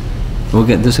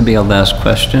 This will be our last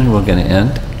question. We're going to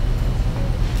end.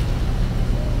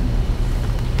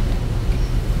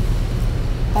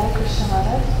 Hare Krishna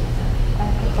Maharaj.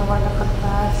 Thank you for wonderful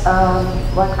class.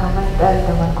 One comment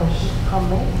and one question from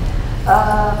me.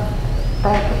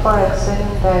 Thank you for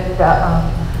explaining that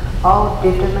how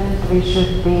determined we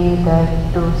should be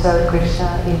that to serve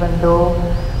Krishna, even though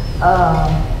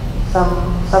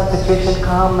some situation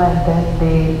come and then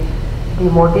they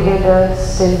demotivate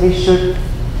us, still we should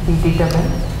be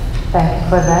determined. Thank you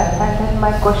for that. And then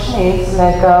my question is,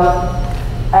 like,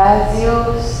 as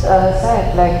you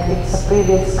said, like it's a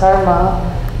previous karma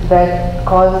that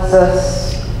causes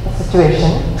us a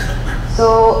situation.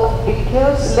 So it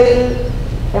gives little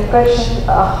impression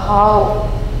how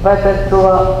whether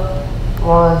Dhruva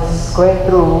was going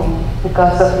through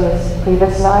because of his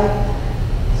previous life.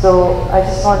 So I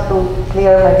just want to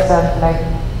clear myself, like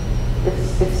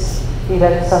he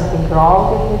had something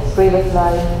wrong in his previous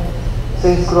life.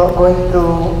 So he's going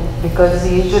through,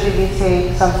 because usually we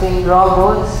say something wrong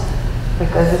goes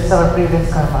because it's our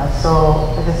previous karma.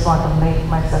 So I just want to make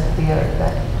myself clear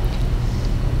that.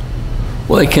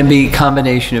 Well, it can be a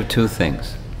combination of two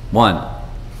things. One,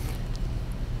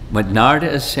 what Narada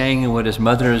is saying and what his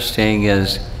mother is saying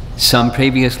is, some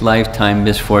previous lifetime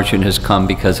misfortune has come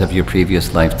because of your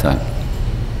previous lifetime.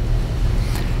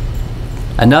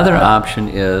 Another option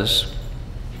is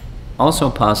also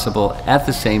possible at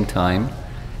the same time,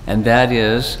 and that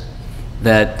is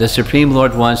that the Supreme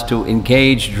Lord wants to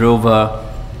engage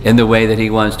Dhruva in the way that he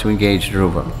wants to engage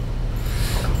Dhruva,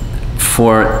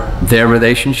 for their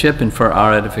relationship and for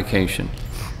our edification,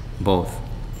 both.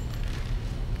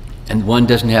 And one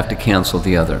doesn't have to cancel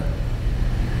the other.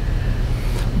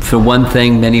 For one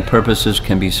thing, many purposes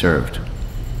can be served.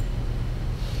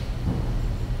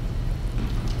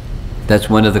 That's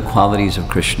one of the qualities of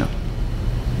Krishna.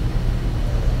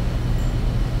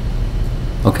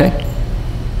 Okay?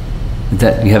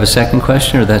 You have a second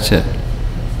question, or that's it?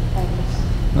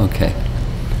 Okay.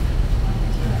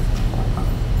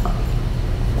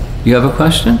 You have a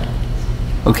question?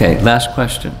 Okay, last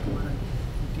question.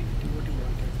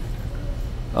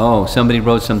 Oh, somebody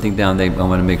wrote something down. I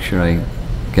want to make sure I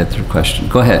get their question.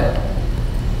 Go ahead.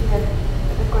 Yeah,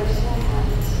 the question I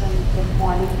have is from the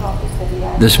morning topic that we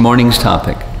had. This morning's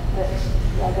topic. The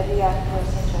react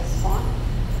versus respond.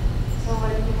 So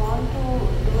when you want to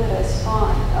do a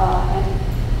respond and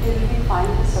you really find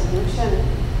the solution,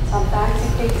 sometimes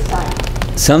it takes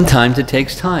time. Sometimes it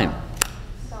takes time.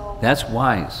 So That's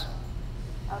wise.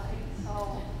 okay,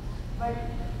 so but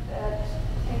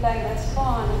till I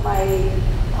respond,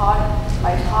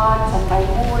 my thoughts and my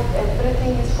mood,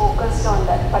 everything is focused on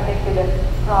that particular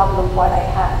problem what I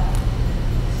have.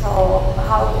 So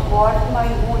what my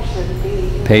mood should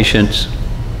be. Patience.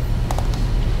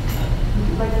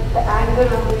 But the anger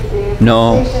will be there,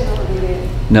 No. frustration will be there.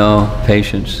 No,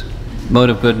 patience. Mode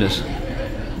of goodness.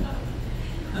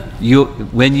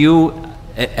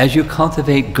 As you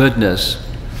cultivate goodness,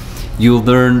 you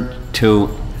learn to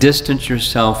distance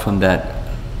yourself from that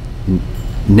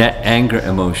anger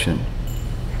emotion.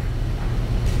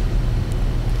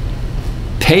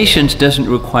 Patience doesn't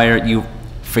require you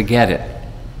forget it.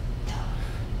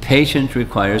 Patience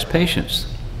requires patience.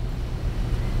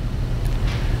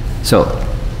 So,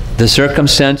 the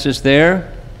circumstance is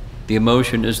there, the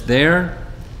emotion is there,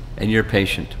 and you're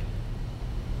patient.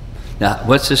 Now,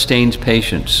 what sustains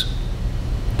patience?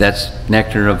 That's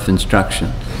nectar of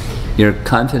instruction. Your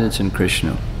confidence in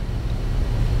Krishna.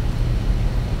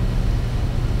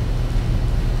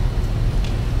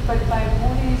 But my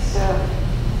mood is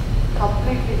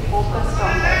completely focused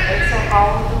on that. Right? So how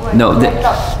do I No, get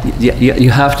up? you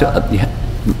have to.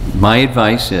 My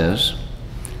advice is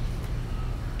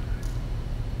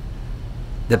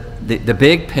the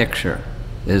big picture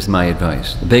is my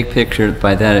advice. The big picture,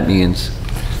 by that it means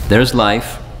there's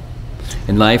life,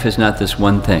 and life is not this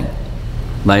one thing.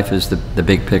 Life is the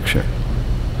big picture.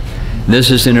 This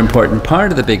is an important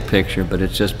part of the big picture, but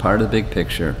it's just part of the big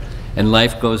picture. And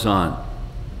life goes on.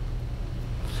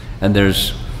 And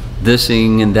there's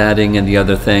thising and thating and the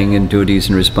other thing, and duties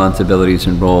and responsibilities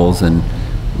and roles and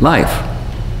life.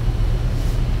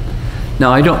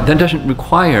 Now, that doesn't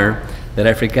require that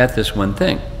I forget this one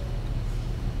thing.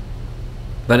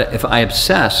 But if I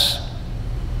obsess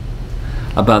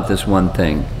about this one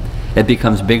thing, it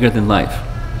becomes bigger than life.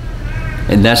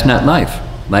 And that's not life.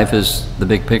 Life is the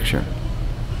big picture.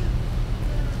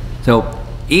 So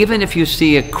even if you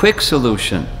see a quick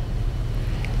solution,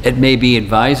 it may be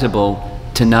advisable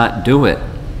to not do it,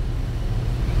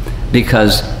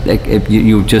 because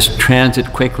you just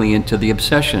transit quickly into the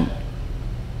obsession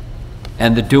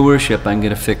and the doership, I'm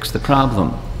going to fix the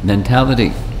problem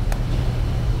mentality.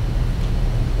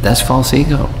 That's false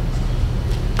ego.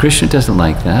 Krishna doesn't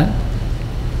like that.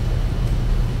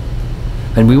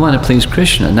 And we want to please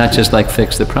Krishna, not just like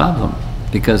fix the problem,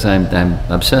 because I'm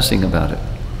obsessing about it.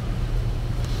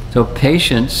 So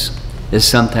patience is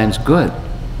sometimes good.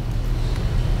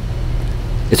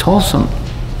 It's wholesome,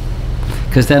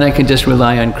 because then I can just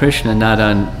rely on Krishna, not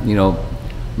on,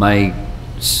 my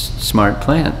smart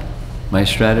plan, my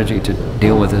strategy to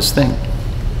deal with this thing.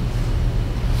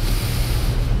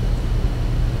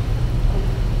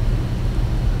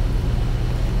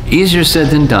 Easier said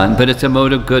than done, but it's a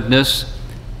mode of goodness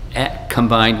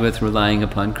combined with relying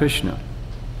upon Krishna.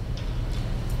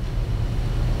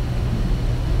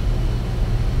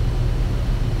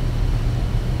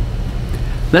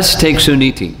 Let's take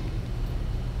Suniti,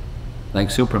 like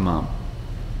Supermom.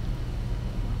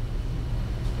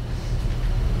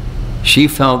 She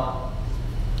saw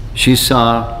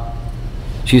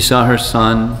her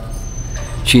son,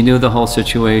 she knew the whole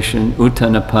situation,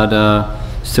 Uttanapada,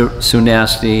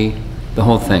 Sunasti, the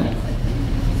whole thing.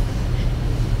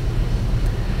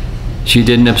 She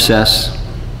didn't obsess.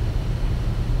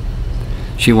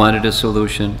 She wanted a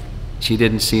solution. She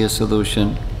didn't see a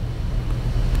solution.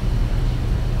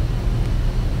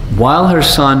 While her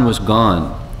son was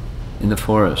gone in the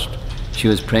forest, she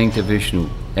was praying to Vishnu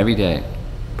every day,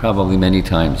 probably many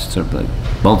times, sort of like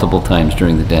multiple times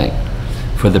during the day,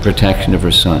 for the protection of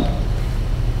her son.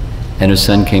 And her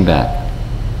son came back,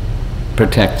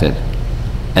 protected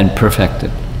and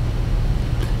perfected.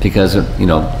 Because,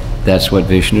 that's what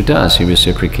Vishnu does. He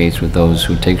reciprocates with those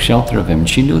who take shelter of him. And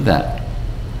she knew that.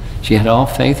 She had all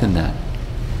faith in that.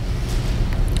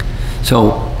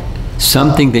 So,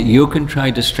 something that you can try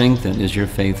to strengthen is your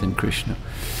faith in Krishna.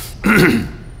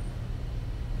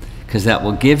 Because that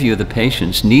will give you the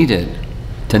patience needed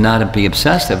to not be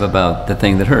obsessive about the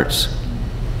thing that hurts.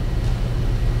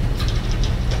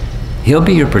 He'll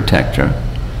be your protector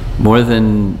more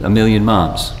than a million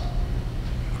moms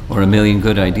or a million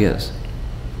good ideas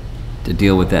to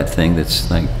deal with that thing that's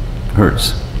like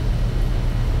hurts.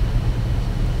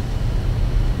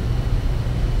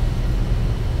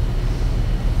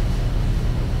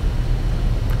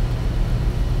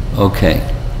 Okay.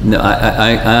 No,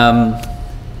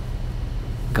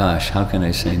 gosh, how can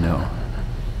I say no?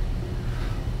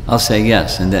 I'll say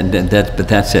yes, and but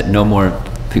that's it. No more.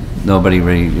 Nobody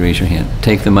raise your hand.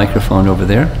 Take the microphone over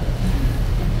there.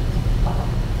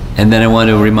 And then I want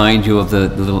to remind you of the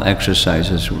little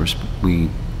exercises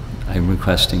I'm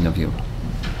requesting of you.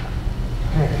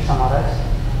 Hey, Krishna Maharaj.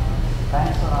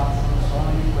 Thanks for answering so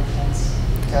many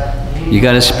questions. You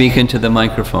got to speak into the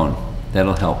microphone.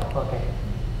 That'll help. Okay.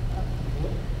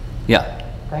 Yeah.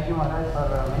 Thank you, Maharaj,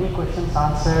 for many questions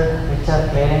answered which are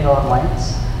clearing our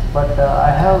minds. But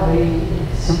I have very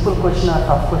simple question or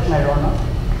tough question, I don't know.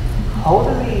 How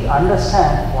do we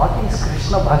understand what is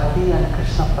Krishna Bhakti and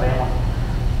Krishna Prema?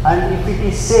 And if it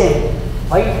is same,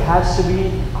 why it has to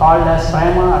be called as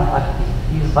Prema and Bhakti?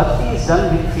 Is Bhakti is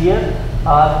done with fear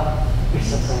or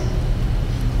it's the same?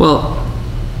 Well,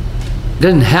 it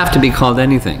doesn't have to be called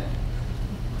anything.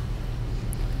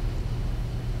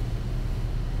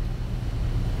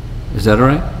 Is that all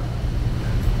right?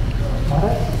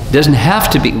 It doesn't have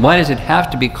to be. Why does it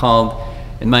have to be called?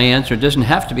 And my answer, it doesn't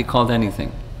have to be called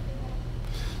anything.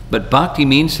 But bhakti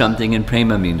means something and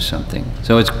prema means something.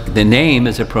 So it's, the name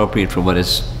is appropriate for what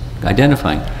it's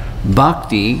identifying.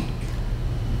 Bhakti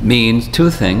means two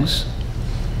things: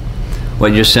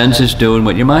 what your senses do and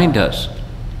what your mind does.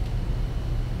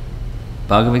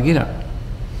 Bhagavad Gita.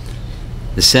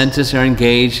 The senses are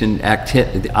engaged in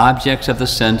the objects of the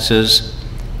senses,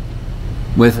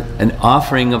 with an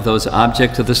offering of those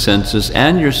objects of the senses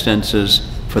and your senses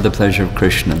for the pleasure of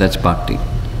Krishna. That's bhakti.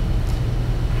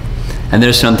 And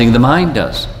there's something the mind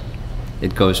does.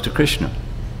 It goes to Krishna.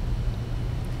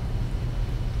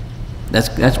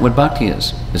 That's what bhakti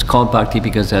is. It's called bhakti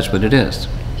because that's what it is.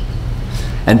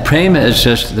 And prema is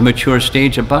just the mature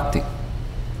stage of bhakti.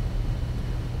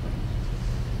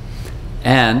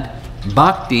 And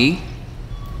bhakti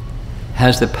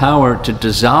has the power to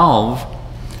dissolve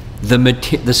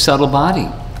the subtle body.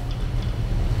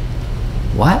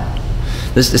 What?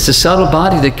 It's the subtle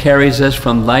body that carries us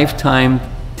from lifetime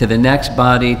to the next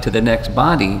body to the next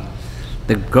body.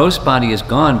 The gross body is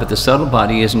gone, but the subtle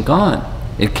body isn't gone.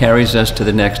 It carries us to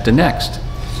the next to next.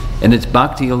 And it's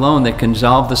bhakti alone that can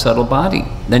dissolve the subtle body.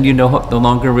 Then you no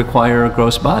longer require a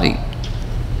gross body,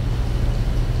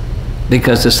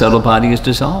 because the subtle body is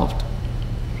dissolved.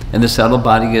 And the subtle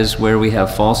body is where we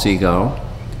have false ego,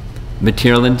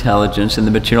 material intelligence, and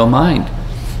the material mind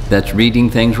that's reading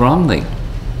things wrongly.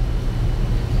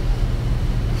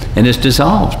 And it's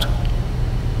dissolved.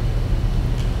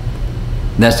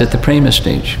 That's at the prema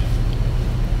stage.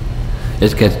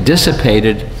 It gets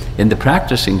dissipated in the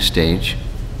practicing stage,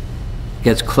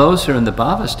 gets closer in the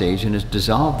bhava stage, and is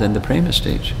dissolved in the prema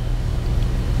stage.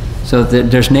 So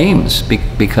there's names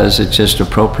because it's just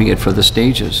appropriate for the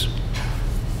stages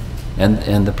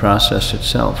and the process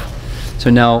itself. So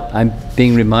now I'm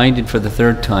being reminded for the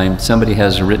third time, somebody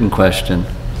has a written question,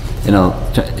 and I'll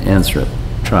answer it.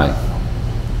 Try.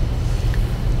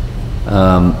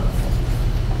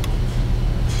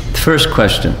 First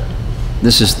question.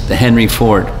 This is Henry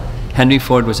Ford. Henry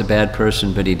Ford was a bad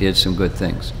person, but he did some good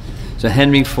things. So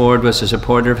Henry Ford was a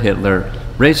supporter of Hitler,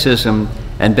 racism,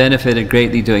 and benefited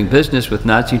greatly doing business with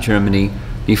Nazi Germany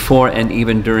before and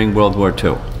even during World War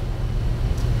II.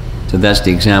 So that's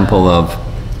the example of,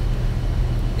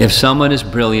 if someone is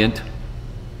brilliant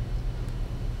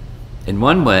in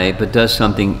one way but does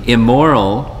something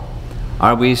immoral,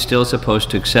 are we still supposed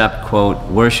to accept, quote,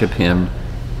 worship him,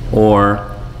 or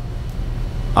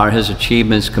are his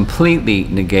achievements completely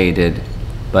negated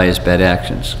by his bad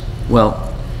actions?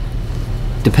 Well,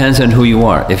 depends on who you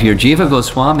are. If you're Jiva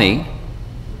Goswami,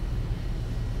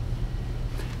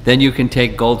 then you can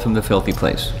take gold from the filthy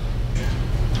place.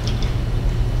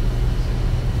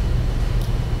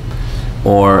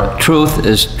 Or truth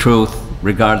is truth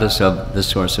regardless of the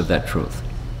source of that truth.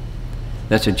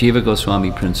 That's a Jiva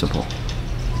Goswami principle.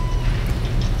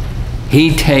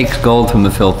 He takes gold from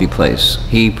a filthy place.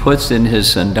 He puts in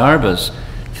his sandarbhas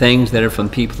things that are from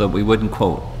people that we wouldn't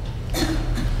quote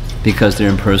because they're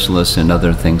impersonalists and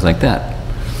other things like that.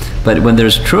 But when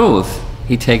there's truth,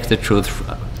 he takes the truth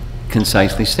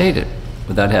concisely stated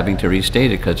without having to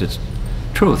restate it, because it's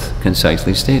truth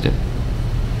concisely stated.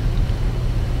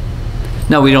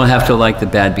 Now, we don't have to like the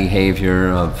bad behavior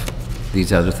of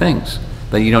these other things,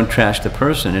 but you don't trash the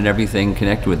person and everything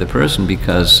connected with the person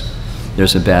because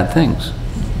there's some bad things.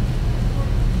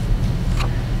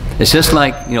 It's just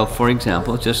like, you know, for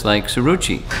example, just like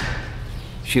Suruchi.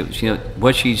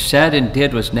 What she said and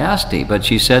did was nasty, but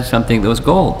she said something that was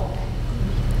gold.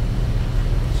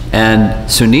 And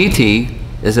Suniti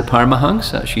is a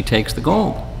Paramahansa. She takes the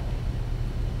gold.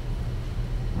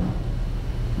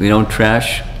 We don't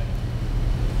trash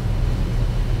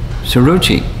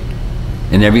Suruchi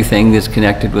and everything that's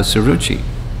connected with Suruchi.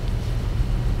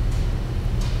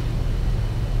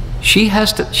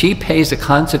 She pays a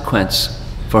consequence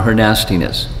for her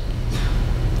nastiness.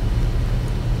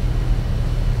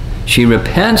 She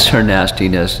repents her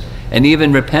nastiness, and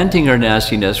even repenting her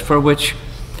nastiness, for which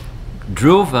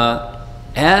Dhruva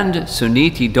and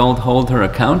Suniti don't hold her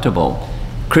accountable.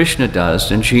 Krishna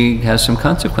does, and she has some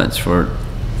consequence for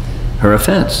her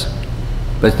offense.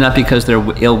 But it's not because they're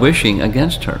ill-wishing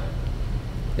against her.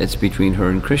 It's between her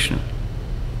and Krishna.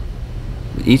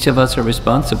 Each of us are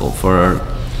responsible for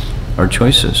our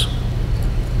choices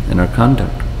and our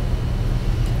conduct.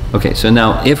 Okay, so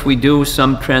now if we do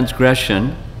some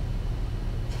transgression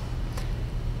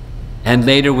and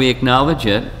later we acknowledge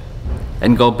it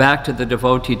and go back to the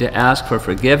devotee to ask for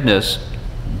forgiveness,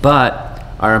 but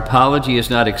our apology is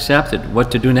not accepted,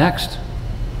 what to do next?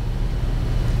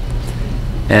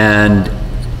 And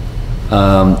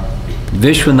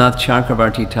Vishwanath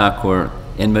Chakravarti Thakur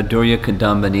in Madhurya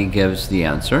Kadambini gives the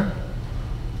answer.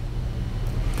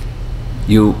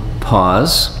 You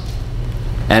pause,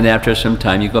 and after some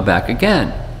time you go back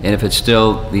again. And if it's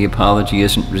still, the apology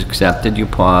isn't accepted, you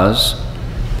pause,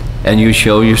 and you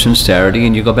show your sincerity,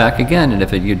 and you go back again. And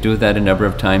if you do that a number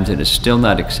of times and it's still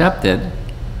not accepted,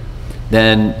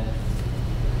 then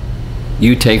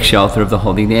you take shelter of the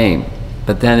holy name.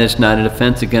 But then it's not an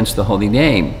offense against the holy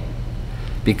name,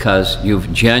 because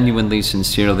you've genuinely,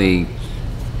 sincerely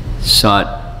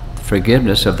sought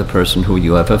forgiveness of the person who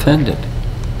you have offended.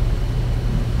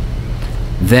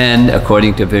 Then,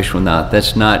 according to Vishwanath,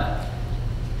 that's not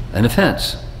an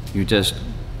offense. You just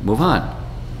move on.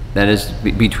 That is,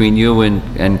 between you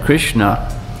and Krishna,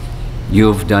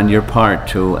 you've done your part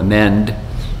to amend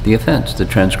the offense, the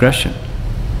transgression.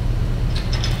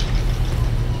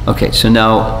 Okay, so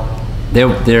now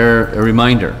they're a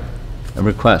reminder, a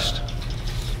request.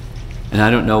 And I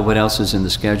don't know what else is in the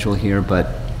schedule here, but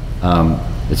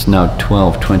it's now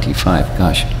 12:25.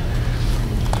 Gosh.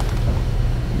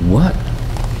 What?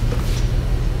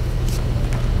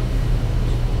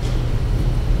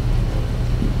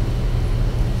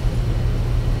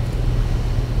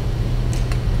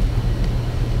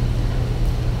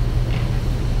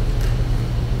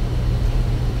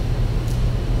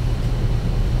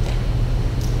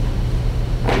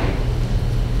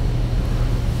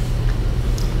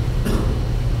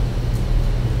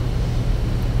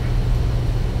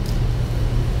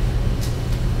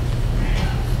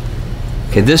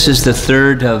 Okay, this is the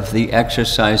third of the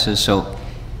exercises, so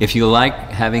if you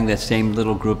like having that same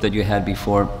little group that you had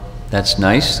before, that's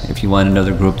nice. If you want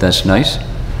another group, that's nice.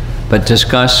 But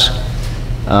discuss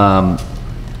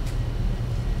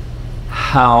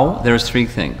how, there's three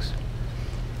things.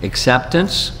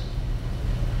 Acceptance,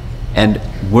 and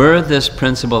were this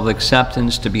principle of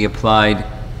acceptance to be applied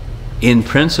in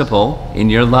principle in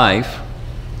your life,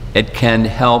 it can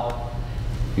help.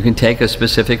 You can take a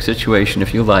specific situation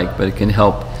if you like, but it can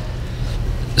help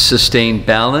sustain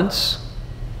balance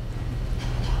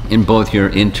in both your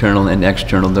internal and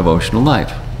external devotional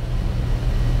life.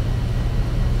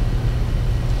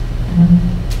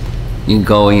 You can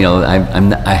go, you know,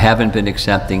 I haven't been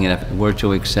accepting, and if I were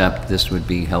to accept, this would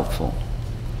be helpful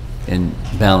in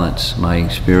balance my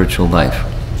spiritual life.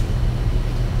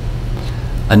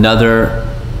 Another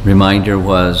reminder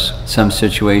was some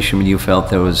situation when you felt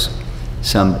there was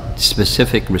some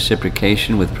specific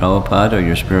reciprocation with Prabhupada or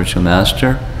your spiritual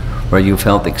master, where you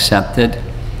felt accepted,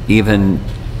 even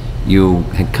you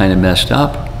had kind of messed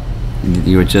up,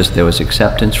 you were just, there was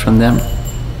acceptance from them.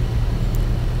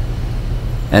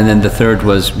 And then the third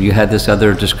was you had this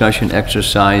other discussion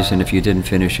exercise, and if you didn't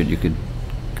finish it, you could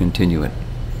continue it.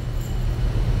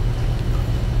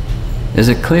 Is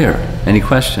it clear? Any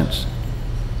questions?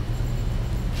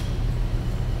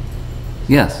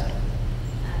 Yes?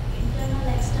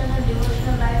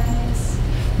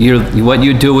 What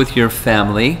you do with your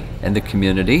family and the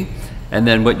community, and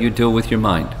then what you do with your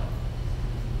mind.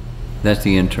 That's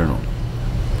the internal.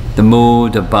 The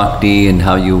mood of bhakti and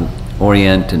how you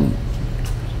orient and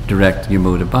direct your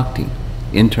mood of bhakti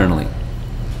internally.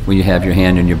 When you have your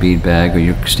hand in your bead bag, or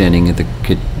you're standing at the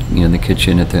in the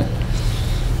kitchen at the,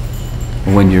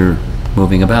 when you're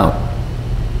moving about.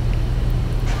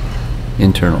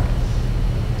 Internal.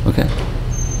 Okay.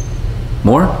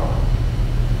 More?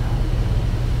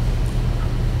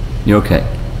 You're okay.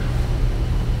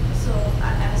 So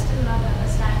I'm still not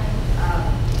understanding.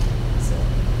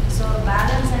 So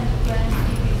balance and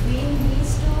equality between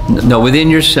these two? No,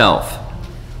 within yourself.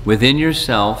 Within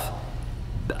yourself,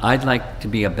 I'd like to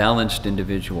be a balanced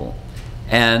individual.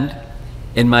 And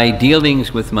in my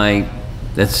dealings with my,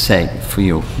 let's say for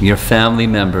you, your family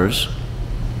members,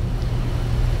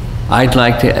 I'd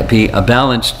like to be a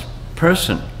balanced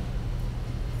person.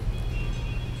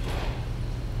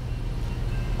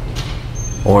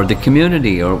 Or the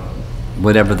community, or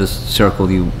whatever the circle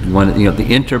you want, you know, the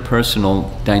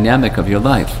interpersonal dynamic of your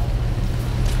life.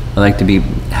 I like to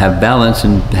have balance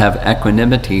and have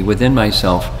equanimity within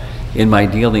myself in my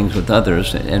dealings with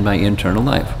others and my internal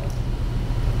life.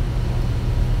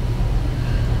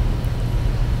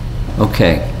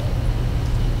 Okay.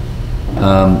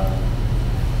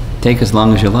 Take as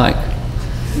long as you like.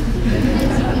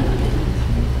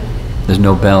 There's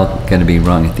no bell going to be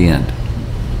rung at the end.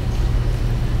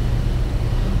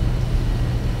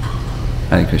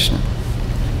 Hare Krishna.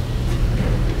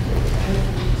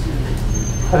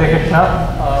 Hare Krishna.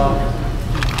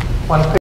 One